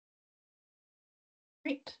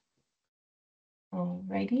 Great. All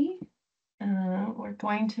righty. We're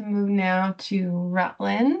going to move now to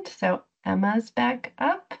Rutland. So Emma's back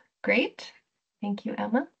up. Great. Thank you,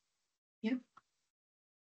 Emma. Yeah.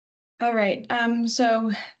 All right.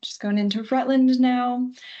 So just going into Rutland now.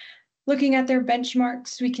 Looking at their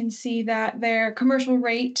benchmarks, we can see that their commercial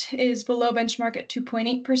rate is below benchmark at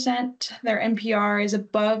 2.8%. Their NPR is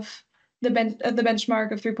above the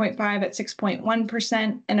benchmark of 3.5 at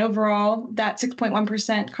 6.1%. And overall, that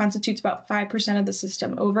 6.1% constitutes about 5% of the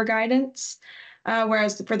system over guidance.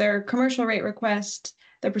 Whereas for their commercial rate request,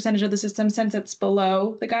 the percentage of the system, since it's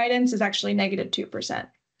below the guidance, is actually negative 2%.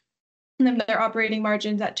 And then their operating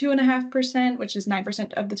margins at 2.5%, which is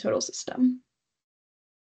 9% of the total system.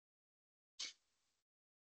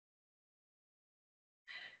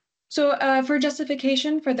 So for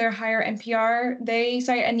justification for their higher NPR, they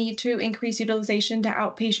cite a need to increase utilization to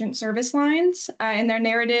outpatient service lines. In their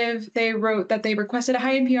narrative, they wrote that they requested a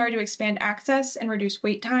high NPR to expand access and reduce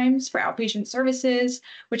wait times for outpatient services,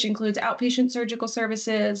 which includes outpatient surgical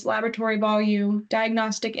services, laboratory volume,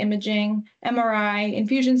 diagnostic imaging, MRI,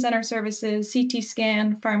 infusion center services, CT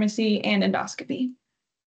scan, pharmacy, and endoscopy.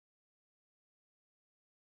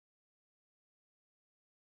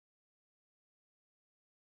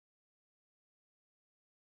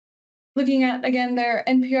 Looking at, again, their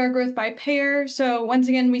NPR growth by payer. So once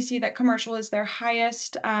again, we see that commercial is their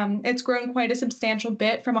highest. It's grown quite a substantial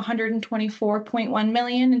bit from 124.1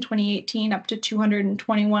 million in 2018 up to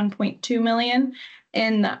 221.2 million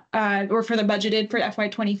or for the budgeted for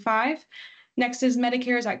FY25. Next is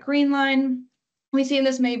Medicare's at green line. We see, and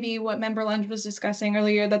this may be what Member Lund was discussing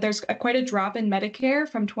earlier, that there's quite a drop in Medicare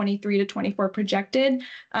from 23 to 24 projected.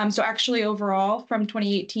 So actually overall from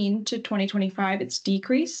 2018 to 2025, it's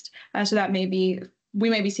decreased. So that we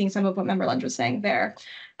may be seeing some of what Member Lund was saying there.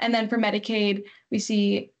 And then for Medicaid, we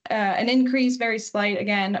see an increase, very slight,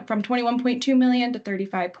 again, from 21.2 million to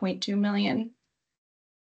 35.2 million.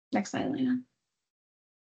 Next slide, Elena.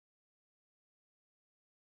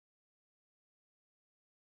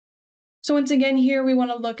 So once again, here we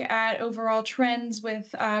want to look at overall trends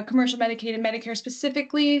with commercial Medicaid and Medicare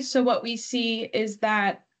specifically. So what we see is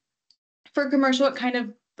that for commercial, it kind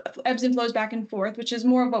of ebbs and flows back and forth, which is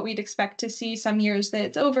more of what we'd expect to see. Some years that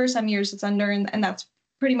it's over, some years it's under, and that's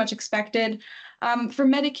pretty much expected. For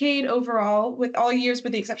Medicaid overall, with all years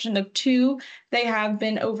with the exception of 2, they have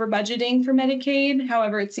been over budgeting for Medicaid.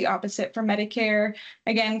 However, it's the opposite for Medicare.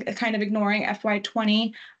 Again, kind of ignoring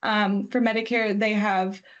FY20. For Medicare, they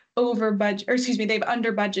have they've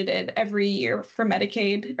under budgeted every year for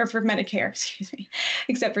Medicaid or for Medicare,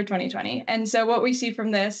 except for 2020. And so what we see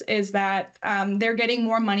from this is that they're getting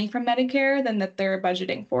more money from Medicare than that they're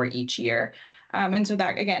budgeting for each year. And so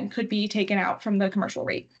that, again, could be taken out from the commercial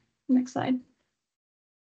rate. Next slide.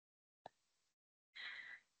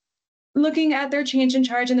 Looking at their change in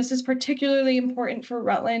charge, and this is particularly important for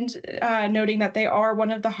Rutland, noting that they are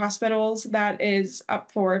one of the hospitals that is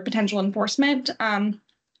up for potential enforcement.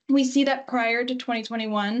 We see that prior to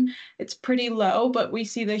 2021, it's pretty low, but we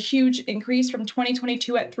see the huge increase from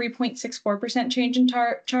 2022 at 3.64% change in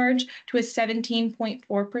charge to a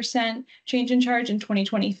 17.4% change in charge in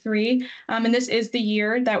 2023. And this is the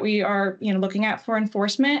year that we are looking at for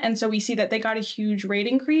enforcement. And so we see that they got a huge rate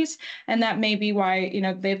increase, and that may be why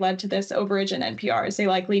they led to this overage in NPRs. They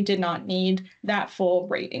likely did not need that full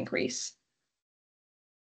rate increase.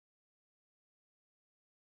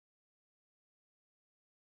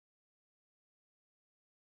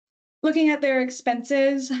 Looking at their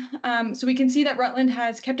expenses, so we can see that Rutland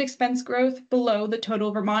has kept expense growth below the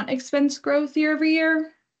total Vermont expense growth year over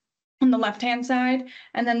year on the left-hand side.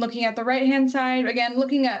 And then looking at the right-hand side, again,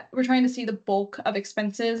 we're trying to see the bulk of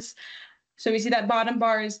expenses. So we see that bottom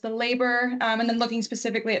bar is the labor, and then looking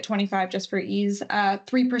specifically at 25 just for ease,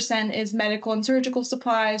 3% is medical and surgical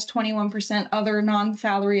supplies, 21% other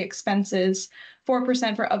non-salary expenses,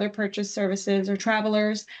 4% for other purchase services or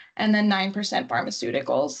travelers, and then 9%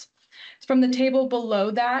 pharmaceuticals. From the table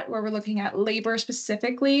below that, where we're looking at labor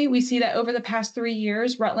specifically, we see that over the past 3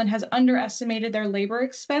 years, Rutland has underestimated their labor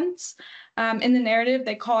expense. In the narrative,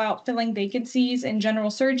 they call out filling vacancies in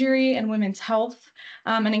general surgery and women's health,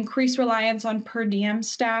 and increased reliance on per diem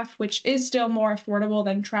staff, which is still more affordable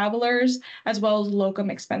than travelers, as well as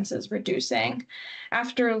locum expenses reducing.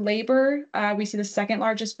 After labor, we see the second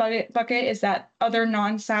largest bucket is that other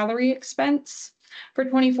non-salary expense. For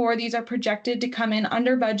 24, these are projected to come in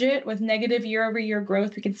under budget with negative year-over-year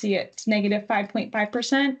growth. We can see it's negative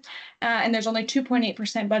 5.5%, and there's only 2.8%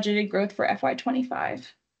 budgeted growth for FY25.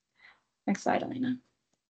 Next slide, Elena.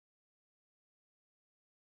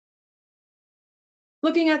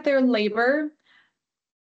 Looking at their labor,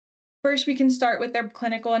 first, we can start with their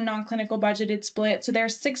clinical and non-clinical budgeted split. So they're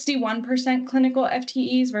 61% clinical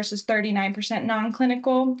FTEs versus 39%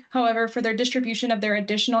 non-clinical. However, for their distribution of their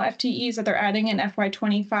additional FTEs that they're adding in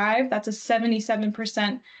FY25, that's a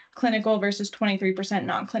 77% clinical versus 23%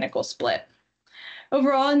 non-clinical split.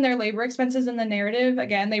 Overall, in their labor expenses in the narrative,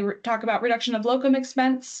 again, they talk about reduction of locum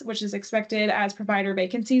expense, which is expected as provider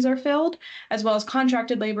vacancies are filled, as well as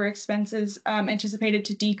contracted labor expenses anticipated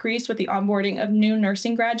to decrease with the onboarding of new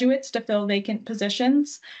nursing graduates to fill vacant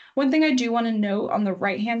positions. One thing I do want to note on the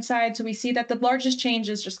right-hand side, so we see that the largest change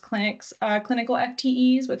is just clinical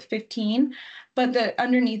FTEs with 15, but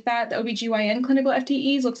underneath that, the OBGYN clinical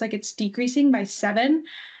FTEs looks like it's decreasing by 7.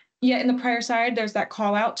 Yet in the prior side, there's that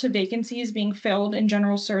call out to vacancies being filled in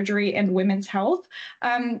general surgery and women's health.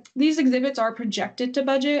 These exhibits are projected to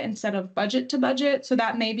budget instead of budget to budget. So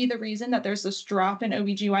that may be the reason that there's this drop in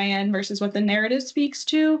OBGYN versus what the narrative speaks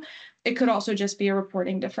to. It could also just be a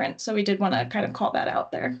reporting difference. So we did want to kind of call that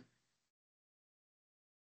out there.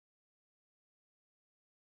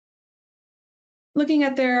 Looking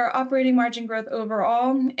at their operating margin growth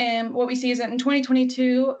overall, and what we see is that in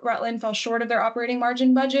 2022, Rutland fell short of their operating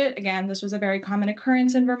margin budget. Again, this was a very common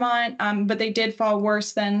occurrence in Vermont, but they did fall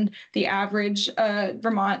worse than the average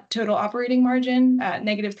Vermont total operating margin at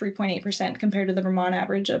negative 3.8% compared to the Vermont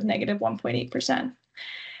average of negative 1.8%.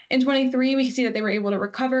 In 23, we see that they were able to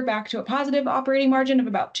recover back to a positive operating margin of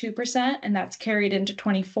about 2%, and that's carried into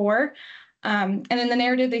 24. And in the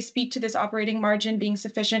narrative, they speak to this operating margin being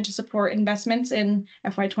sufficient to support investments in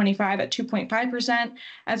FY25 at 2.5%,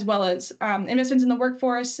 as well as investments in the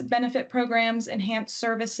workforce, benefit programs, enhanced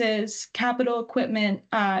services, capital equipment,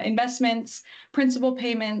 investments, principal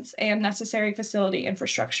payments, and necessary facility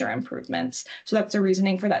infrastructure improvements. So that's the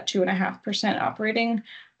reasoning for that 2.5% operating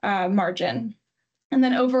margin. And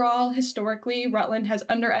then overall, historically, Rutland has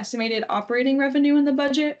underestimated operating revenue in the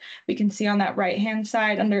budget. We can see on that right-hand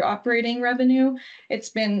side under operating revenue, it's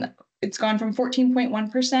gone from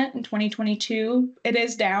 14.1% in 2022. It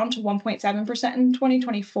is down to 1.7% in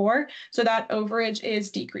 2024. So that overage is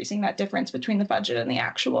decreasing, that difference between the budget and the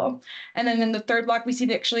actual. And then in the third block, we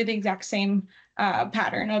see actually the exact same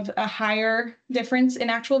pattern of a higher difference in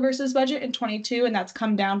actual versus budget in 22, and that's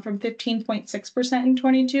come down from 15.6% in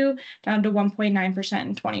 22 down to 1.9%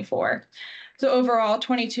 in 24. So overall, in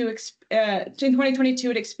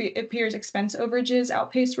 2022, it appears expense overages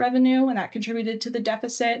outpaced revenue, and that contributed to the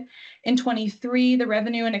deficit. In 23, the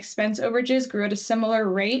revenue and expense overages grew at a similar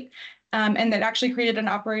rate, and that actually created an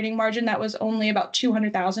operating margin that was only about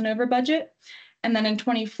 $200,000 over budget. And then in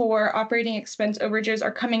 24, operating expense overages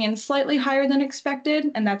are coming in slightly higher than expected,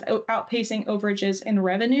 and that's outpacing overages in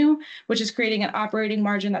revenue, which is creating an operating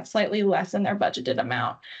margin that's slightly less than their budgeted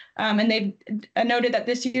amount. And they've noted that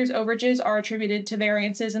this year's overages are attributed to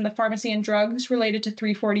variances in the pharmacy and drugs related to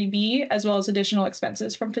 340B, as well as additional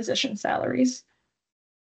expenses from physician salaries.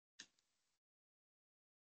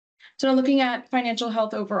 So now looking at financial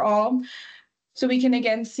health overall, so we can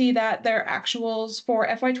again see that their actuals for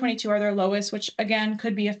FY22 are their lowest, which again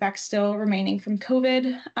could be effects still remaining from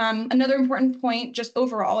COVID. Another important point just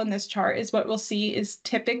overall in this chart is what we'll see is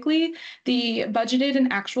typically the budgeted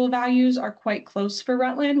and actual values are quite close for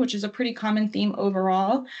Rutland, which is a pretty common theme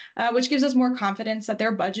overall, which gives us more confidence that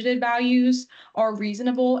their budgeted values are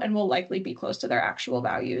reasonable and will likely be close to their actual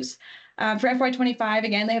values. For FY25,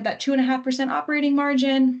 again, they have that 2.5% operating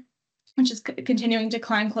margin, which is continuing to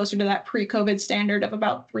climb closer to that pre-COVID standard of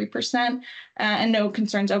about 3%, and no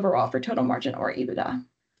concerns overall for total margin or EBITDA.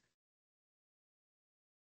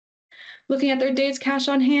 Looking at their days cash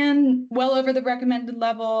on hand, well over the recommended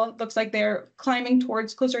level. Looks like they're climbing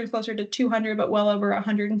towards closer and closer to 200, but well over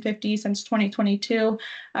 150 since 2022.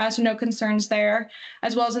 So no concerns there.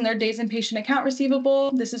 As well as in their days in patient account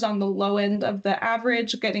receivable, this is on the low end of the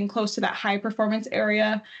average, getting close to that high performance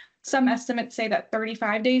area. Some estimates say that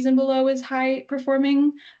 35 days and below is high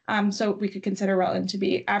performing. So we could consider Rutland to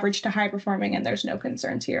be average to high performing, and there's no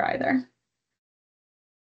concerns here either.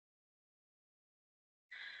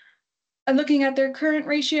 And looking at their current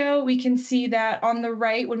ratio, we can see that on the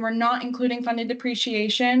right, when we're not including funded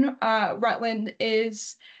depreciation, Rutland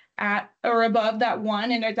is at or above that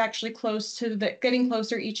 1, and it's actually close to getting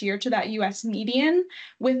closer each year to that US median.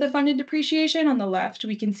 With the funded depreciation on the left,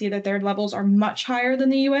 we can see that their levels are much higher than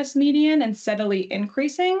the US median and steadily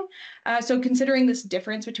increasing. So considering this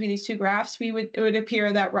difference between these two graphs, it would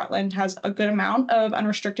appear that Rutland has a good amount of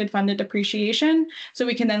unrestricted funded depreciation. So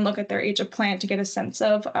we can then look at their age of plant to get a sense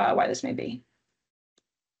of why this may be.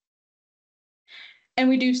 And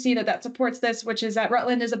we do see that that supports this, which is that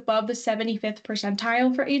Rutland is above the 75th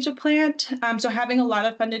percentile for age of plant. So having a lot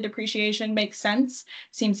of funded depreciation makes sense,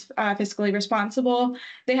 seems fiscally responsible.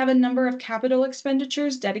 They have a number of capital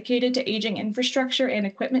expenditures dedicated to aging infrastructure and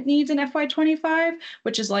equipment needs in FY25,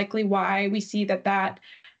 which is likely why we see that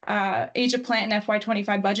age of plant in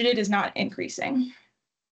FY25 budgeted is not increasing.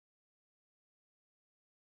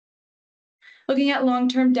 Looking at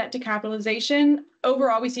long-term debt to capitalization,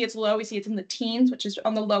 overall, we see it's low. We see it's in the teens, which is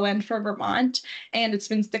on the low end for Vermont, and it's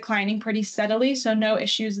been declining pretty steadily, so no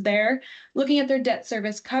issues there. Looking at their debt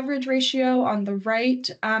service coverage ratio on the right,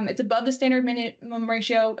 it's above the standard minimum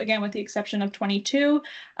ratio, again, with the exception of 22,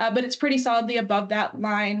 but it's pretty solidly above that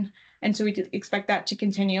line, and so we expect that to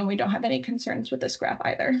continue, and we don't have any concerns with this graph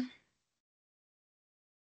either.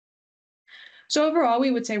 So overall,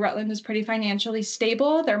 we would say Rutland is pretty financially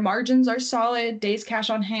stable. Their margins are solid. Days cash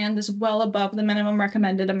on hand is well above the minimum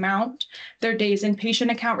recommended amount. Their days in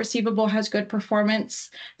patient account receivable has good performance.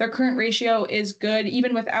 Their current ratio is good,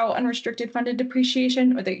 even without unrestricted funded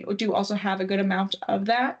depreciation, or they do also have a good amount of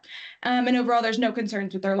that. And overall, there's no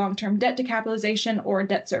concerns with their long-term debt to capitalization or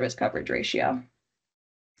debt service coverage ratio.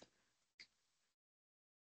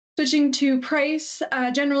 Switching to price,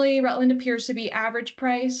 generally Rutland appears to be average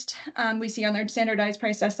priced. We see on their standardized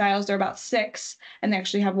price deciles, they're about 6, and they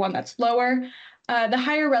actually have one that's lower. The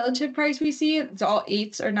higher relative price we see, it's all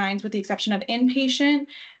 8s or 9s with the exception of inpatient,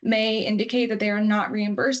 may indicate that they are not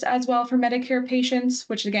reimbursed as well for Medicare patients,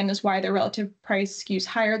 which again is why their relative price skews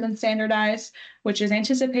higher than standardized, which is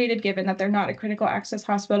anticipated given that they're not a critical access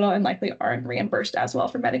hospital and likely aren't reimbursed as well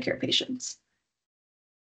for Medicare patients.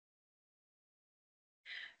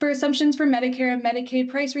 For assumptions for Medicare and Medicaid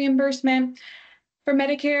price reimbursement, for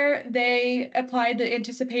Medicare, they applied the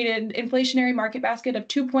anticipated inflationary market basket of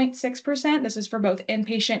 2.6%. This is for both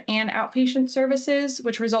inpatient and outpatient services,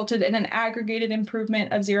 which resulted in an aggregated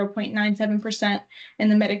improvement of 0.97% in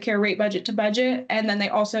the Medicare rate budget to budget. And then they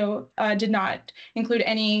also did not include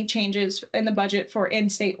any changes in the budget for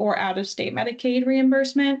in-state or out-of-state Medicaid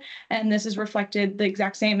reimbursement. And this is reflected the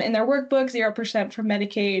exact same in their workbook, 0% for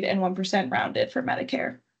Medicaid and 1% rounded for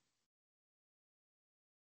Medicare.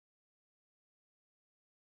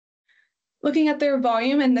 Looking at their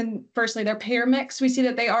volume and then firstly their payer mix, we see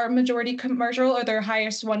that they are majority commercial, or their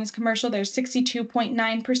highest one is commercial. There's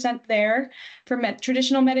 62.9% there. For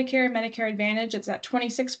traditional Medicare and Medicare Advantage, it's at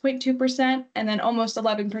 26.2%, and then almost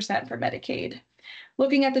 11% for Medicaid.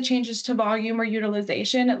 Looking at the changes to volume or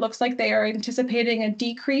utilization, it looks like they are anticipating a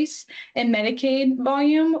decrease in Medicaid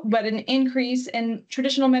volume, but an increase in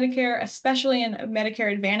traditional Medicare, especially in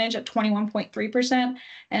Medicare Advantage at 21.3%,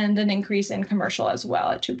 and an increase in commercial as well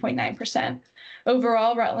at 2.9%.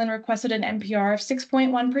 Overall, Rutland requested an NPR of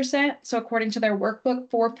 6.1%. So according to their workbook,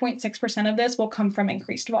 4.6% of this will come from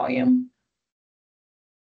increased volume.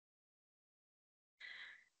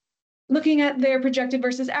 Looking at their projected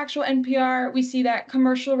versus actual NPR, we see that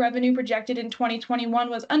commercial revenue projected in 2021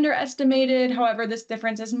 was underestimated. However, this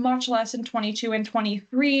difference is much less in 22 and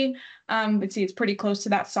 23. We see it's pretty close to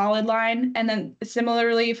that solid line. And then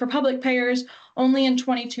similarly for public payers, only in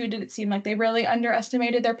 22 did it seem like they really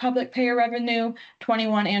underestimated their public payer revenue.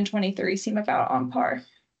 21 and 23 seem about on par.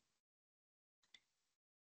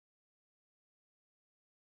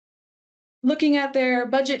 Looking at their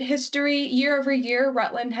budget history, year over year,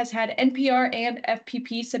 Rutland has had NPR and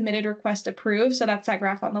FPP submitted request approved. So that's that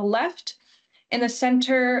graph on the left. In the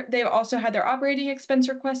center, they've also had their operating expense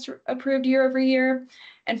request approved year over year.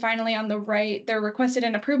 And finally, on the right, their requested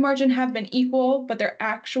and approved margin have been equal, but their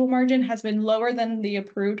actual margin has been lower than the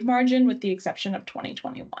approved margin with the exception of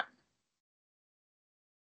 2021.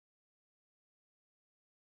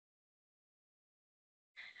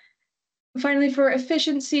 Finally, for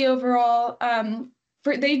efficiency overall,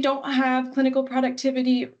 they don't have clinical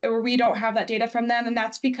productivity, or we don't have that data from them, and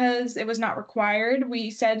that's because it was not required. We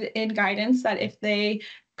said in guidance that if they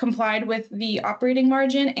complied with the operating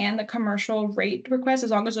margin and the commercial rate request,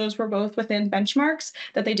 as long as those were both within benchmarks,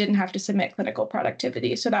 that they didn't have to submit clinical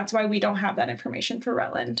productivity. So that's why we don't have that information for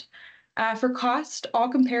Rutland. For cost, all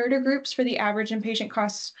comparator groups for the average inpatient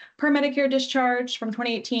costs per Medicare discharge from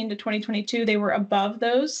 2018 to 2022, they were above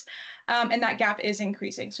those. And that gap is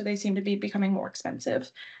increasing, so they seem to be becoming more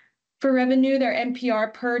expensive. For revenue, their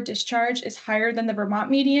NPR per discharge is higher than the Vermont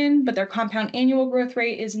median, but their compound annual growth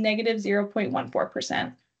rate is negative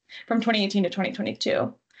 0.14% from 2018 to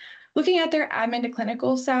 2022. Looking at their admin to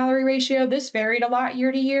clinical salary ratio, this varied a lot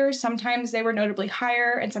year to year. Sometimes they were notably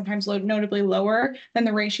higher and sometimes notably lower than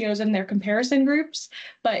the ratios in their comparison groups.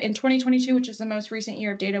 But in 2022, which is the most recent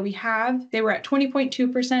year of data we have, they were at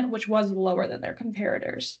 20.2%, which was lower than their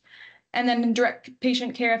comparators. And then in direct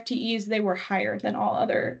patient care FTEs, they were higher than all of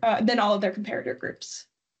their comparator groups.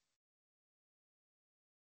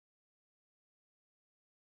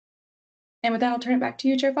 And with that, I'll turn it back to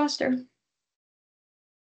you, Chair Foster.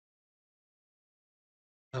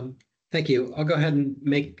 Thank you. I'll go ahead and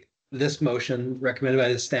make this motion recommended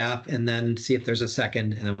by the staff and then see if there's a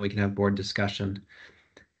second, and then we can have board discussion.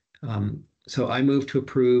 So I move to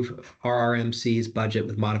approve RRMC's budget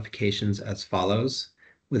with modifications as follows.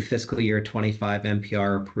 With fiscal year 25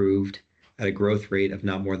 NPR approved at a growth rate of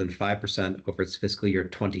not more than 5% over its fiscal year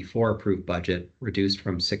 24 approved budget, reduced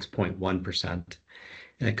from 6.1%,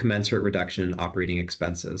 and a commensurate reduction in operating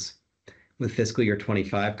expenses. With fiscal year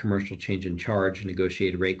 25 commercial change in charge,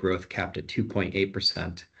 negotiated rate growth capped at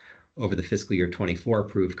 2.8% over the fiscal year 24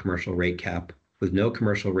 approved commercial rate cap, with no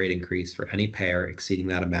commercial rate increase for any payer exceeding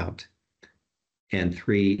that amount. And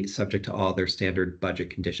 3, subject to all their standard budget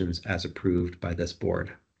conditions as approved by this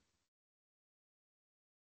board.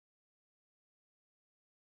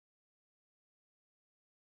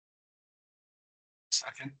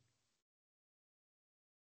 Second.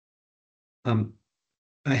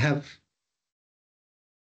 I have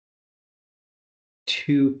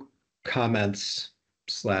 2 comments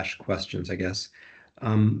 / questions, I guess.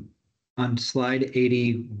 On slide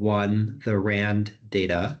 81, the RAND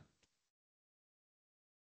data.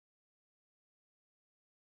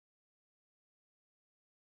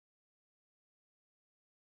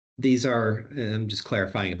 These are, I'm just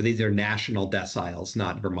clarifying it, but these are national deciles,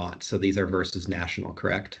 not Vermont. So these are versus national,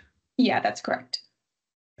 correct? Yeah, that's correct.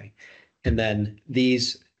 Okay. And then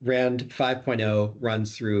these RAND 5.0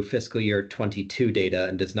 runs through fiscal year 22 data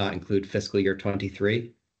and does not include fiscal year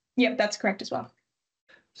 23? Yep, that's correct as well.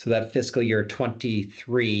 So that fiscal year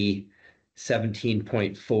 23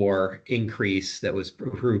 17.4 increase that was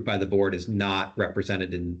approved by the board is not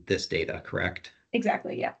represented in this data, correct?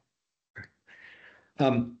 Exactly, yeah.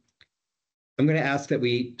 I'm going to ask that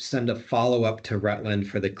we send a follow-up to Rutland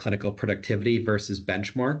for the clinical productivity versus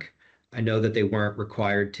benchmark. I know that they weren't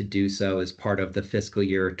required to do so as part of the fiscal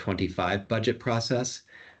year 25 budget process,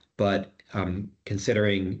 but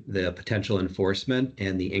considering the potential enforcement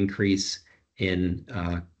and the increase in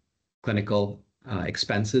clinical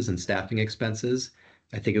expenses and staffing expenses,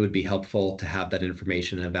 I think it would be helpful to have that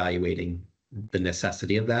information in evaluating the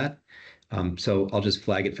necessity of that. So I'll just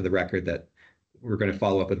flag it for the record that we're going to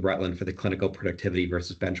follow up with Rutland for the clinical productivity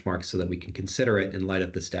versus benchmark so that we can consider it in light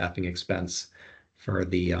of the staffing expense for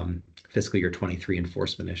the fiscal year 23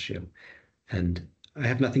 enforcement issue. And I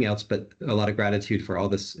have nothing else but a lot of gratitude for all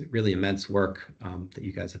this really immense work that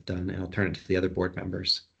you guys have done, and I'll turn it to the other board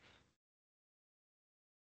members.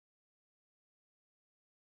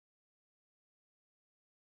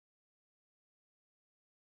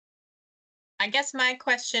 I guess my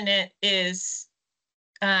question is,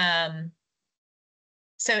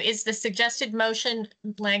 so is the suggested motion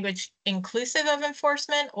language inclusive of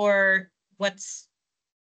enforcement, or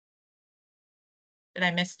did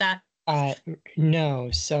I miss that?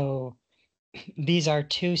 No, so these are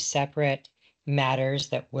 2 separate matters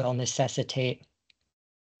that will necessitate,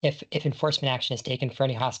 if enforcement action is taken for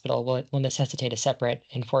any hospital, will necessitate a separate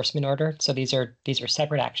enforcement order. So these are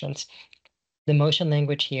separate actions. The motion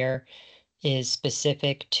language here is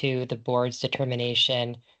specific to the board's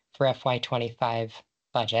determination for FY25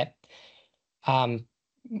 budget. The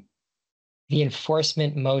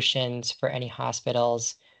enforcement motions for any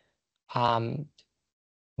hospitals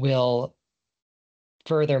will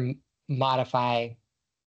further modify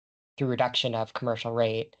through reduction of commercial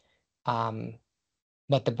rate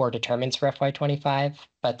what the board determines for FY25,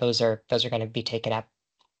 but those are going to be taken up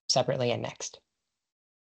separately and next.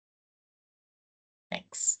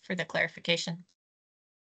 Thanks for the clarification.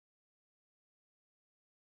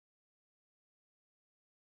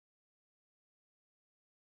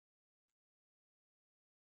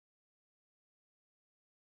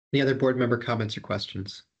 Any other board member comments or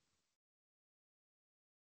questions?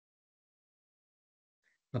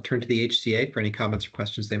 I'll turn to the HCA for any comments or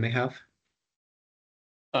questions they may have.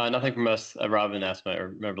 Nothing from us. Robin asked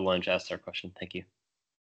Member Lunch asked our question. Thank you.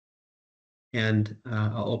 And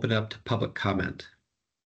I'll open it up to public comment.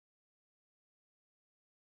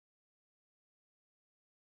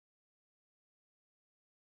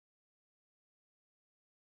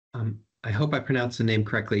 I hope I pronounced the name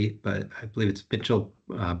correctly, but I believe it's Mitchell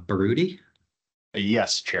Baruti.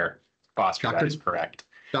 Yes, Chair Foster, that is correct.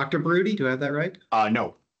 Dr. Baruti, do I have that right?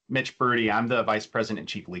 No, Mitch Baruti. I'm the Vice President and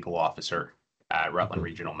Chief Legal Officer at Rutland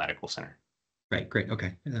Regional Medical Center. Right, great.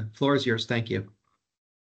 Okay. Floor is yours. Thank you.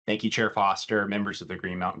 Thank you, Chair Foster, members of the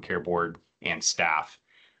Green Mountain Care Board, and staff.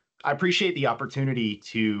 I appreciate the opportunity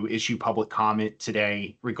to issue public comment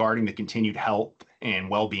today regarding the continued health and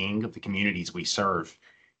well-being of the communities we serve.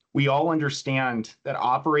 We all understand that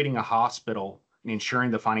operating a hospital and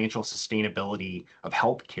ensuring the financial sustainability of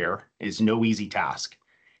healthcare is no easy task.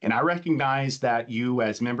 And I recognize that you,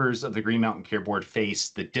 as members of the Green Mountain Care Board, face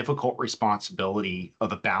the difficult responsibility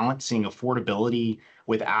of balancing affordability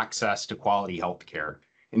with access to quality healthcare.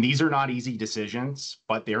 And these are not easy decisions,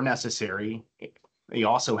 but they're necessary. They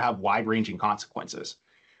also have wide-ranging consequences.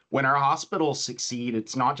 When our hospitals succeed,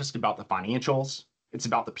 it's not just about the financials, it's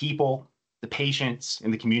about the people, the patients,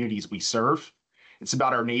 and the communities we serve. It's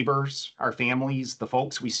about our neighbors, our families, the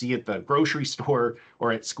folks we see at the grocery store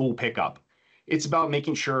or at school pickup. It's about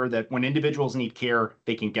making sure that when individuals need care,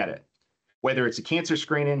 they can get it. Whether it's a cancer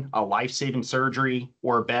screening, a life-saving surgery,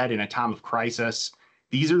 or a bed in a time of crisis,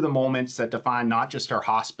 these are the moments that define not just our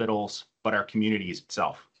hospitals, but our communities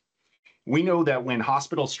itself. We know that when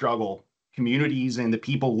hospitals struggle, communities and the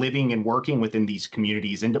people living and working within these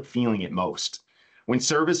communities end up feeling it most. When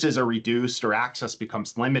services are reduced or access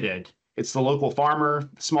becomes limited, it's the local farmer,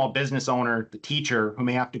 the small business owner, the teacher who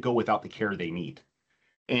may have to go without the care they need.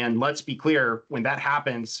 And let's be clear, when that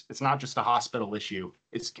happens, it's not just a hospital issue,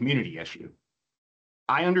 it's a community issue.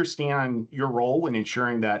 I understand your role in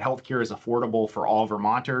ensuring that healthcare is affordable for all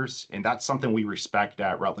Vermonters, and that's something we respect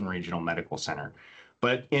at Rutland Regional Medical Center.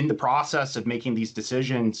 But in the process of making these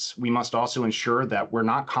decisions, we must also ensure that we're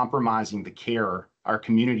not compromising the care our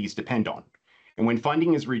communities depend on. And when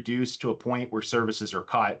funding is reduced to a point where services are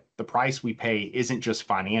cut, the price we pay isn't just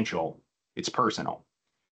financial, it's personal.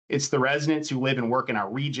 It's the residents who live and work in our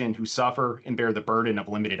region who suffer and bear the burden of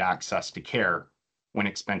limited access to care when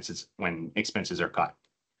expenses are cut.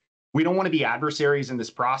 We don't want to be adversaries in this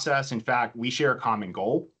process. In fact, we share a common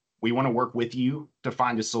goal. We want to work with you to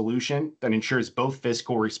find a solution that ensures both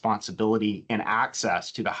fiscal responsibility and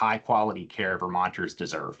access to the high quality care Vermonters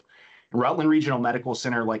deserve. Rutland Regional Medical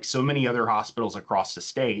Center, like so many other hospitals across the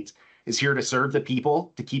state, is here to serve the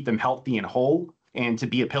people, to keep them healthy and whole, and to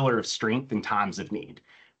be a pillar of strength in times of need.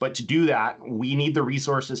 But to do that, we need the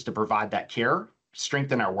resources to provide that care,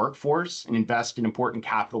 strengthen our workforce, and invest in important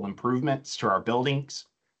capital improvements to our buildings,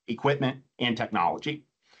 equipment, and technology.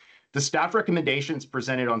 The staff recommendations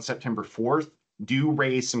presented on September 4th do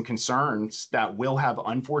raise some concerns that will have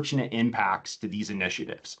unfortunate impacts to these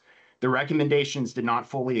initiatives. The recommendations did not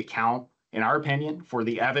fully account, in our opinion, for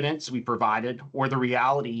the evidence we provided or the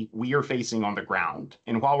reality we are facing on the ground.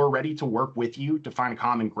 And while we're ready to work with you to find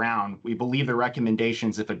common ground, we believe the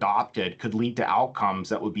recommendations, if adopted, could lead to outcomes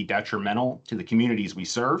that would be detrimental to the communities we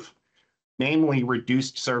serve, namely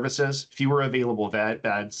reduced services, fewer available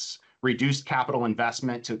beds, reduced capital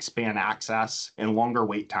investment to expand access, and longer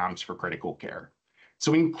wait times for critical care.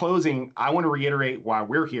 So in closing, I want to reiterate why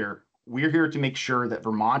we're here. We're here to make sure that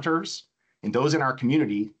Vermonters and those in our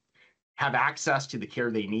community have access to the care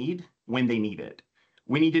they need when they need it.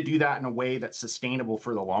 We need to do that in a way that's sustainable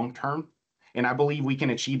for the long term, and I believe we can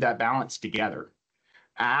achieve that balance together.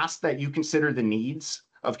 I ask that you consider the needs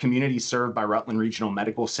of communities served by Rutland Regional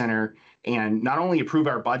Medical Center and not only approve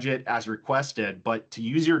our budget as requested, but to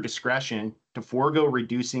use your discretion to forego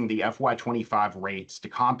reducing the FY25 rates to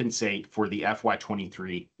compensate for the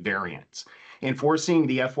FY23 variance. Enforcing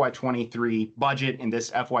the FY23 budget in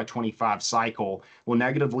this FY25 cycle will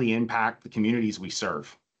negatively impact the communities we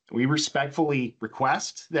serve. We respectfully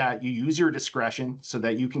request that you use your discretion so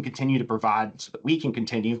that you can continue to provide, so that we can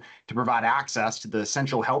continue to provide access to the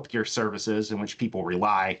essential healthcare services in which people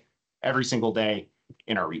rely every single day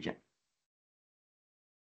in our region.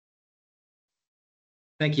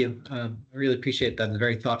 Thank you. I really appreciate that.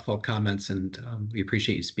 Very thoughtful comments, and we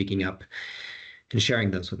appreciate you speaking up and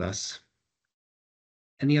sharing those with us.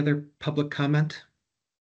 Any other public comment?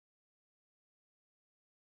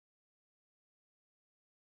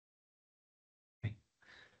 Okay.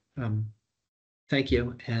 Thank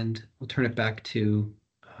you, and we'll turn it back to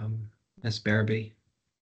Ms. Barabee.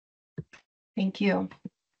 Thank you.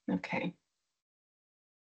 Okay.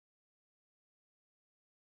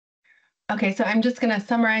 Okay, so I'm just going to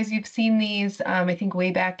summarize. You've seen these, I think,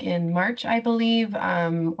 way back in March, I believe,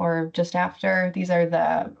 or just after. These are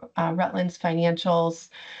the Rutland's financials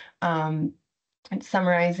It's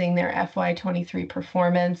summarizing their FY23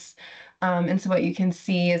 performance. And so what you can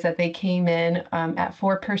see is that they came in at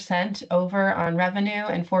 4% over on revenue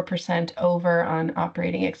and 4% over on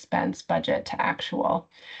operating expense budget to actual.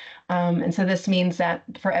 And so this means that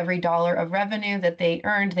for every dollar of revenue that they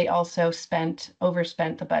earned, they also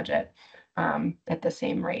overspent the budget at the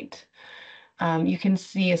same rate. You can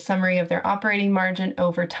see a summary of their operating margin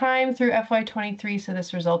over time through FY23. So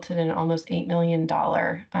this resulted in almost $8 million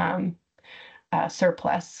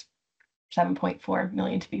surplus, 7.4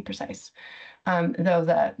 million to be precise, though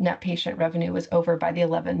the net patient revenue was over by the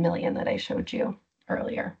 11 million that I showed you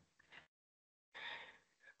earlier.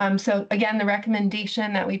 So again, the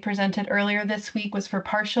recommendation that we presented earlier this week was for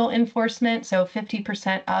partial enforcement, so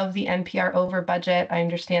 50% of the NPR over budget. I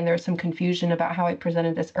understand there was some confusion about how I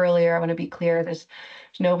presented this earlier. I want to be clear, there's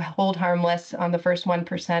no hold harmless on the first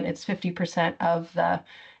 1%. It's 50% of the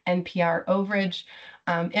NPR overage.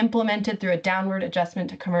 Implemented through a downward adjustment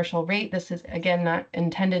to commercial rate. This is, again, not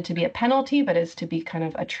intended to be a penalty, but is to be kind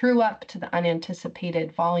of a true up to the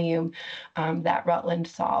unanticipated volume that Rutland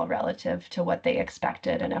saw relative to what they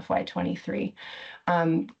expected in FY23.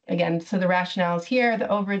 Again, so the rationales here, the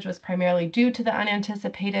overage was primarily due to the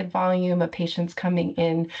unanticipated volume of patients coming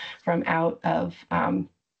in from out of the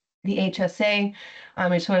HSA. I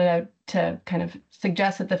just wanted to kind of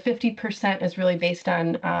suggest that the 50% is really based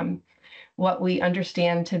on what we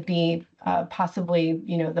understand to be possibly,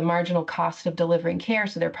 the marginal cost of delivering care.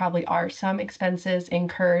 So there probably are some expenses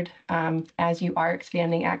incurred as you are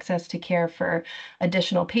expanding access to care for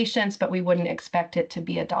additional patients, but we wouldn't expect it to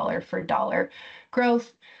be a dollar for dollar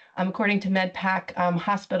growth. According to MedPAC,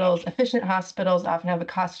 efficient hospitals often have a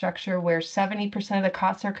cost structure where 70% of the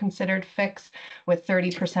costs are considered fixed, with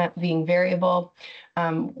 30% being variable.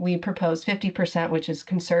 We propose 50%, which is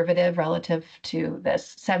conservative relative to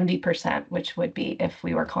this 70%, which would be if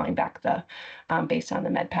we were calling back the based on the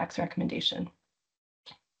MedPAC's recommendation.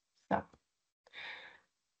 So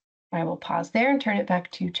I will pause there and turn it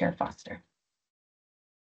back to Chair Foster.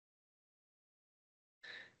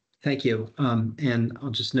 Thank you. And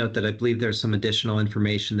I'll just note that I believe there's some additional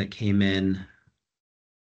information that came in.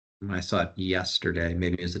 I saw it yesterday,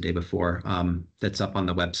 maybe it was the day before, that's up on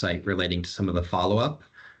the website relating to some of the follow-up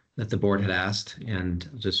that the board had asked, and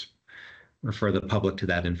I'll just refer the public to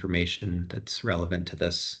that information that's relevant to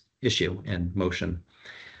this issue and motion.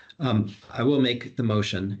 I will make the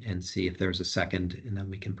motion and see if there's a second, and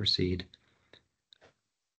then we can proceed.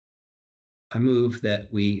 I move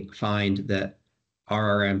that we find that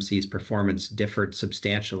RRMC's performance differed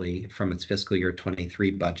substantially from its fiscal year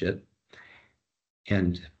 23 budget.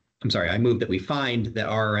 And I'm sorry, I move that we find that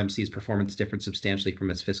RRMC's performance differed substantially from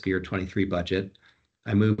its fiscal year 23 budget.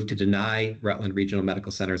 I move to deny Rutland Regional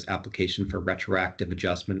Medical Center's application for retroactive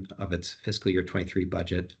adjustment of its fiscal year 23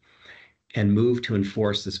 budget, and move to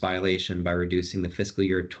enforce this violation by reducing the fiscal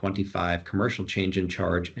year 25 commercial change in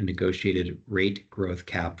charge and negotiated rate growth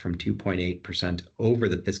cap from 2.8% over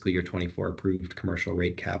the fiscal year 24 approved commercial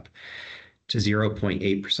rate cap to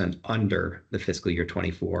 0.8% under the fiscal year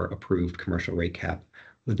 24 approved commercial rate cap,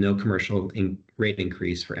 with no commercial rate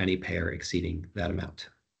increase for any payer exceeding that amount.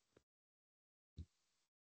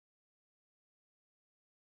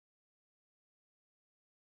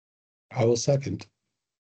 I will second.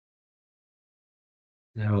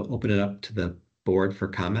 Now I'll open it up to the board for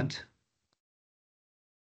comment.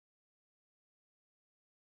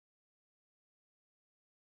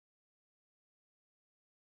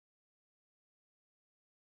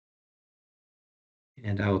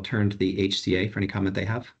 And I will turn to the HCA for any comment they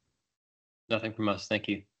have. Nothing from us. Thank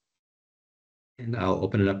you. And I'll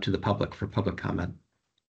open it up to the public for public comment.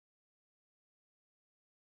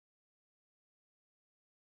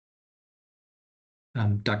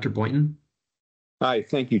 Dr. Boynton. Hi,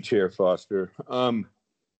 thank you, Chair Foster.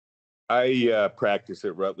 I practice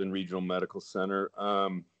at Rutland Regional Medical Center.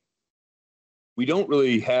 We don't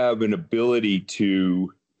really have an ability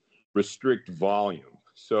to restrict volume.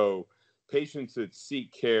 So patients that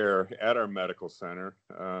seek care at our medical center,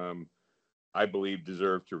 I believe,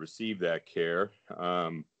 deserve to receive that care.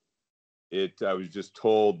 I was just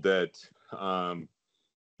told that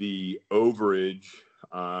the overage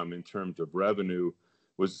in terms of revenue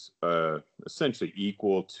was essentially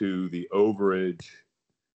equal to the overage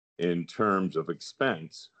in terms of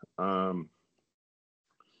expense. When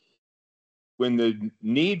the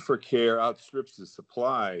need for care outstrips the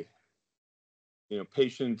supply,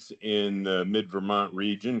 patients in the Mid-Vermont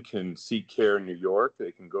region can seek care in New York.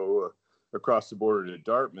 They can go across the border to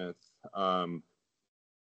Dartmouth.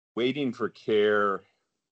 Waiting for care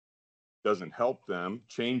doesn't help them.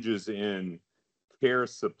 Changes in care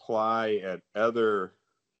supply at other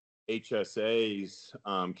HSAs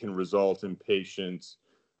can result in patients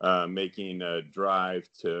making a drive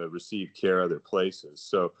to receive care other places.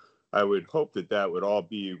 So I would hope that that would all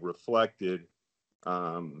be reflected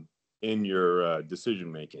in your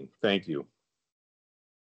decision making. Thank you.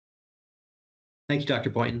 Thank you, Dr.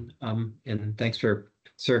 Boynton, and thanks for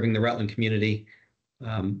serving the Rutland community.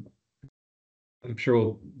 I'm sure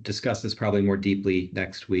we'll discuss this probably more deeply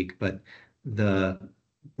next week, but the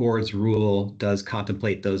board's rule does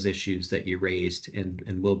contemplate those issues that you raised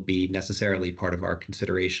and will be necessarily part of our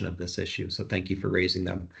consideration of this issue. So thank you for raising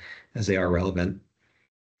them as they are relevant.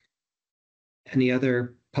 Any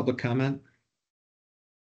other public comment?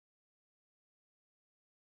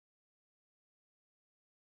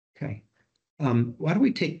 Okay. Why don't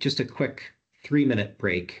we take just a quick 3-minute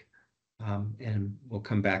break and we'll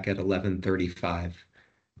come back at 11:35.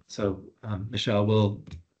 So Michelle, we'll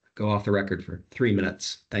go off the record for 3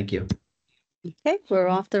 minutes. Thank you. Okay, we're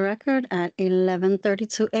off the record at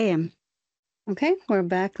 11:32 a.m. Okay, we're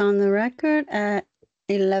back on the record at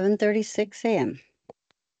 11:36 a.m.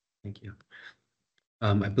 Thank you.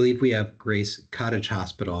 I believe we have Grace Cottage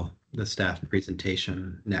Hospital, the staff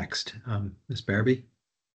presentation next. Ms. Barabee?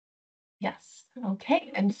 Yes.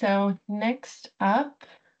 Okay. And so next up,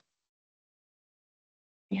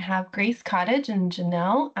 we have Grace Cottage, and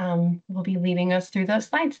Janelle will be leading us through those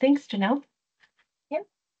slides. Thanks, Janelle. Yep.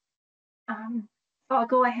 So I'll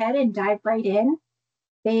go ahead and dive right in.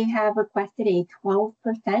 They have requested a 12%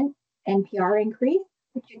 NPR increase,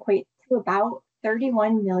 which equates to about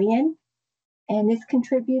 31 million. And this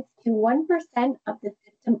contributes to 1% of the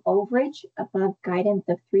system overage above guidance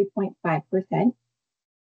of 3.5%.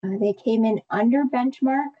 They came in under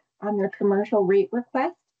benchmark on their commercial rate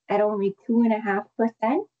request at only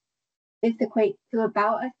 2.5%. This equates to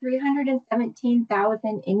about a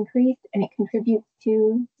 317,000 increase, and it contributes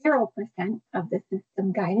to 0% of the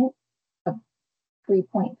system guidance of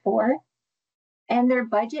 3.4. And their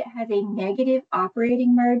budget has a negative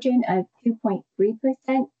operating margin of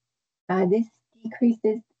 2.3%. This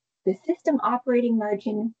decreases the system operating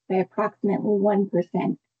margin by approximately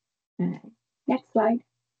 1%. Next slide.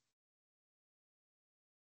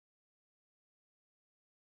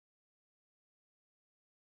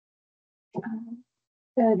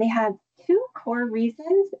 So they have two core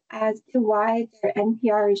reasons as to why their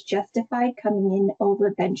NPR is justified coming in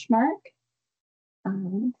over benchmark.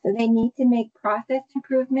 So they need to make process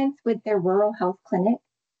improvements with their rural health clinic.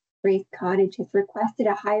 Grace Cottage has requested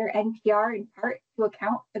a higher NPR in part to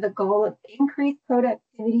account for the goal of increased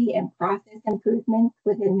productivity and process improvements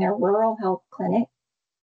within their rural health clinic.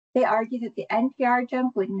 They argue that the NPR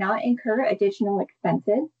jump would not incur additional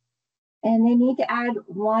expenses, and they need to add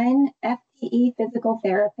 1 FTE physical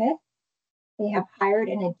therapist. They have hired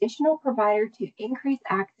an additional provider to increase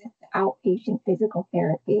access to outpatient physical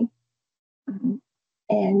therapy.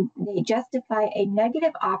 And they justify a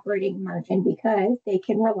negative operating margin because they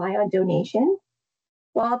can rely on donations.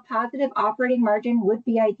 While a positive operating margin would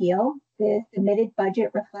be ideal, the submitted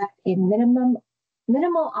budget reflects a minimal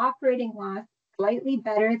operating loss, slightly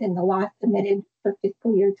better than the loss submitted for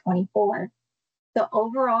fiscal year 24. The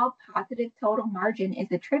overall positive total margin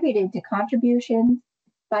is attributed to contributions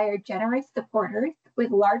by our generous supporters,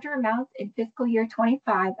 with larger amounts in fiscal year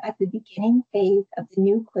 25 at the beginning phase of the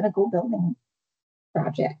new clinical building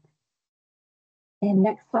project. And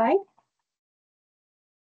next slide.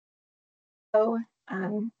 So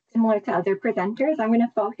similar to other presenters, I'm going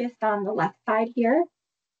to focus on the left side here.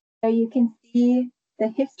 So you can see the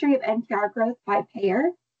history of NPR growth by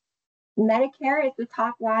payer. Medicare is the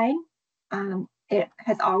top line. It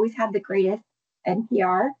has always had the greatest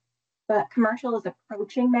NPR, but commercial is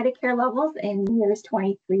approaching Medicare levels in years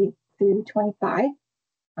 23 through 25.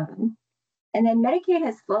 And then Medicaid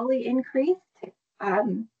has slowly increased,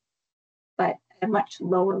 but at a much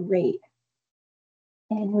lower rate.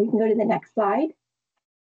 And we can go to the next slide.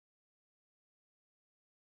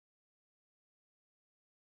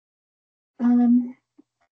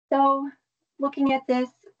 So looking at this,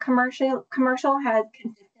 commercial has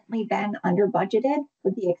consistently been under budgeted,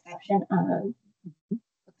 with the exception of,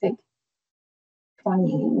 looks like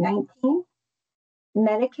 2019.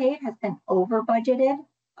 Medicaid has been over budgeted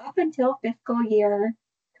up until fiscal year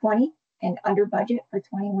 20 and under budget for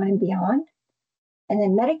 21 and beyond. And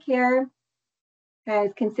then Medicare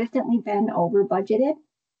has consistently been over budgeted.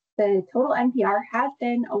 The total NPR has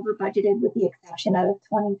been over budgeted with the exception of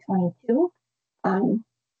 2022.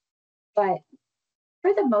 But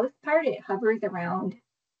for the most part, it hovers around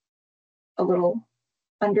a little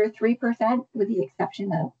under 3% with the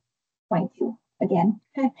exception of 22 again.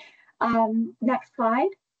 Next slide.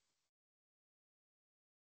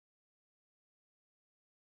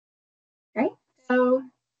 So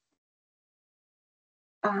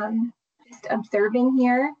just observing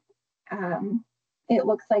here, it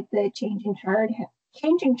looks like the change in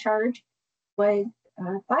charge was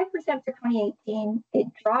 5% for 2018. It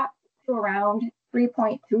dropped to around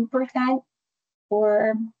 3.2%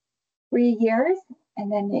 for 3 years,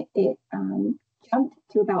 and then it jumped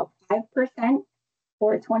to about 5%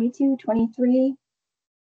 for 22, 23,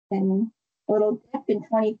 and a little dip in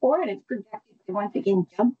 24, and it's projected to once again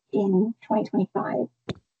jump in 2025.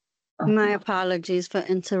 My apologies for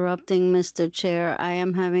interrupting, Mr. Chair. I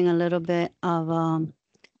am having a little bit of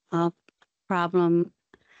a problem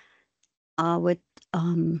with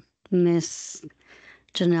Miss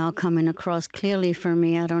Janelle coming across clearly for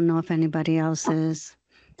me. I don't know if anybody else is.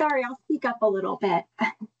 Sorry, I'll speak up a little bit.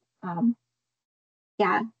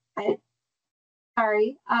 Yeah,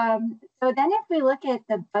 sorry. So then if we look at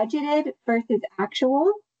the budgeted versus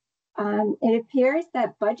actual, it appears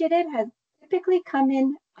that budgeted has typically come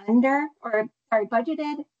in under, or sorry,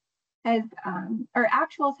 budgeted has, or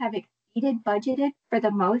actuals have exceeded budgeted for the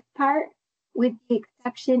most part, with the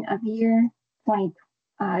exception of year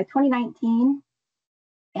 2019.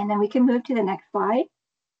 And then we can move to the next slide.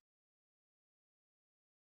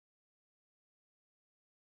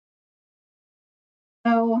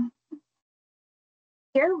 So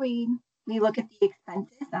here we look at the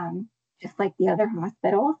expenses, just like the other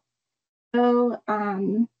hospitals. So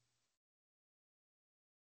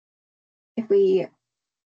if we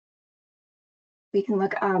can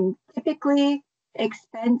look, typically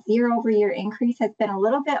expense year-over-year increase has been a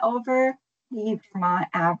little bit over the Vermont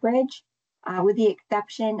average, with the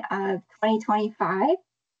exception of 2025.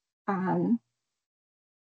 And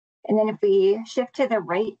then if we shift to the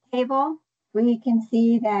right table, we can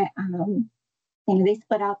see that they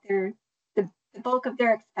split out the bulk of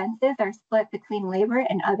their expenses are split between labor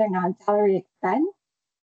and other non-salary expense.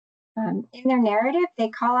 In their narrative, they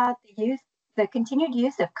call out the continued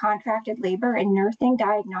use of contracted labor in nursing,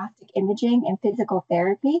 diagnostic imaging, and physical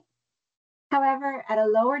therapy. However, at a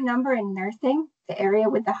lower number in nursing, the area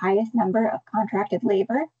with the highest number of contracted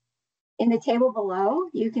labor. In the table below,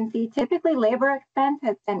 you can see typically labor expense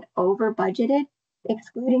has been over budgeted,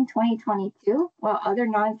 excluding 2022, while other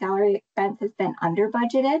non-salary expense has been under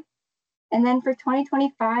budgeted. And then for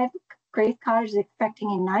 2025, Grace Cottage is expecting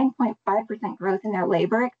a 9.5% growth in their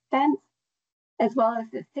labor expense, as well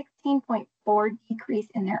as a 16.4% decrease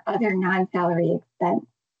in their other non-salary expense.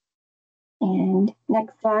 And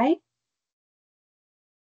next slide.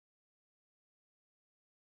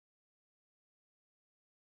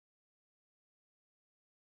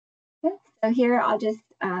 So here I'll just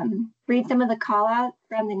read some of the call outs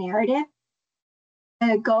from the narrative.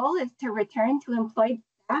 The goal is to return to employed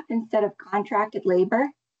staff instead of contracted labor.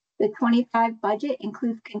 The 25 budget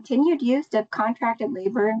includes continued use of contracted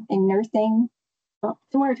labor in nursing,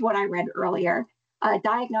 similar to what I read earlier,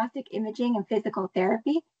 diagnostic imaging and physical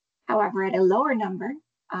therapy, however, at a lower number.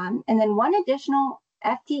 And then one additional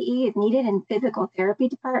FTE is needed in physical therapy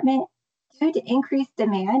department due to increased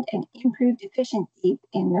demand and improved efficiency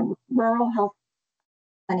in the rural health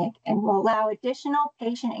clinic, and will allow additional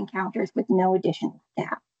patient encounters with no additional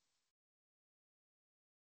staff.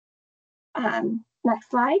 Next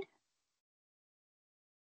slide.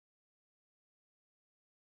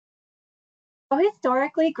 So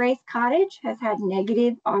historically, Grace Cottage has had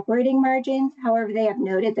negative operating margins. However, they have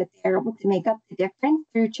noted that they are able to make up the difference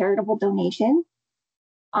through charitable donations.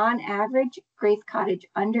 On average, Grace Cottage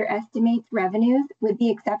underestimates revenues with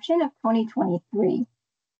the exception of 2023.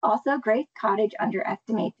 Also, Grace Cottage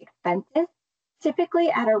underestimates expenses, typically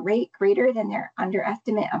at a rate greater than their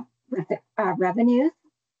underestimate of revenues,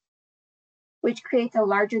 which creates a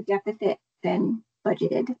larger deficit than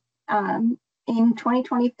budgeted. In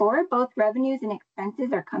 2024, both revenues and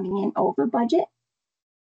expenses are coming in over budget.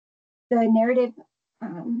 The narrative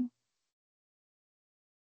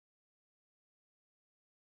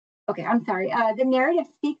the narrative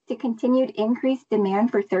speaks to continued increased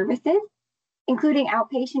demand for services, including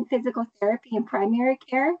outpatient physical therapy and primary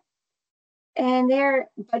care. And they're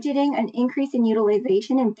budgeting an increase in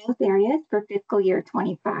utilization in both areas for fiscal year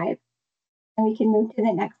 25. And we can move to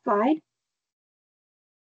the next slide.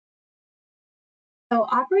 So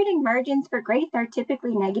operating margins for Grace are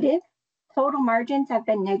typically negative. Total margins have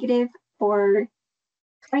been negative for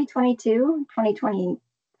 2022,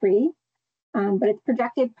 2023, but it's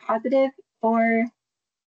projected positive for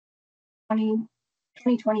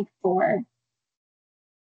 2024.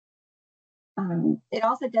 It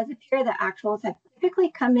also does appear that actuals have typically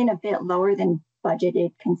come in a bit lower than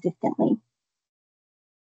budgeted consistently.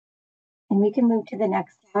 And we can move to the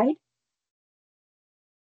next slide.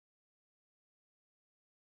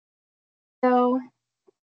 So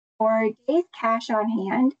for days cash on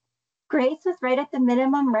hand, Grace was right at the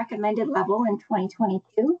minimum recommended level in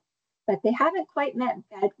 2022, but they haven't quite met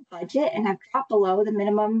budget and have dropped below the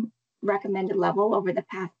minimum recommended level over the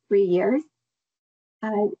past 3 years.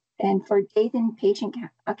 And for days in patient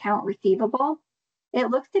account receivable, it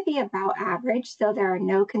looks to be about average, so there are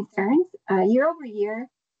no concerns. Year over year,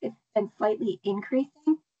 it's been slightly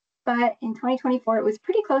increasing, but in 2024, it was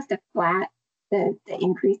pretty close to flat, the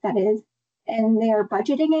increase that is, and they are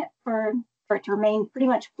budgeting it for it to remain pretty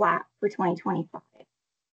much flat for 2025.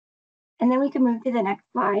 And then we can move to the next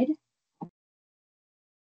slide.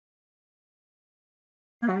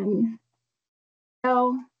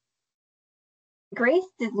 So Grace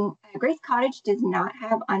Cottage does not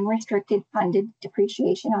have unrestricted funded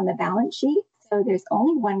depreciation on the balance sheet, so there's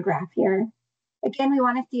only one graph here. Again, we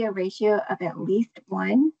want to see a ratio of at least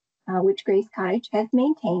 1, which Grace Cottage has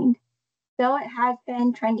maintained. Though it has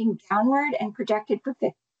been trending downward and projected for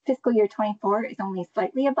fiscal year 24 is only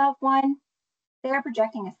slightly above 1, they are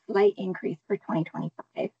projecting a slight increase for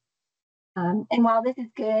 2025. And while this is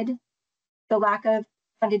good, the lack of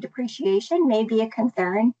funded depreciation may be a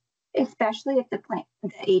concern, especially if the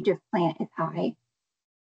age of plant is high.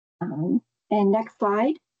 And next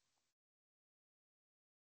slide.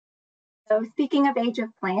 So speaking of age of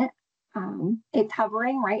plant, it's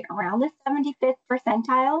hovering right around the 75th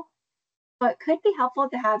percentile, but could be helpful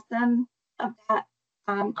to have some of that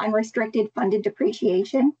unrestricted funded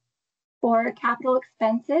depreciation. For capital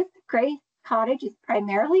expenses, Grace Cottage is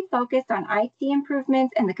primarily focused on IT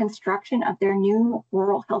improvements and the construction of their new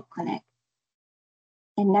rural health clinic.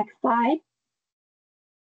 And next slide.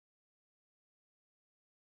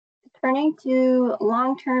 Turning to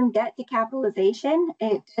long-term debt to capitalization,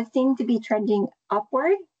 it does seem to be trending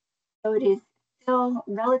upward, so it is still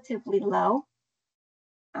relatively low.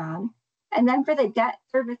 And then for the debt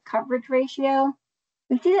service coverage ratio,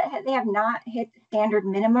 we see that they have not hit the standard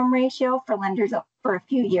minimum ratio for lenders for a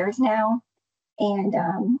few years now. And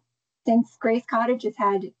since Grace Cottage has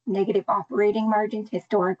had negative operating margins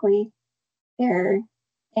historically, their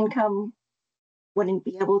income wouldn't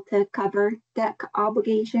be able to cover debt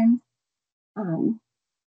obligations. In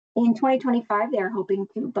 2025, they're hoping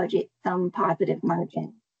to budget some positive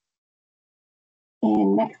margin.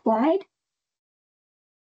 And next slide.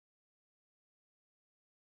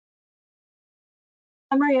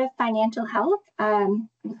 Summary of financial health.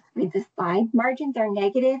 Let's read this slide. Margins are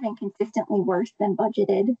negative and consistently worse than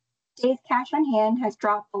budgeted. Days cash on hand has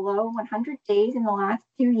dropped below 100 days in the last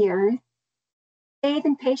 2 years. Days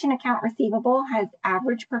in patient account receivable has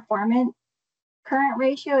average performance. Current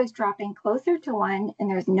ratio is dropping closer to 1, and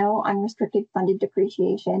there's no unrestricted funded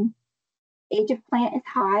depreciation. Age of plant is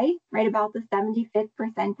high, right about the 75th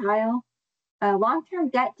percentile. Long-term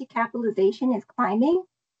debt to capitalization is climbing,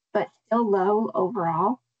 but still low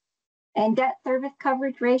overall. And debt service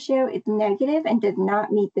coverage ratio is negative and does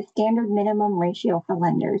not meet the standard minimum ratio for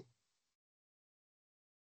lenders.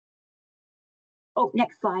 Oh,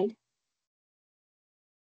 next slide.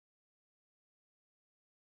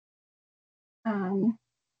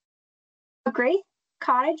 Grace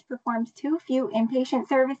Cottage performs too few inpatient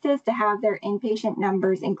services to have their inpatient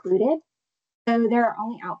numbers included. So there are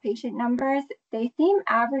only outpatient numbers. They seem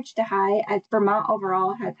average to high as Vermont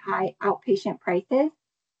overall has high outpatient prices.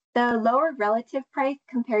 The lower relative price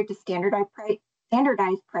compared to standardized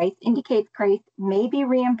price indicates Grace may be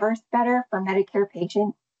reimbursed better for Medicare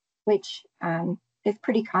patients, which is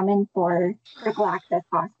pretty common for critical access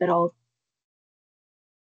hospitals.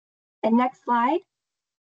 And next slide.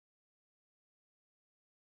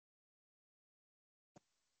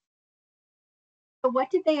 So what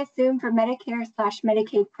did they assume for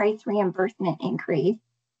Medicare/Medicaid price reimbursement increase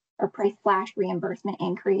or price/reimbursement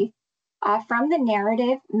increase? From the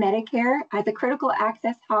narrative, Medicare as a critical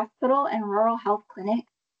access hospital and rural health clinic,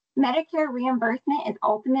 Medicare reimbursement is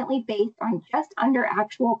ultimately based on just under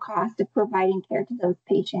actual cost of providing care to those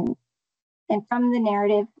patients. And from the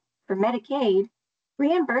narrative for Medicaid,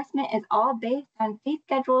 reimbursement is all based on fee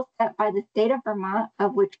schedules set by the state of Vermont,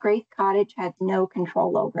 of which Grace Cottage has no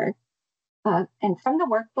control over. And from the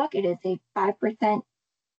workbook, it is a 5%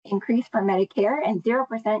 increase for Medicare and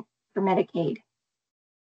 0% for Medicaid.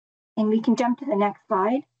 And we can jump to the next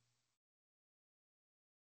slide.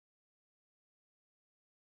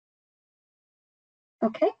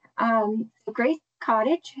 Okay, so Grace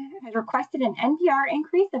Cottage has requested an NPR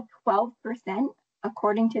increase of 12%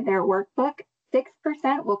 according to their workbook.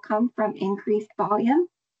 6% will come from increased volume.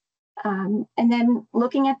 And then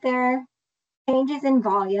looking at their changes in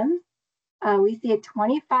volume, we see a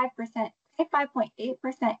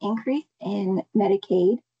 25.8% increase in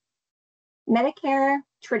Medicaid. Medicare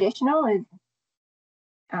traditional is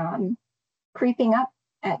creeping up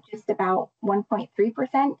at just about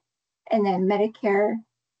 1.3%, and then Medicare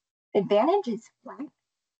Advantage is flat.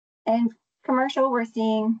 And commercial, we're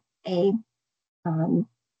seeing a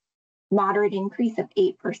moderate increase of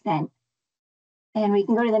 8%. And we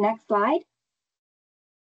can go to the next slide.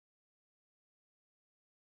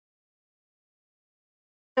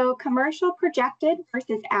 So commercial projected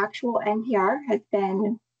versus actual NPR has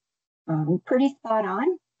been pretty spot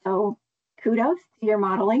on. So kudos to your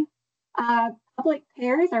modeling. Public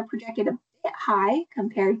payers are projected a bit high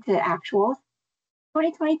compared to actuals.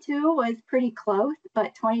 2022 was pretty close,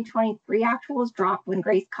 but 2023 actuals dropped when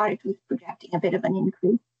Grace Cottage was projecting a bit of an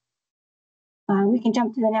increase. We can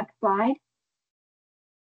jump to the next slide.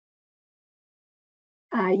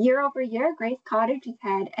 Year over year, Grace Cottage has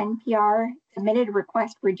had NPR submitted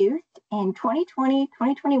request reduced in 2020,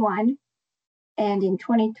 2021, and in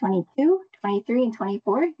 2022, 23, and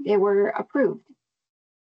 24, they were approved.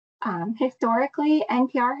 Historically,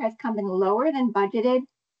 NPR has come in lower than budgeted,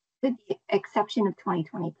 with the exception of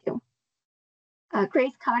 2022.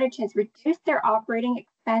 Grace Cottage has reduced their operating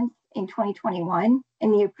expense in 2021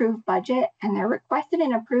 in the approved budget, and their requested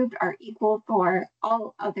and approved are equal for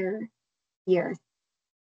all other years.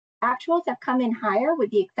 Actuals have come in higher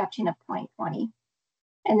with the exception of 2020.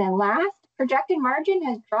 And then last, projected margin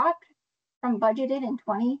has dropped from budgeted in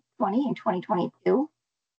 2020 and 2022.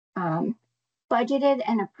 Budgeted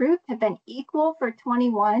and approved have been equal for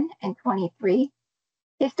 21 and 23.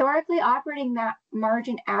 Historically, operating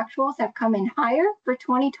margin actuals have come in higher for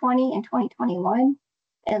 2020 and 2021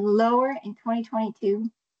 and lower in 2022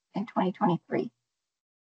 and 2023.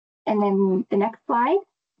 And then the next slide.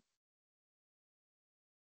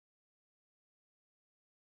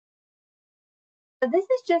 So this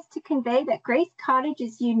is just to convey that Grace Cottage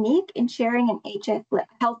is unique in sharing an HS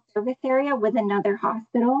health service area with another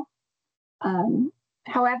hospital.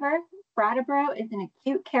 However, Brattleboro is an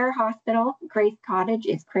acute care hospital. Grace Cottage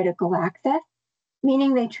is critical access,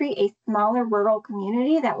 meaning they treat a smaller rural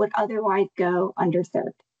community that would otherwise go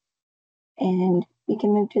underserved. And we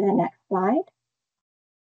can move to the next slide.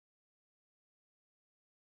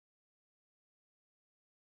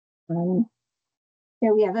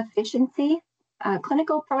 Here we have efficiency.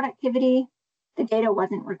 Clinical productivity, the data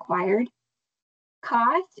wasn't required.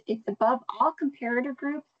 Cost, it's above all comparator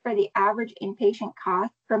groups for the average inpatient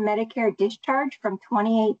cost per Medicare discharge from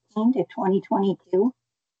 2018 to 2022.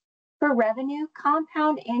 For revenue,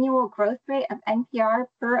 compound annual growth rate of NPR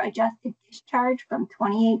per adjusted discharge from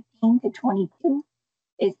 2018 to 22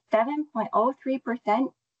 is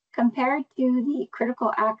 7.03% compared to the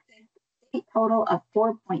critical access state total of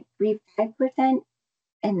 4.35%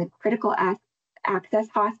 and the critical access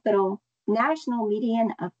hospital national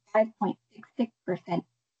median of 5.66%.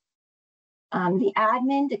 The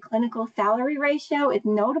admin to clinical salary ratio is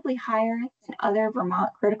notably higher than other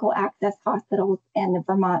Vermont critical access hospitals and the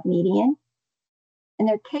Vermont median. And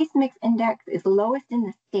their case mix index is lowest in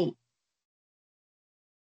the state.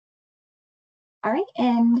 All right,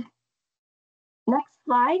 and next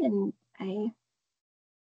slide, and I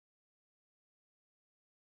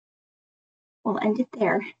will end it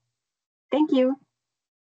there. Thank you.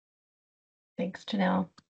 Thanks, Janelle.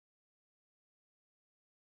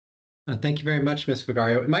 Thank you very much, Ms.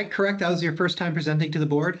 Vigario. Am I correct? That was your first time presenting to the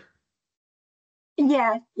board?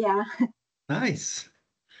 Yes, yeah. Nice.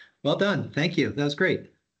 Well done. Thank you. That was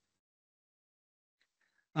great.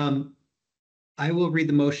 I will read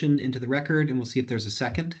the motion into the record and we'll see if there's a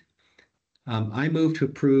second. I move to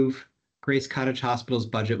approve Grace Cottage Hospital's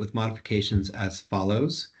budget with modifications as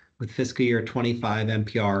follows. With fiscal year 25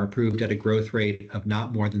 NPR approved at a growth rate of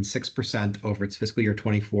not more than 6% over its fiscal year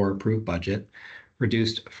 24 approved budget,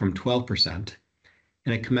 reduced from 12%,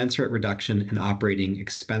 and a commensurate reduction in operating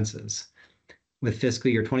expenses. With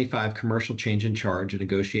fiscal year 25 commercial change in charge and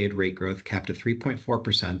negotiated rate growth capped at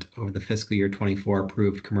 3.4% over the fiscal year 24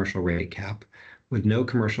 approved commercial rate cap, with no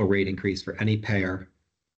commercial rate increase for any payer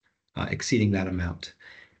exceeding that amount,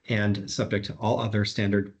 and subject to all other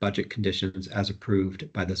standard budget conditions as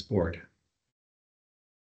approved by this board.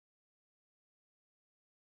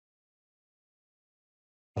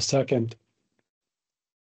 A second.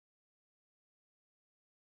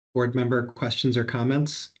 Board member questions or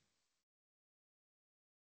comments?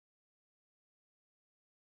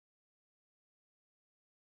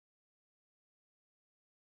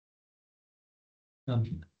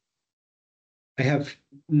 I have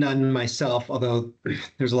none myself, although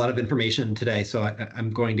there's a lot of information today, so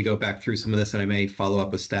I'm going to go back through some of this and I may follow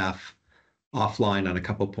up with staff offline on a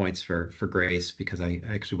couple points for Grace, because I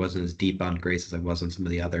actually wasn't as deep on Grace as I was on some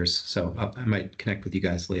of the others. So I might connect with you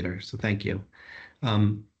guys later. So thank you.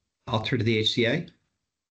 I'll turn to the HCA.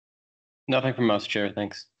 Nothing from us, Chair.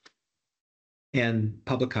 Thanks. And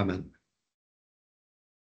public comment.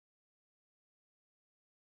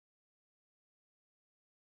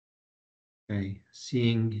 Okay,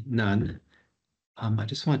 seeing none. I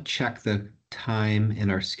just want to check the time in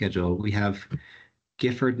our schedule. We have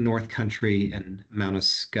Gifford, North Country, and Mount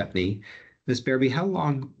Scottney. Ms. Bearby, how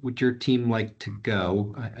long would your team like to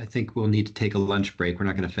go? I think we'll need to take a lunch break. We're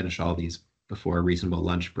not going to finish all these before a reasonable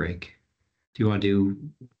lunch break. Do you want to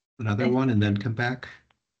do another one and then come back?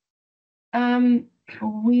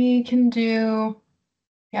 We can do,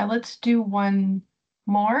 yeah, let's do one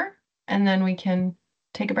more and then we can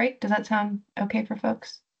take a break. Does that sound okay for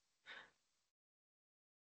folks?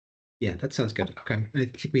 Yeah, that sounds good. Okay. I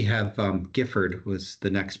think we have Gifford was the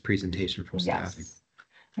next presentation from staff. Yes.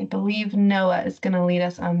 I believe Noah is going to lead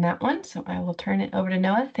us on that one. So I will turn it over to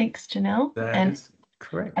Noah. Thanks, Janelle. That is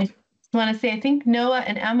correct. I want to say, I think Noah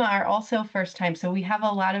and Emma are also first time. So we have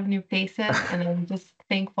a lot of new faces and I'm just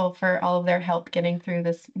thankful for all of their help getting through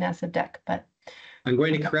this massive deck. But I'm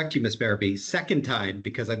going to correct you, Ms. Bearby, second time,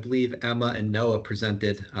 because I believe Emma and Noah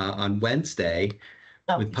presented on Wednesday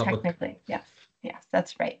with public. Technically, yes. Yes,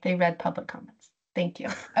 that's right. They read public comments. Thank you.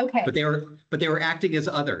 Okay. But they were acting as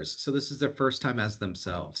others. So this is their first time as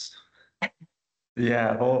themselves.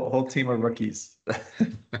 Yeah, whole team of rookies. All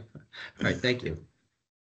right, thank you.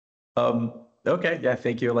 Okay, yeah,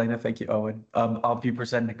 thank you, Elena. Thank you, Owen. I'll be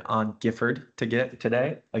presenting on Gifford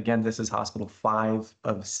today. Again, this is hospital 5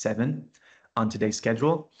 of 7 on today's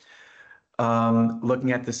schedule.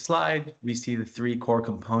 Looking at this slide, we see the 3 core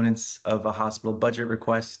components of a hospital budget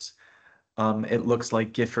request. It looks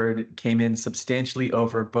like Gifford came in substantially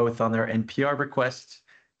over both on their NPR requests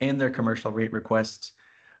and their commercial rate requests.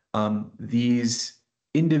 These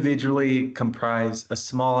individually comprise a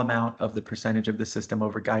small amount of the percentage of the system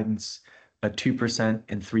over guidance, 2%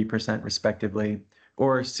 and 3% respectively,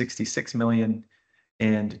 or 66 million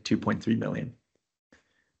and 2.3 million.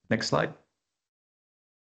 Next slide.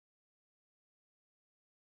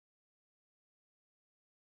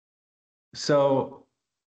 So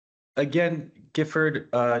again, Gifford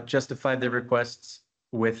justified their requests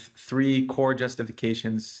with 3 core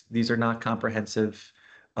justifications. These are not comprehensive.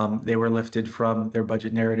 They were lifted from their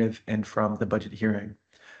budget narrative and from the budget hearing.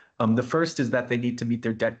 The first is that they need to meet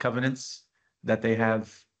their debt covenants, that they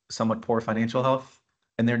have somewhat poor financial health.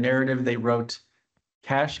 In their narrative, they wrote,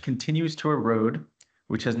 cash continues to erode,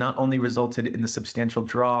 which has not only resulted in the substantial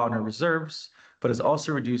draw on our reserves, but has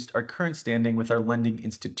also reduced our current standing with our lending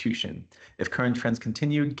institution. If current trends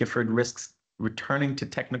continued, Gifford risks returning to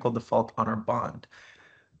technical default on our bond.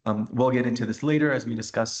 We'll get into this later as we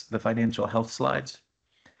discuss the financial health slides.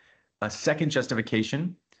 A second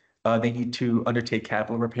justification, they need to undertake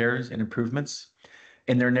capital repairs and improvements.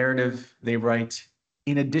 In their narrative, they write,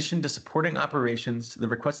 in addition to supporting operations, the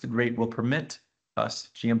requested rate will permit us,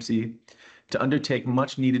 GMC, to undertake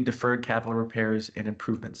much needed deferred capital repairs and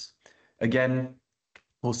improvements. Again,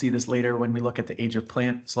 we'll see this later when we look at the age of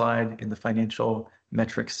plant slide in the financial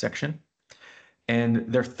metrics section.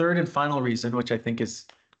 And their third and final reason, which I think is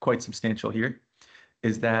quite substantial here,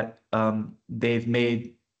 is that they've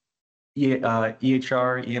made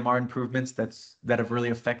EHR, EMR improvements that have really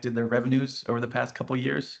affected their revenues over the past couple of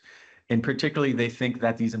years. And particularly, they think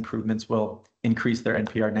that these improvements will increase their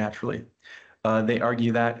NPR naturally. They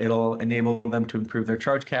argue that it'll enable them to improve their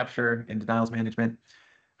charge capture and denials management.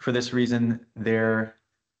 For this reason, their,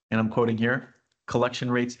 and I'm quoting here, collection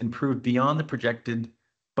rates improved beyond the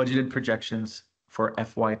budgeted projections for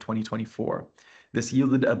FY 2024. This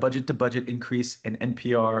yielded a budget-to-budget increase in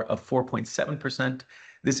NPR of 4.7%.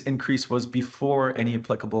 This increase was before any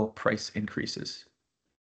applicable price increases.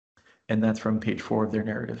 And that's from page 4 of their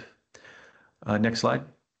narrative. Next slide.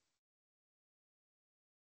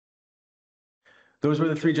 Those were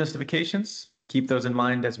the 3 justifications. Keep those in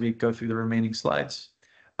mind as we go through the remaining slides.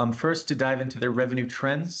 First, to dive into their revenue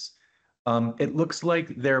trends, it looks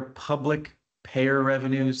like their public payer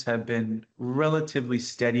revenues have been relatively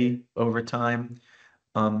steady over time,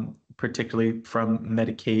 particularly from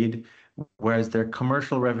Medicaid, whereas their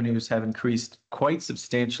commercial revenues have increased quite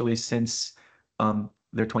substantially since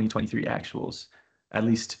their 2023 actuals. At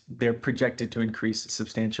least they're projected to increase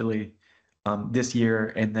substantially this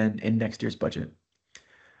year and then in next year's budget.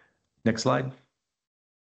 Next slide.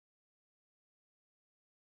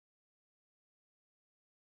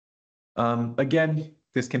 Again,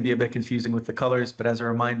 this can be a bit confusing with the colors, but as a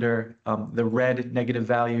reminder, the red negative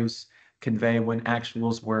values convey when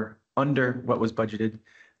actuals were under what was budgeted.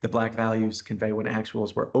 The black values convey when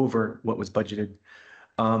actuals were over what was budgeted.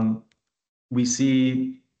 We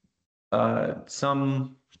see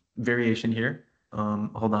some variation here.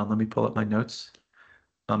 Hold on, let me pull up my notes.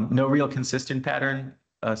 No real consistent pattern.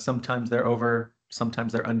 Sometimes they're over,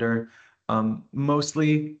 sometimes they're under.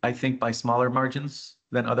 Mostly, I think, by smaller margins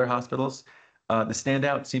than other hospitals. The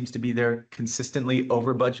standout seems to be they're consistently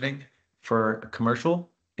over budgeting for commercial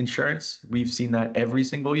insurance. We've seen that every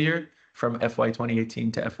single year from FY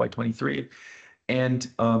 2018 to FY 23. And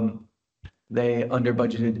they under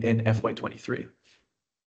budgeted in FY 23.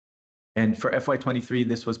 And for FY 23,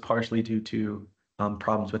 this was partially due to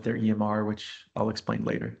problems with their EMR, which I'll explain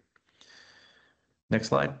later. Next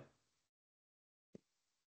slide.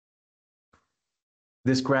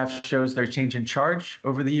 This graph shows their change in charge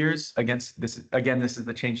over the years. Against this, again, this is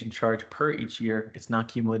the change in charge per each year. It's not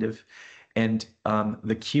cumulative. And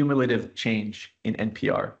the cumulative change in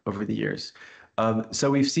NPR over the years.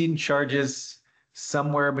 So we've seen charges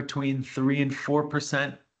somewhere between 3 and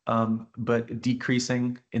 4%, but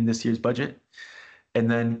decreasing in this year's budget. And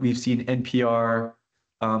then we've seen NPR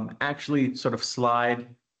actually sort of slide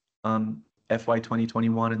FY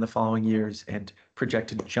 2021 and the following years and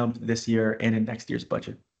projected to jump this year and in next year's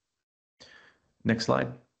budget. Next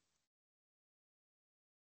slide.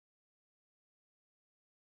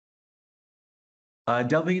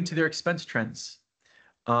 Delving into their expense trends.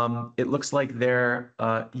 It looks like their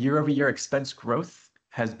year-over-year expense growth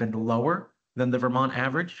has been lower than the Vermont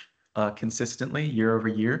average consistently year over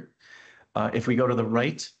year. If we go to the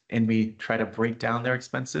right and we try to break down their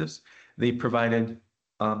expenses, they provided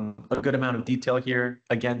a good amount of detail here.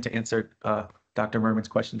 Again, to answer Dr. Merman's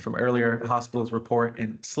question from earlier, hospitals report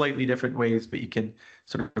in slightly different ways, but you can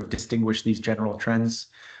sort of distinguish these general trends.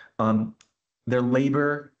 Their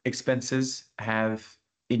labor expenses have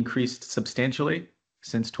increased substantially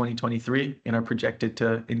since 2023 and are projected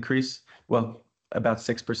to increase, well, about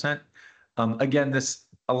 6%. Again, this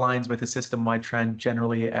aligns with a system-wide trend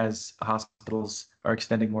generally as hospitals are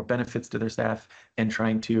extending more benefits to their staff and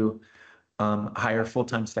trying to hire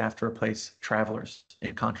full-time staff to replace travelers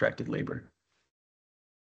and contracted labor.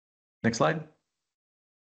 Next slide.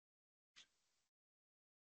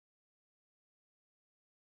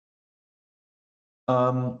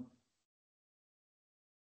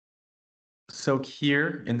 So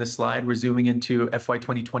here in the slide, we're zooming into FY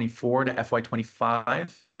 2024 to FY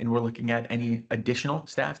 25, and we're looking at any additional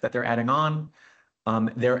staff that they're adding on.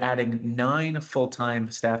 They're adding 9 full-time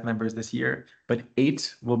staff members this year, but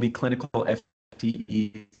 8 will be clinical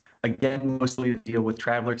FTEs. Again, mostly to deal with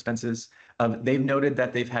traveler expenses. They've noted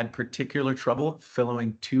that they've had particular trouble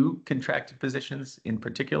filling 2 contracted positions in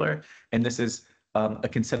particular, and this is a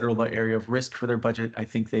considerable area of risk for their budget. I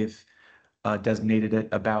think they've designated it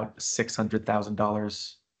about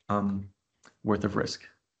 $600,000 worth of risk.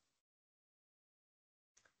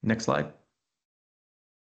 Next slide.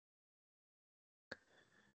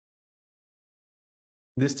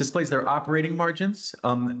 This displays their operating margins.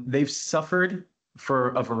 They've suffered for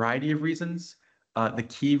a variety of reasons. The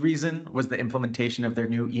key reason was the implementation of their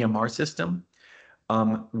new EMR system,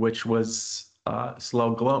 which was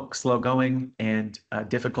slow going and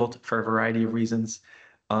difficult for a variety of reasons,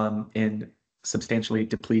 and substantially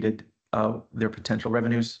depleted their potential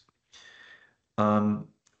revenues.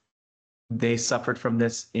 They suffered from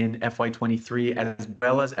this in FY 23 as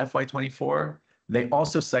well as FY 24. They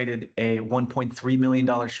also cited a $1.3 million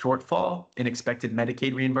shortfall in expected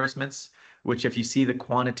Medicaid reimbursements, which if you see the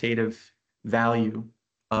quantitative value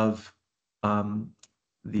of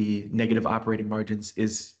the negative operating margins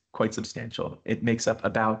is quite substantial. It makes up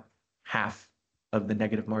about half of the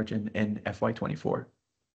negative margin in FY 24.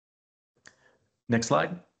 Next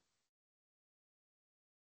slide.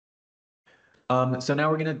 So now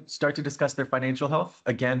we're going to start to discuss their financial health.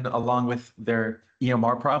 Again, along with their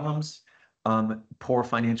EMR problems, poor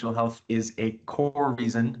financial health is a core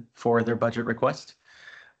reason for their budget request.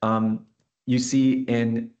 You see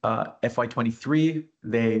in FY 23,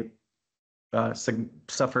 they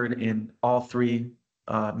suffered in all 3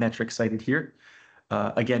 metrics cited here.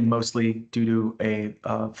 Again, mostly due to a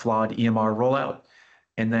flawed EMR rollout.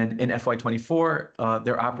 And then in FY 24,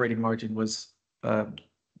 their operating margin was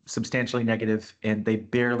substantially negative, and they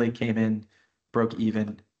barely came in, broke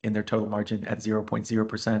even in their total margin at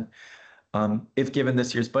 0.0%. If given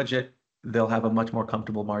this year's budget, they'll have a much more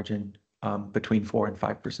comfortable margin between 4 and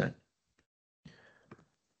 5%.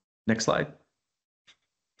 Next slide.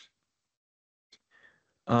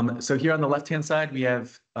 So here on the left-hand side, we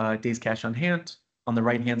have days cash on hand. On the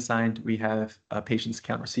right-hand side, we have patient's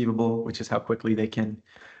account receivable, which is how quickly they can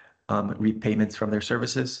reap payments from their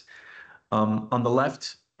services. On the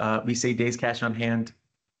left, we say days cash on hand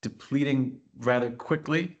depleting rather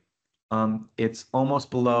quickly. It's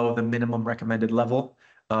almost below the minimum recommended level.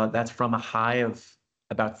 That's from a high of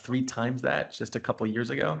about 3 times that just a couple of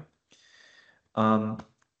years ago.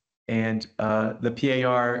 And the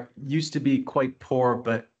PAR used to be quite poor,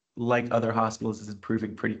 but like other hospitals, is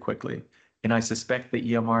improving pretty quickly. And I suspect the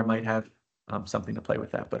EMR might have something to play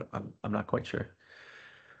with that, but I'm not quite sure.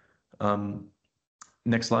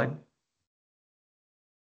 Next slide.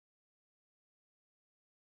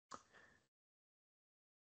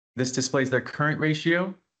 This displays their current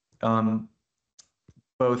ratio,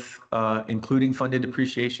 both including funded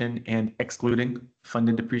depreciation and excluding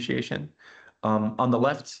funded depreciation. On the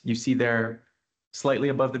left, you see they're slightly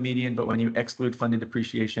above the median, but when you exclude funded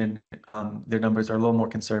depreciation, their numbers are a little more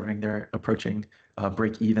conserving. They're approaching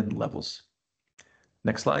break-even levels.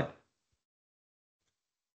 Next slide.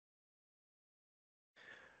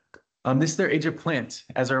 This is their age of plant.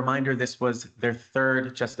 As a reminder, this was their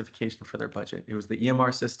third justification for their budget. It was the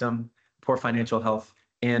EMR system, poor financial health,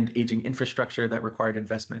 and aging infrastructure that required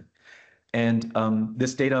investment. And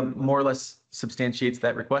this data more or less substantiates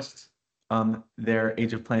that request. Their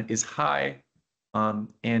age of plant is high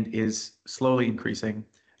and is slowly increasing.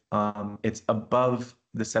 It's above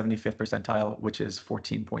the 75th percentile, which is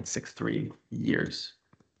 14.63 years.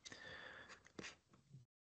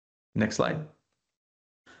 Next slide.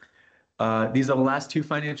 These are the last 2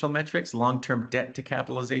 financial metrics, long-term debt to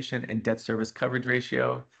capitalization and debt service coverage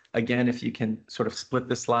ratio. Again, if you can sort of split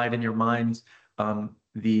the slide in your minds,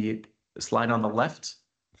 the slide on the left,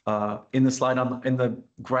 in the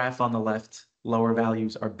graph on the left, lower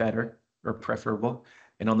values are better or preferable.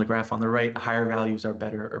 And on the graph on the right, higher values are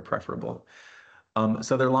better or preferable.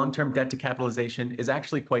 So their long-term debt to capitalization is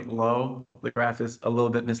actually quite low. The graph is a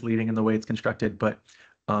little bit misleading in the way it's constructed, but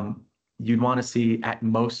you'd want to see at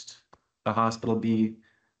most a hospital be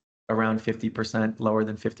around 50%, lower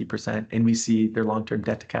than 50%. And we see their long-term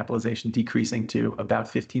debt to capitalization decreasing to about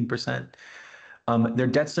 15%. Their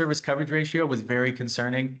debt service coverage ratio was very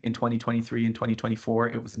concerning in 2023 and 2024.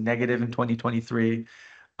 It was negative in 2023,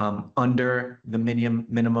 under the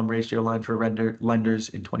minimum ratio line for lenders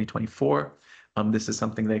in 2024. This is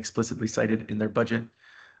something they explicitly cited in their budget.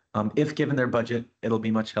 If given their budget, it'll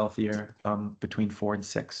be much healthier, between 4 and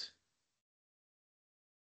 6.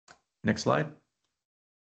 Next slide.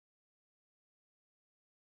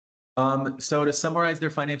 So to summarize their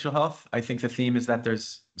financial health, I think the theme is that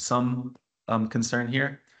there's some concern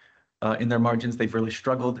here. In their margins, they've really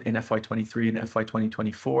struggled in FY23 and FY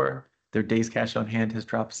 2024. Their days cash on hand has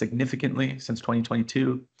dropped significantly since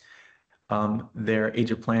 2022. Their age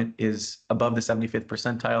of plant is above the 75th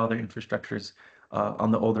percentile. Their infrastructure is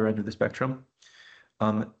on the older end of the spectrum.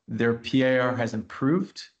 Their PAR has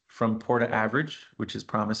improved from poor to average, which is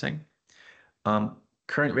promising.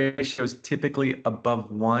 Current ratio is typically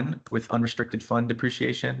above 1 with unrestricted fund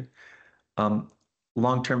depreciation.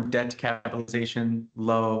 Long-term debt to capitalization,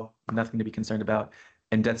 low, nothing to be concerned about.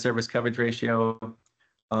 And debt service coverage ratio,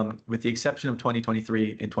 with the exception of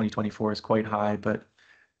 2023 and 2024, is quite high, but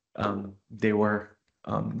they were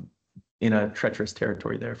in a treacherous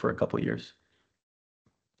territory there for a couple of years.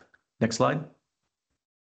 Next slide.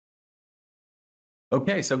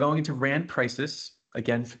 Okay, so going into RAND prices,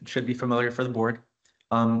 again, should be familiar for the board.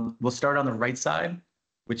 We'll start on the right side,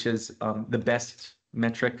 which is the best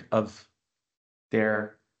metric of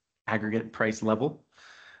their aggregate price level.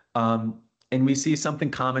 And we see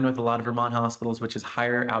something common with a lot of Vermont hospitals, which is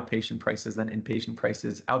higher outpatient prices than inpatient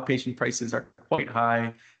prices. Outpatient prices are quite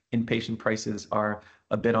high. Inpatient prices are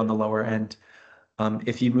a bit on the lower end.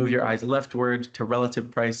 If you move your eyes leftward to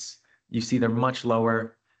relative price, you see they're much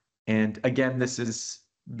lower. And again, this is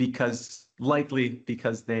likely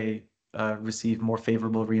because they receive more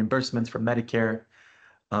favorable reimbursements from Medicare,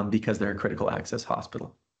 because they're a critical access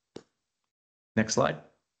hospital. Next slide.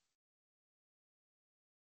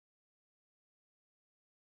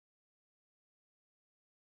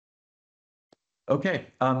 Okay,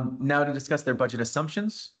 now to discuss their budget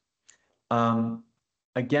assumptions.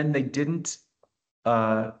 Again, they didn't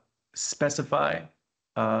specify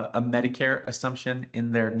a Medicare assumption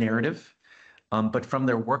in their narrative, but from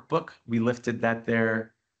their workbook, we lifted that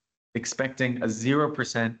they're expecting a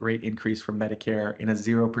 0% rate increase from Medicare and a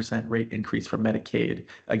 0% rate increase from Medicaid.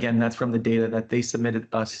 Again, that's from the data that they submitted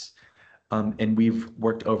us, and we've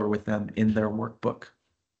worked over with them in their workbook.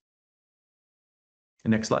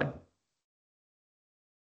 Next slide.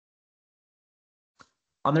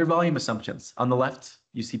 On their volume assumptions, on the left,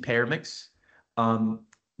 you see payer mix.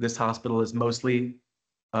 This hospital is mostly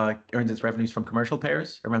earns its revenues from commercial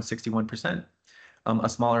payers, around 61%. A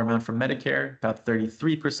smaller amount from Medicare, about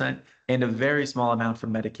 33%, and a very small amount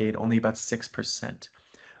from Medicaid, only about 6%.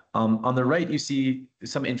 On the right, you see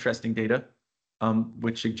some interesting data,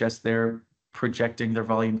 which suggests they're projecting their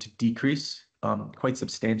volume to decrease quite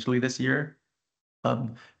substantially this year,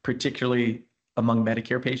 particularly among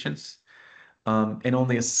Medicare patients, and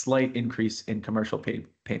only a slight increase in commercial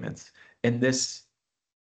payments. And this,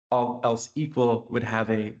 all else equal, would have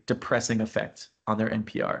a depressing effect on their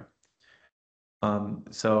NPR.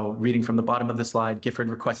 So reading from the bottom of the slide, Gifford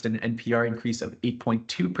requested an NPR increase of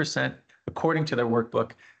 8.2%. According to their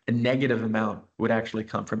workbook, a negative amount would actually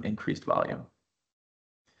come from increased volume.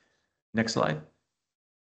 Next slide.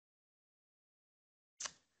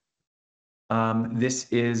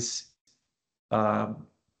 This is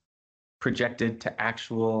projected to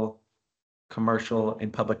actual commercial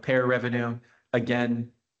and public payer revenue. Again,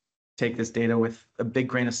 take this data with a big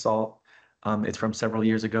grain of salt. It's from several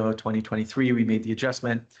years ago, 2023, we made the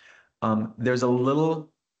adjustment. There's a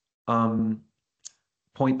little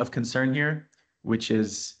point of concern here, which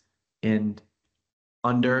is in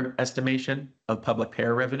underestimation of public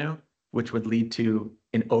payer revenue, which would lead to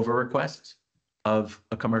an over request of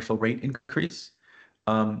a commercial rate increase.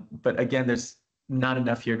 But again, there's not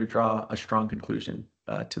enough here to draw a strong conclusion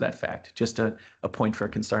to that fact. Just a point for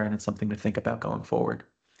concern and something to think about going forward.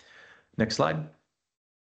 Next slide.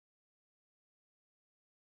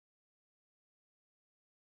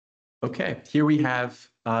 Okay, here we have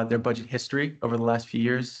their budget history over the last few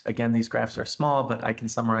years. Again, these graphs are small, but I can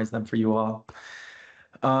summarize them for you all.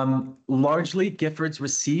 Largely, Giffords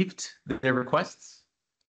received their requests.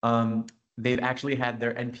 They've actually had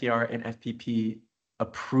their NPR and FPP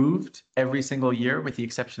approved every single year with the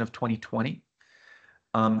exception of 2020.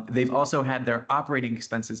 They've also had their operating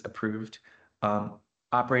expenses approved.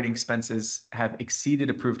 Operating expenses have exceeded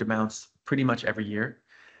approved amounts pretty much every year.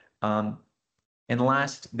 And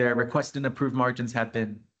last, their requested and approved margins have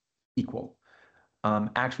been equal.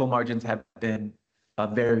 Actual margins have been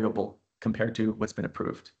variable compared to what's been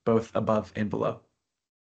approved, both above and below.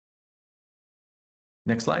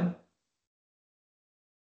 Next slide.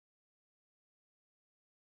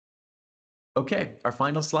 Okay, our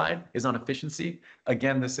final slide is on efficiency.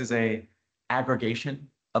 Again, this is an aggregation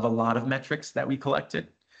of a lot of metrics that we collected.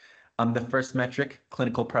 The first metric,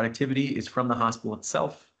 clinical productivity, is from the hospital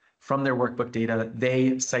itself. From their workbook data,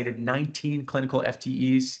 they cited 19 clinical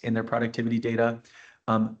FTEs in their productivity data.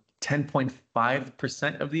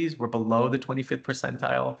 10.5% of these were below the 25th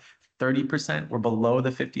percentile. 30% were below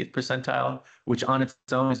the 50th percentile, which on its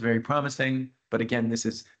own is very promising. But again, this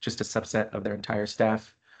is just a subset of their entire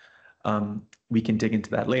staff. We can dig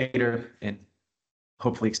into that later and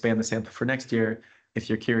hopefully expand the sample for next year. If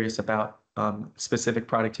you're curious about specific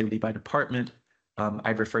productivity by department,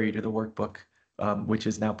 I'd refer you to the workbook, which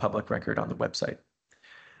is now public record on the website.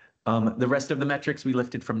 The rest of the metrics we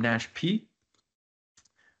lifted from NASH-P.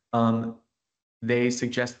 They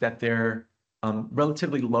suggest that they're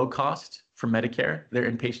relatively low cost for Medicare. Their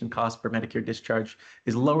inpatient cost per Medicare discharge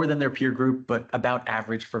is lower than their peer group, but about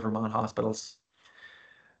average for Vermont hospitals.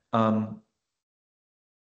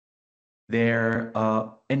 Their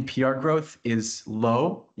NPR growth is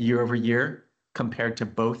low year over year compared to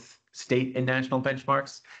both state and national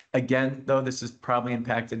benchmarks. Again, though, this is probably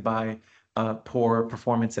impacted by poor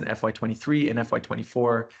performance in FY23 and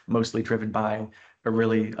FY24, mostly driven by a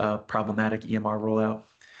really problematic EMR rollout.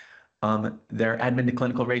 Their admin to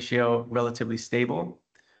clinical ratio, relatively stable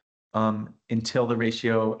until the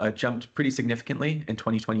ratio jumped pretty significantly in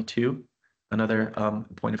 2022, another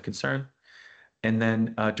point of concern. And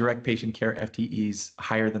then direct patient care FTEs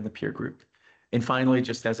higher than the peer group. And finally,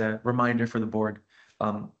 just as a reminder for the board,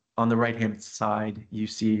 on the right-hand side, you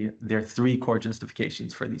see their three core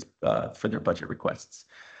justifications for these for their budget requests.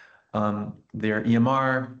 Their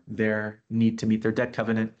EMR, their need to meet their debt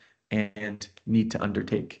covenant, and need to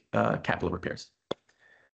undertake capital repairs.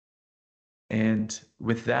 And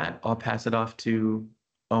with that, I'll pass it off to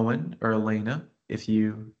Owen or Elena, if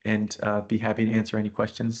you, and be happy to answer any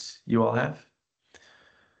questions you all have.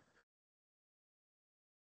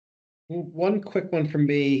 One quick one from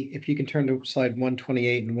me, if you can turn to slide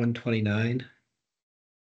 128 and 129.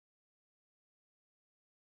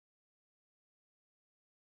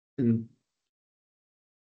 And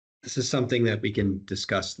this is something that we can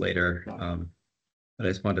discuss later, but I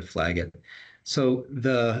just wanted to flag it. So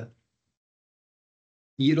the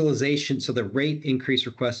utilization, so the rate increase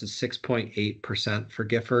request is 6.8% for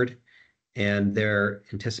Gifford, and they're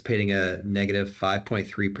anticipating a negative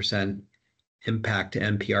 5.3% impact to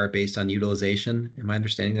NPR based on utilization. Am I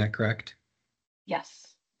understanding that correct?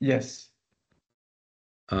 Yes. Yes.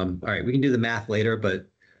 All right, we can do the math later, but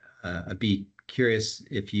I'd be curious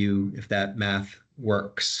if that math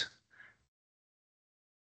works.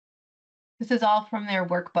 This is all from their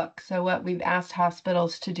workbook. So what we've asked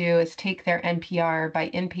hospitals to do is take their NPR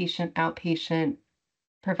by inpatient, outpatient,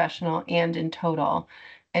 professional and in total,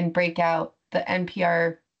 and break out the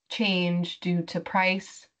NPR change due to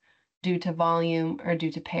price, due to volume, or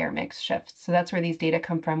due to payer mix shifts. So that's where these data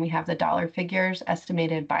come from. We have the dollar figures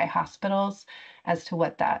estimated by hospitals as to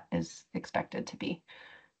what that is expected to be.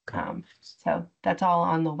 So that's all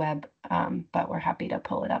on the web, but we're happy to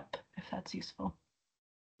pull it up if that's useful.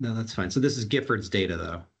 No, that's fine. So this is Gifford's data,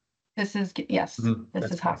 though. This is, yes,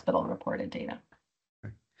 this is hospital reported data.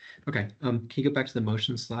 Okay, can you go back to the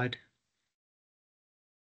motion slide?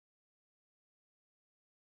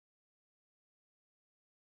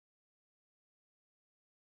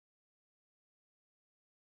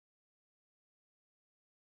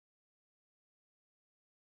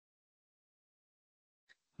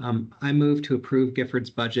 I move to approve Gifford's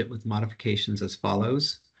budget with modifications as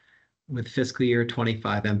follows. With fiscal year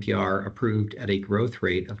 25 NPR approved at a growth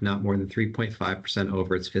rate of not more than 3.5%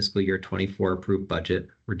 over its fiscal year 24 approved budget,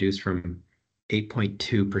 reduced from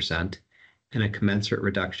 8.2%, and a commensurate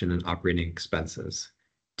reduction in operating expenses.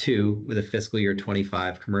 2, with a fiscal year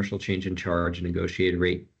 25 commercial change in charge and negotiated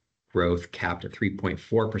rate growth capped at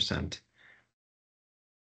 3.4%.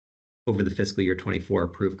 Over the fiscal year 24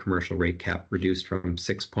 approved commercial rate cap reduced from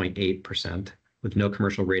 6.8%, with no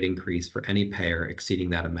commercial rate increase for any payer exceeding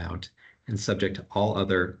that amount, and subject to all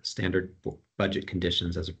other standard budget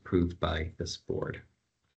conditions as approved by this board.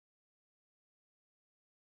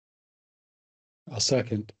 I'll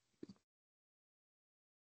second.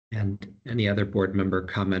 And any other board member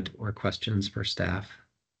comment or questions for staff?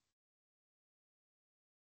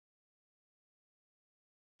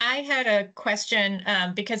 I had a question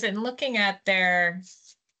because in looking at their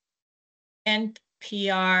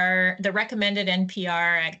NPR, the recommended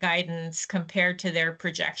NPR at guidance compared to their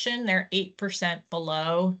projection, they're 8%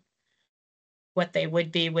 below what they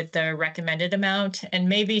would be with the recommended amount. And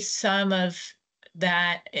maybe some of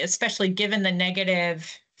that, especially given the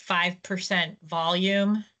negative 5%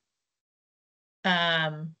 volume,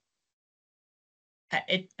 I'm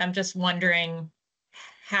just wondering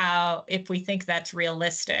how, if we think that's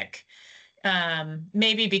realistic,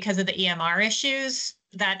 maybe because of the EMR issues,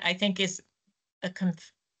 that I think is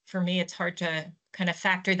for me, it's hard to kind of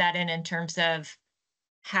factor that in terms of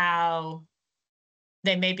how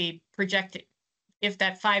they may be projected. If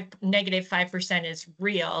that negative 5% is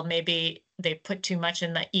real, maybe they put too much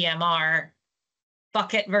in the EMR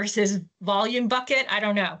bucket versus volume bucket. I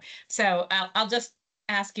don't know. So I'll just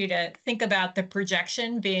ask you to think about the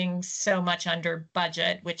projection being so much under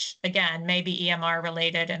budget, which again, may be EMR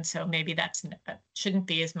related. And so maybe that's shouldn't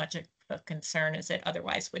be as much a concern as it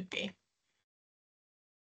otherwise would be.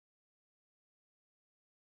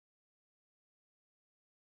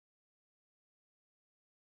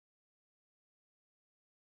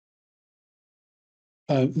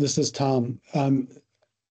 This is Tom. I'm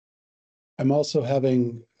also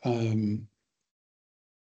having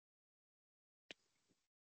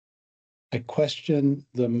I question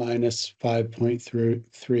the minus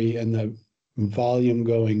 5.3 and the volume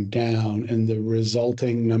going down and the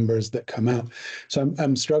resulting numbers that come out. So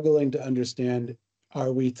I'm struggling to understand,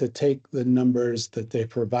 are we to take the numbers that they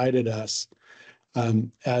provided us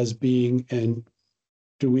as being, and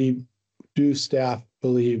do staff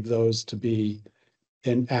believe those to be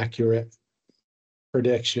an accurate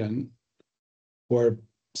prediction, or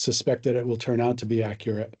suspect that it will turn out to be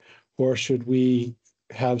accurate? Or should we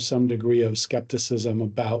have some degree of skepticism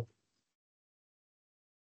about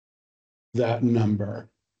that number?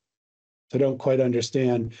 I don't quite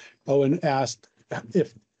understand. Owen asked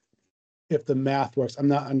if the math works. I'm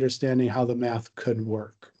not understanding how the math could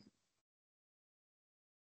work.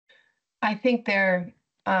 I think they're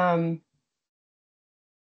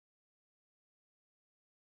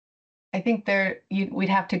we'd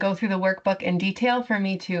have to go through the workbook in detail for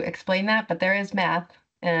me to explain that, but there is math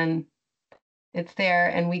and it's there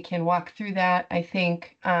and we can walk through that. I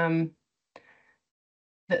think that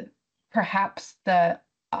perhaps the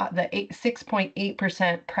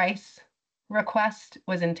 6.8% price request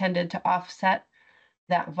was intended to offset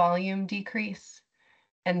that volume decrease.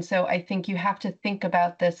 And so I think you have to think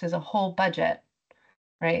about this as a whole budget,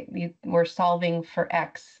 right? We're solving for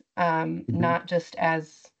X, not just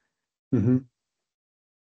as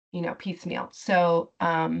piecemeal. So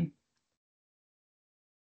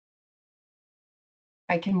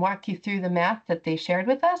I can walk you through the math that they shared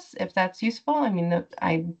with us, if that's useful. I mean,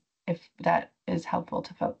 if that is helpful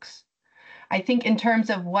to folks. I think in terms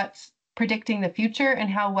of what's predicting the future and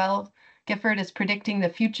how well Gifford is predicting the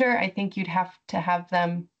future, I think you'd have to have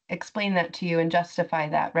them explain that to you and justify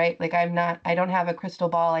that, right? Like I don't have a crystal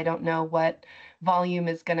ball. I don't know what volume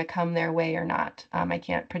is going to come their way or not. I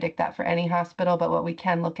can't predict that for any hospital, but what we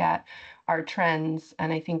can look at our trends.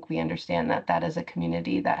 And I think we understand that that is a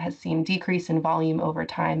community that has seen decrease in volume over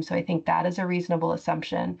time. So I think that is a reasonable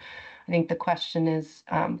assumption. I think the question is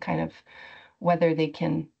kind of whether they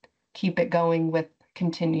can keep it going with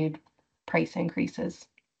continued price increases.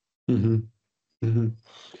 Mm-hmm. Mm-hmm.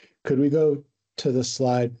 Could we go to the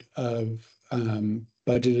slide of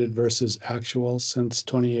budgeted versus actual since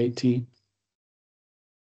 2018?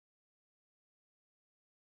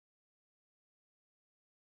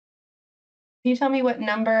 Can you tell me what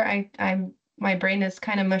number? My brain is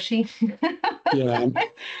kind of mushy. Yeah,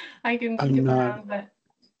 I can I'm skip not. around, but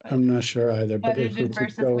I'm not sure either. But if we budgeted could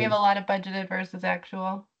versus go, we have a lot of budgeted versus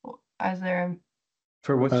actual. Is there?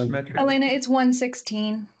 For which metric? Elena, it's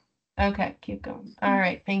 116. Okay, keep going. All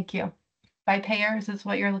right, thank you. By payers is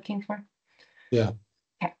what you're looking for? Yeah.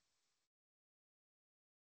 Okay.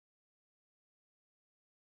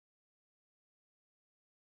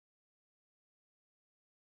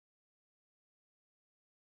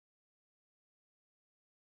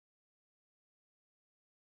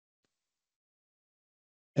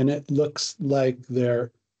 And it looks like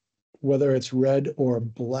they're, whether it's red or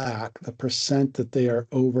black, the percent that they are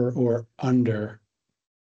over or under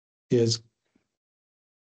is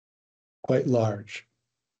quite large.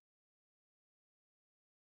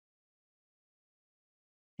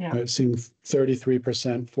 Yeah. I've seen 33%,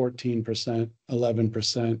 14%,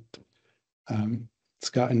 11%. It's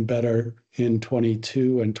gotten better in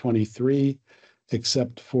 22 and 23,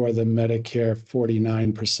 except for the Medicare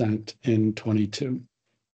 49% in 22.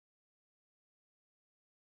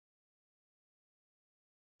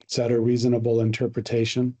 Is that a reasonable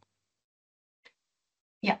interpretation?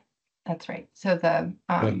 Yeah, that's right. So the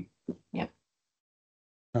Okay. yeah.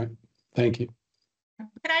 All right, thank you.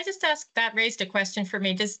 Can I just ask, that raised a question for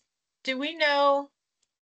me. Do we know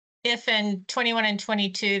if in 21 and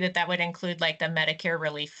 22 that would include like the Medicare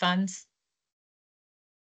relief funds?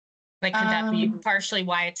 Like, could that be partially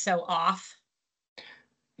why it's so off?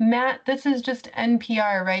 Matt, this is just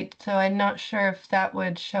NPR, right? So I'm not sure if that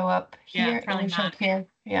would show up here. Yeah, probably Show up not. here.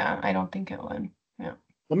 Yeah, I don't think it would. Yeah.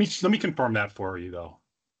 Let me confirm that for you though.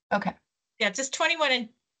 Okay. Yeah, just 21 and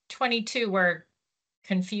 22 were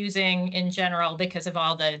confusing in general because of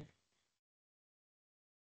all the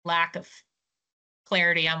lack of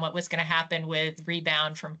clarity on what was going to happen with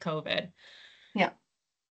rebound from COVID. Yeah.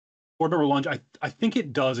 Board Member Lunge, I think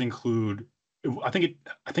it does include, I think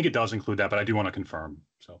it does include that, but I do want to confirm.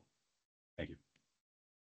 So thank you.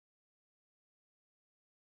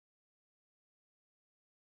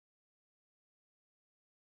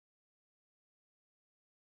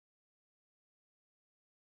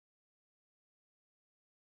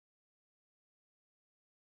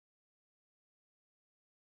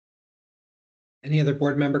 Any other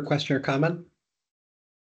board member question or comment?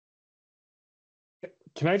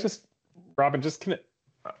 Can I just, Robin, I just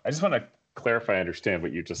want to clarify, understand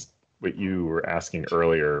what you were asking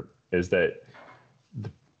earlier, is that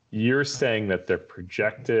you're saying that the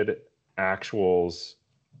projected actuals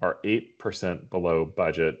are 8% below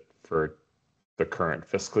budget for the current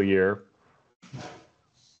fiscal year?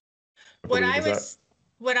 What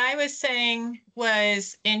I was saying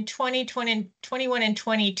was in 2020, 21 and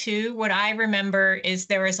 22, what I remember is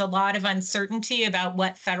there was a lot of uncertainty about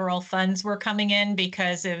what federal funds were coming in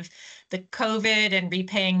because of the COVID and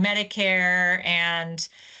repaying Medicare, and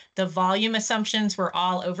the volume assumptions were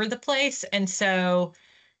all over the place. And so,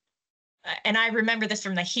 and I remember this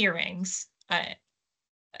from the hearings.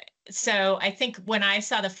 So I think when I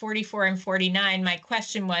saw the 44 and 49, my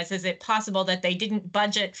question was, is it possible that they didn't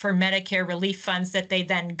budget for Medicare relief funds that they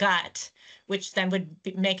then got, which then would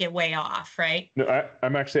make it way off, right? No,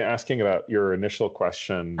 I'm actually asking about your initial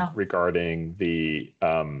question regarding the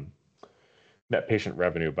net patient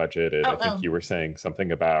revenue budget. I think you were saying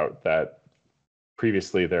something about that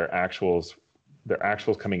previously their actuals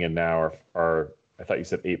coming in now are I thought you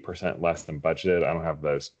said 8% less than budgeted. I don't have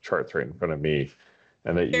those charts right in front of me.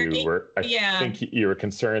 And that I think you were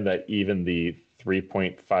concerned that even the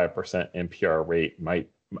 3.5% NPR rate my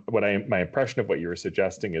impression of what you were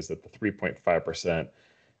suggesting is that the 3.5%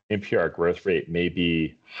 NPR growth rate may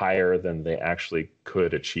be higher than they actually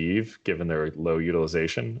could achieve given their low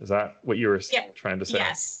utilization. Is that what you were trying to say?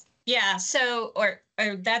 Yes. Yeah. So, or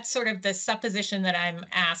that's sort of the supposition that I'm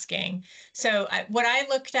asking. So what I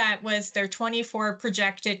looked at was their 24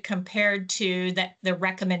 projected compared to the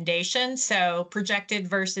recommendation. So projected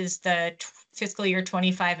versus the fiscal year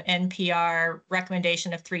 25 NPR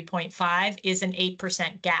recommendation of 3.5 is an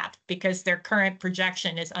 8% gap because their current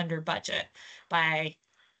projection is under budget by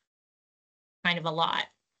kind of a lot.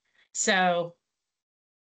 So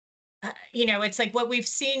it's like what we've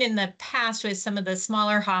seen in the past with some of the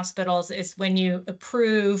smaller hospitals is when you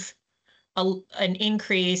approve an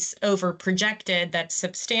increase over projected that's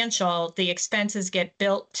substantial, the expenses get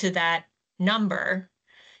built to that number,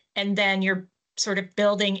 and then you're sort of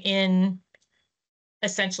building in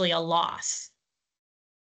essentially a loss.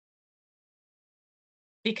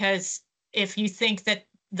 Because if you think that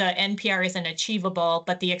the NPR isn't achievable,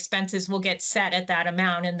 but the expenses will get set at that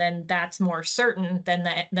amount, and then that's more certain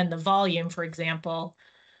than the volume, for example,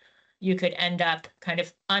 you could end up kind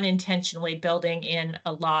of unintentionally building in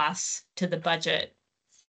a loss to the budget.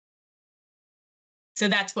 So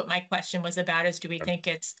that's what my question was about, is do we think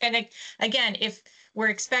it's, and again, if we're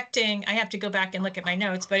expecting, I have to go back and look at my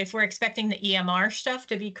notes, but if we're expecting the EMR stuff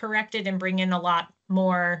to be corrected and bring in a lot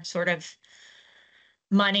more sort of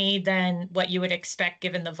money than what you would expect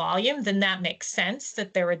given the volume, then that makes sense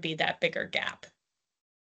that there would be that bigger gap.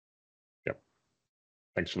 Yep.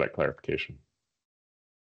 Thanks for that clarification.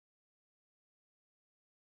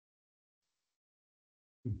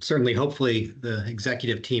 Certainly, hopefully, the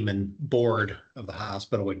executive team and board of the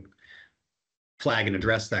hospital would flag and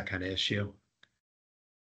address that kind of issue.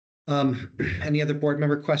 Any other board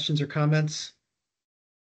member questions or comments?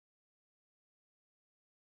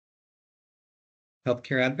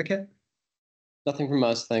 Healthcare advocate? Nothing from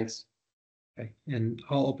us, thanks. Okay, and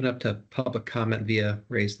I'll open up to public comment via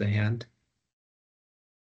raise the hand.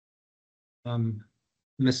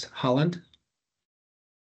 Ms. Holland?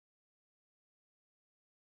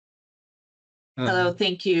 Hello,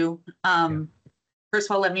 thank you. First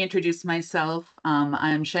of all, let me introduce myself.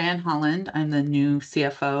 I'm Cheyenne Holland. I'm the new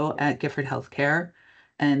CFO at Gifford Healthcare,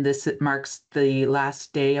 and this marks the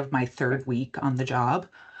last day of my 3rd week on the job.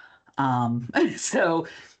 So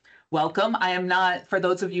welcome. I am not, for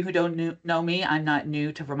those of you who don't know me, I'm not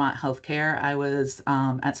new to Vermont Healthcare. I was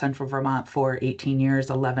at Central Vermont for 18 years,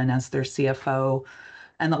 11 as their CFO.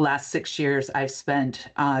 And the last 6 years I've spent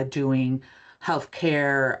doing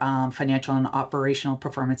healthcare, financial and operational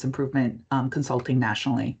performance improvement consulting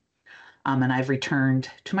nationally. And I've returned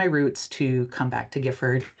to my roots to come back to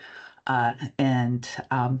Gifford and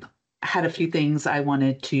had a few things I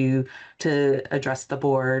wanted to address the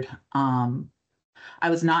board. I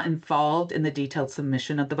was not involved in the detailed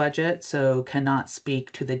submission of the budget, so cannot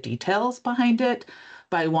speak to the details behind it,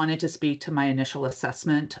 but I wanted to speak to my initial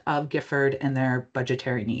assessment of Gifford and their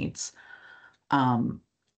budgetary needs.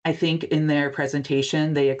 I think in their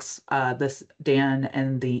presentation, Dan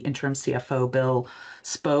and the interim CFO, Bill,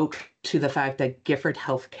 spoke to the fact that Gifford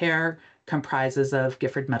Healthcare comprises of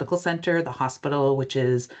Gifford Medical Center, the hospital, which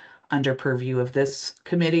is under purview of this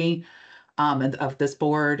committee and of this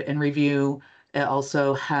board and review. It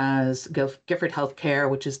also has Gifford Healthcare,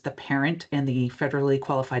 which is the parent and the federally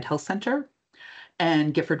qualified health center,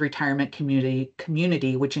 and Gifford Retirement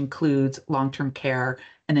Community, which includes long-term care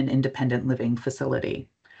and an independent living facility.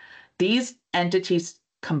 These entities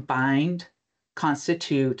combined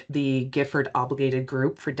constitute the Gifford Obligated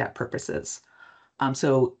Group for debt purposes.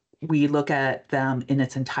 So we look at them in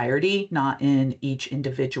its entirety, not in each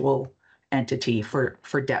individual entity for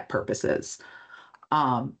debt purposes.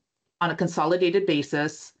 On a consolidated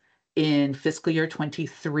basis, in fiscal year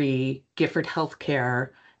 23, Gifford Healthcare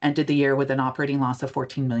ended the year with an operating loss of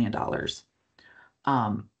 $14 million.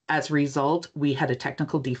 As a result, we had a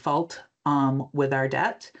technical default with our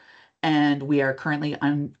debt, and we are currently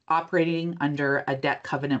operating under a debt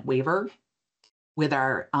covenant waiver with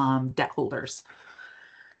our debt holders.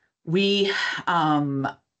 We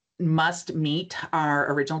must meet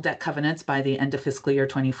our original debt covenants by the end of fiscal year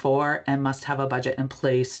 24 and must have a budget in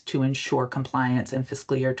place to ensure compliance in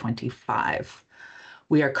fiscal year 25.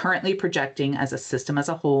 We are currently projecting as a system as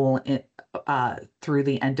a whole through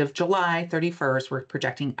the end of July 31st, we're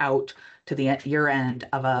projecting out to the year end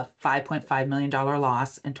of a $5.5 million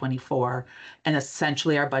loss in 24. And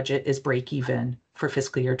essentially our budget is break even for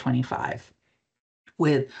fiscal year 25.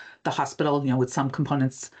 With the hospital, with some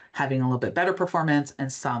components having a little bit better performance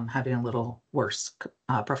and some having a little worse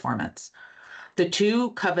performance. The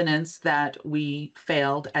two covenants that we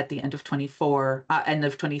failed at the end of 24, end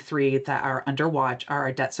of 23 that are under watch are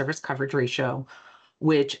our debt service coverage ratio,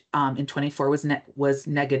 which in 24 was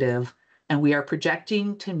negative, and we are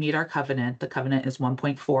projecting to meet our covenant. The covenant is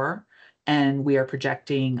 1.4, and we are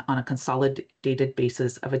projecting on a consolidated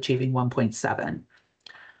basis of achieving 1.7.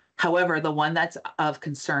 However, the one that's of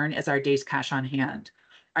concern is our days cash on hand.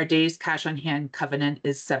 Our days cash on hand covenant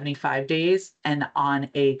is 75 days, and on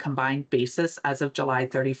a combined basis, as of July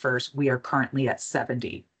 31st, we are currently at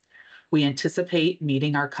 70. We anticipate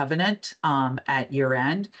meeting our covenant at year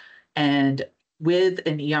end, and with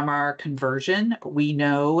an EMR conversion, we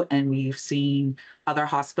know, and we've seen other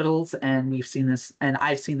hospitals, and we've seen this, and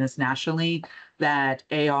I've seen this nationally, that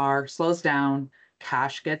AR slows down,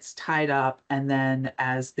 cash gets tied up, and then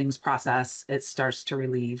as things process, it starts to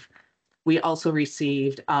relieve. We also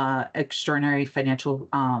received extraordinary financial,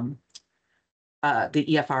 the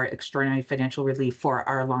EFR extraordinary financial relief for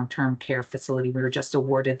our long-term care facility. We were just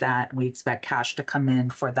awarded that, and we expect cash to come in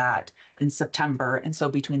for that in September. And so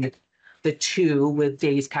between the two, with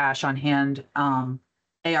days cash on hand,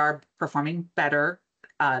 AR performing better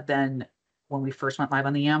than when we first went live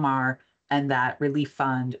on the EMR, and that relief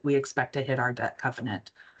fund, we expect to hit our debt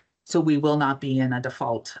covenant. So we will not be in a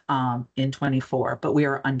default in 24, but we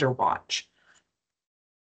are under watch.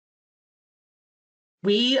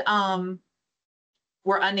 We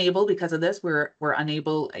were unable, because of this, we're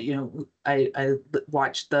unable, you know, I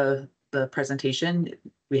watched the presentation.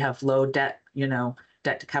 We have low debt, you know,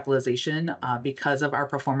 debt to capitalization. Because of our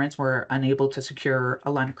performance, we're unable to secure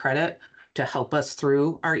a line of credit to help us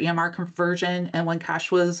through our EMR conversion and when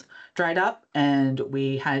cash was dried up. And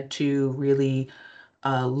we had to really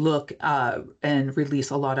look and release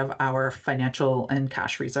a lot of our financial and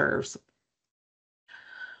cash reserves.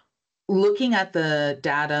 Looking at the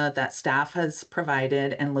data that staff has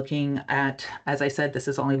provided and looking at, as I said, this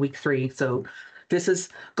is only week 3, so this is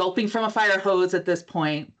gulping from a fire hose at this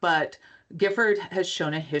point, but Gifford has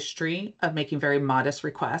shown a history of making very modest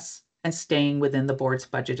requests and staying within the board's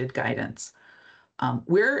budgeted guidance.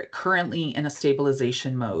 We're currently in a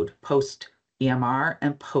stabilization mode post EMR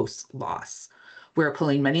and post loss. We're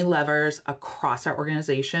pulling many levers across our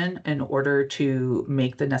organization in order to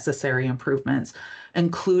make the necessary improvements,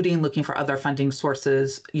 including looking for other funding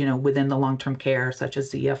sources, you know, within the long-term care, such as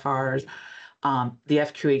the EFRs, the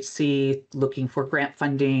FQHC, looking for grant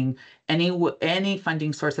funding, any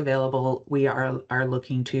funding source available, we are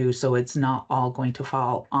looking to, so it's not all going to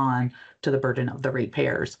fall on to the burden of the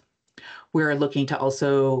ratepayers. We're looking to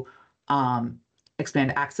also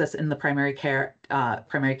expand access in the primary care in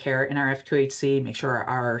our FQHC, make sure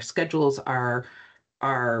our schedules are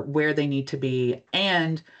where they need to be,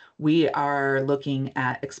 and we are looking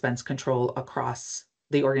at expense control across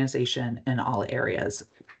the organization in all areas.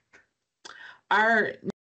 Our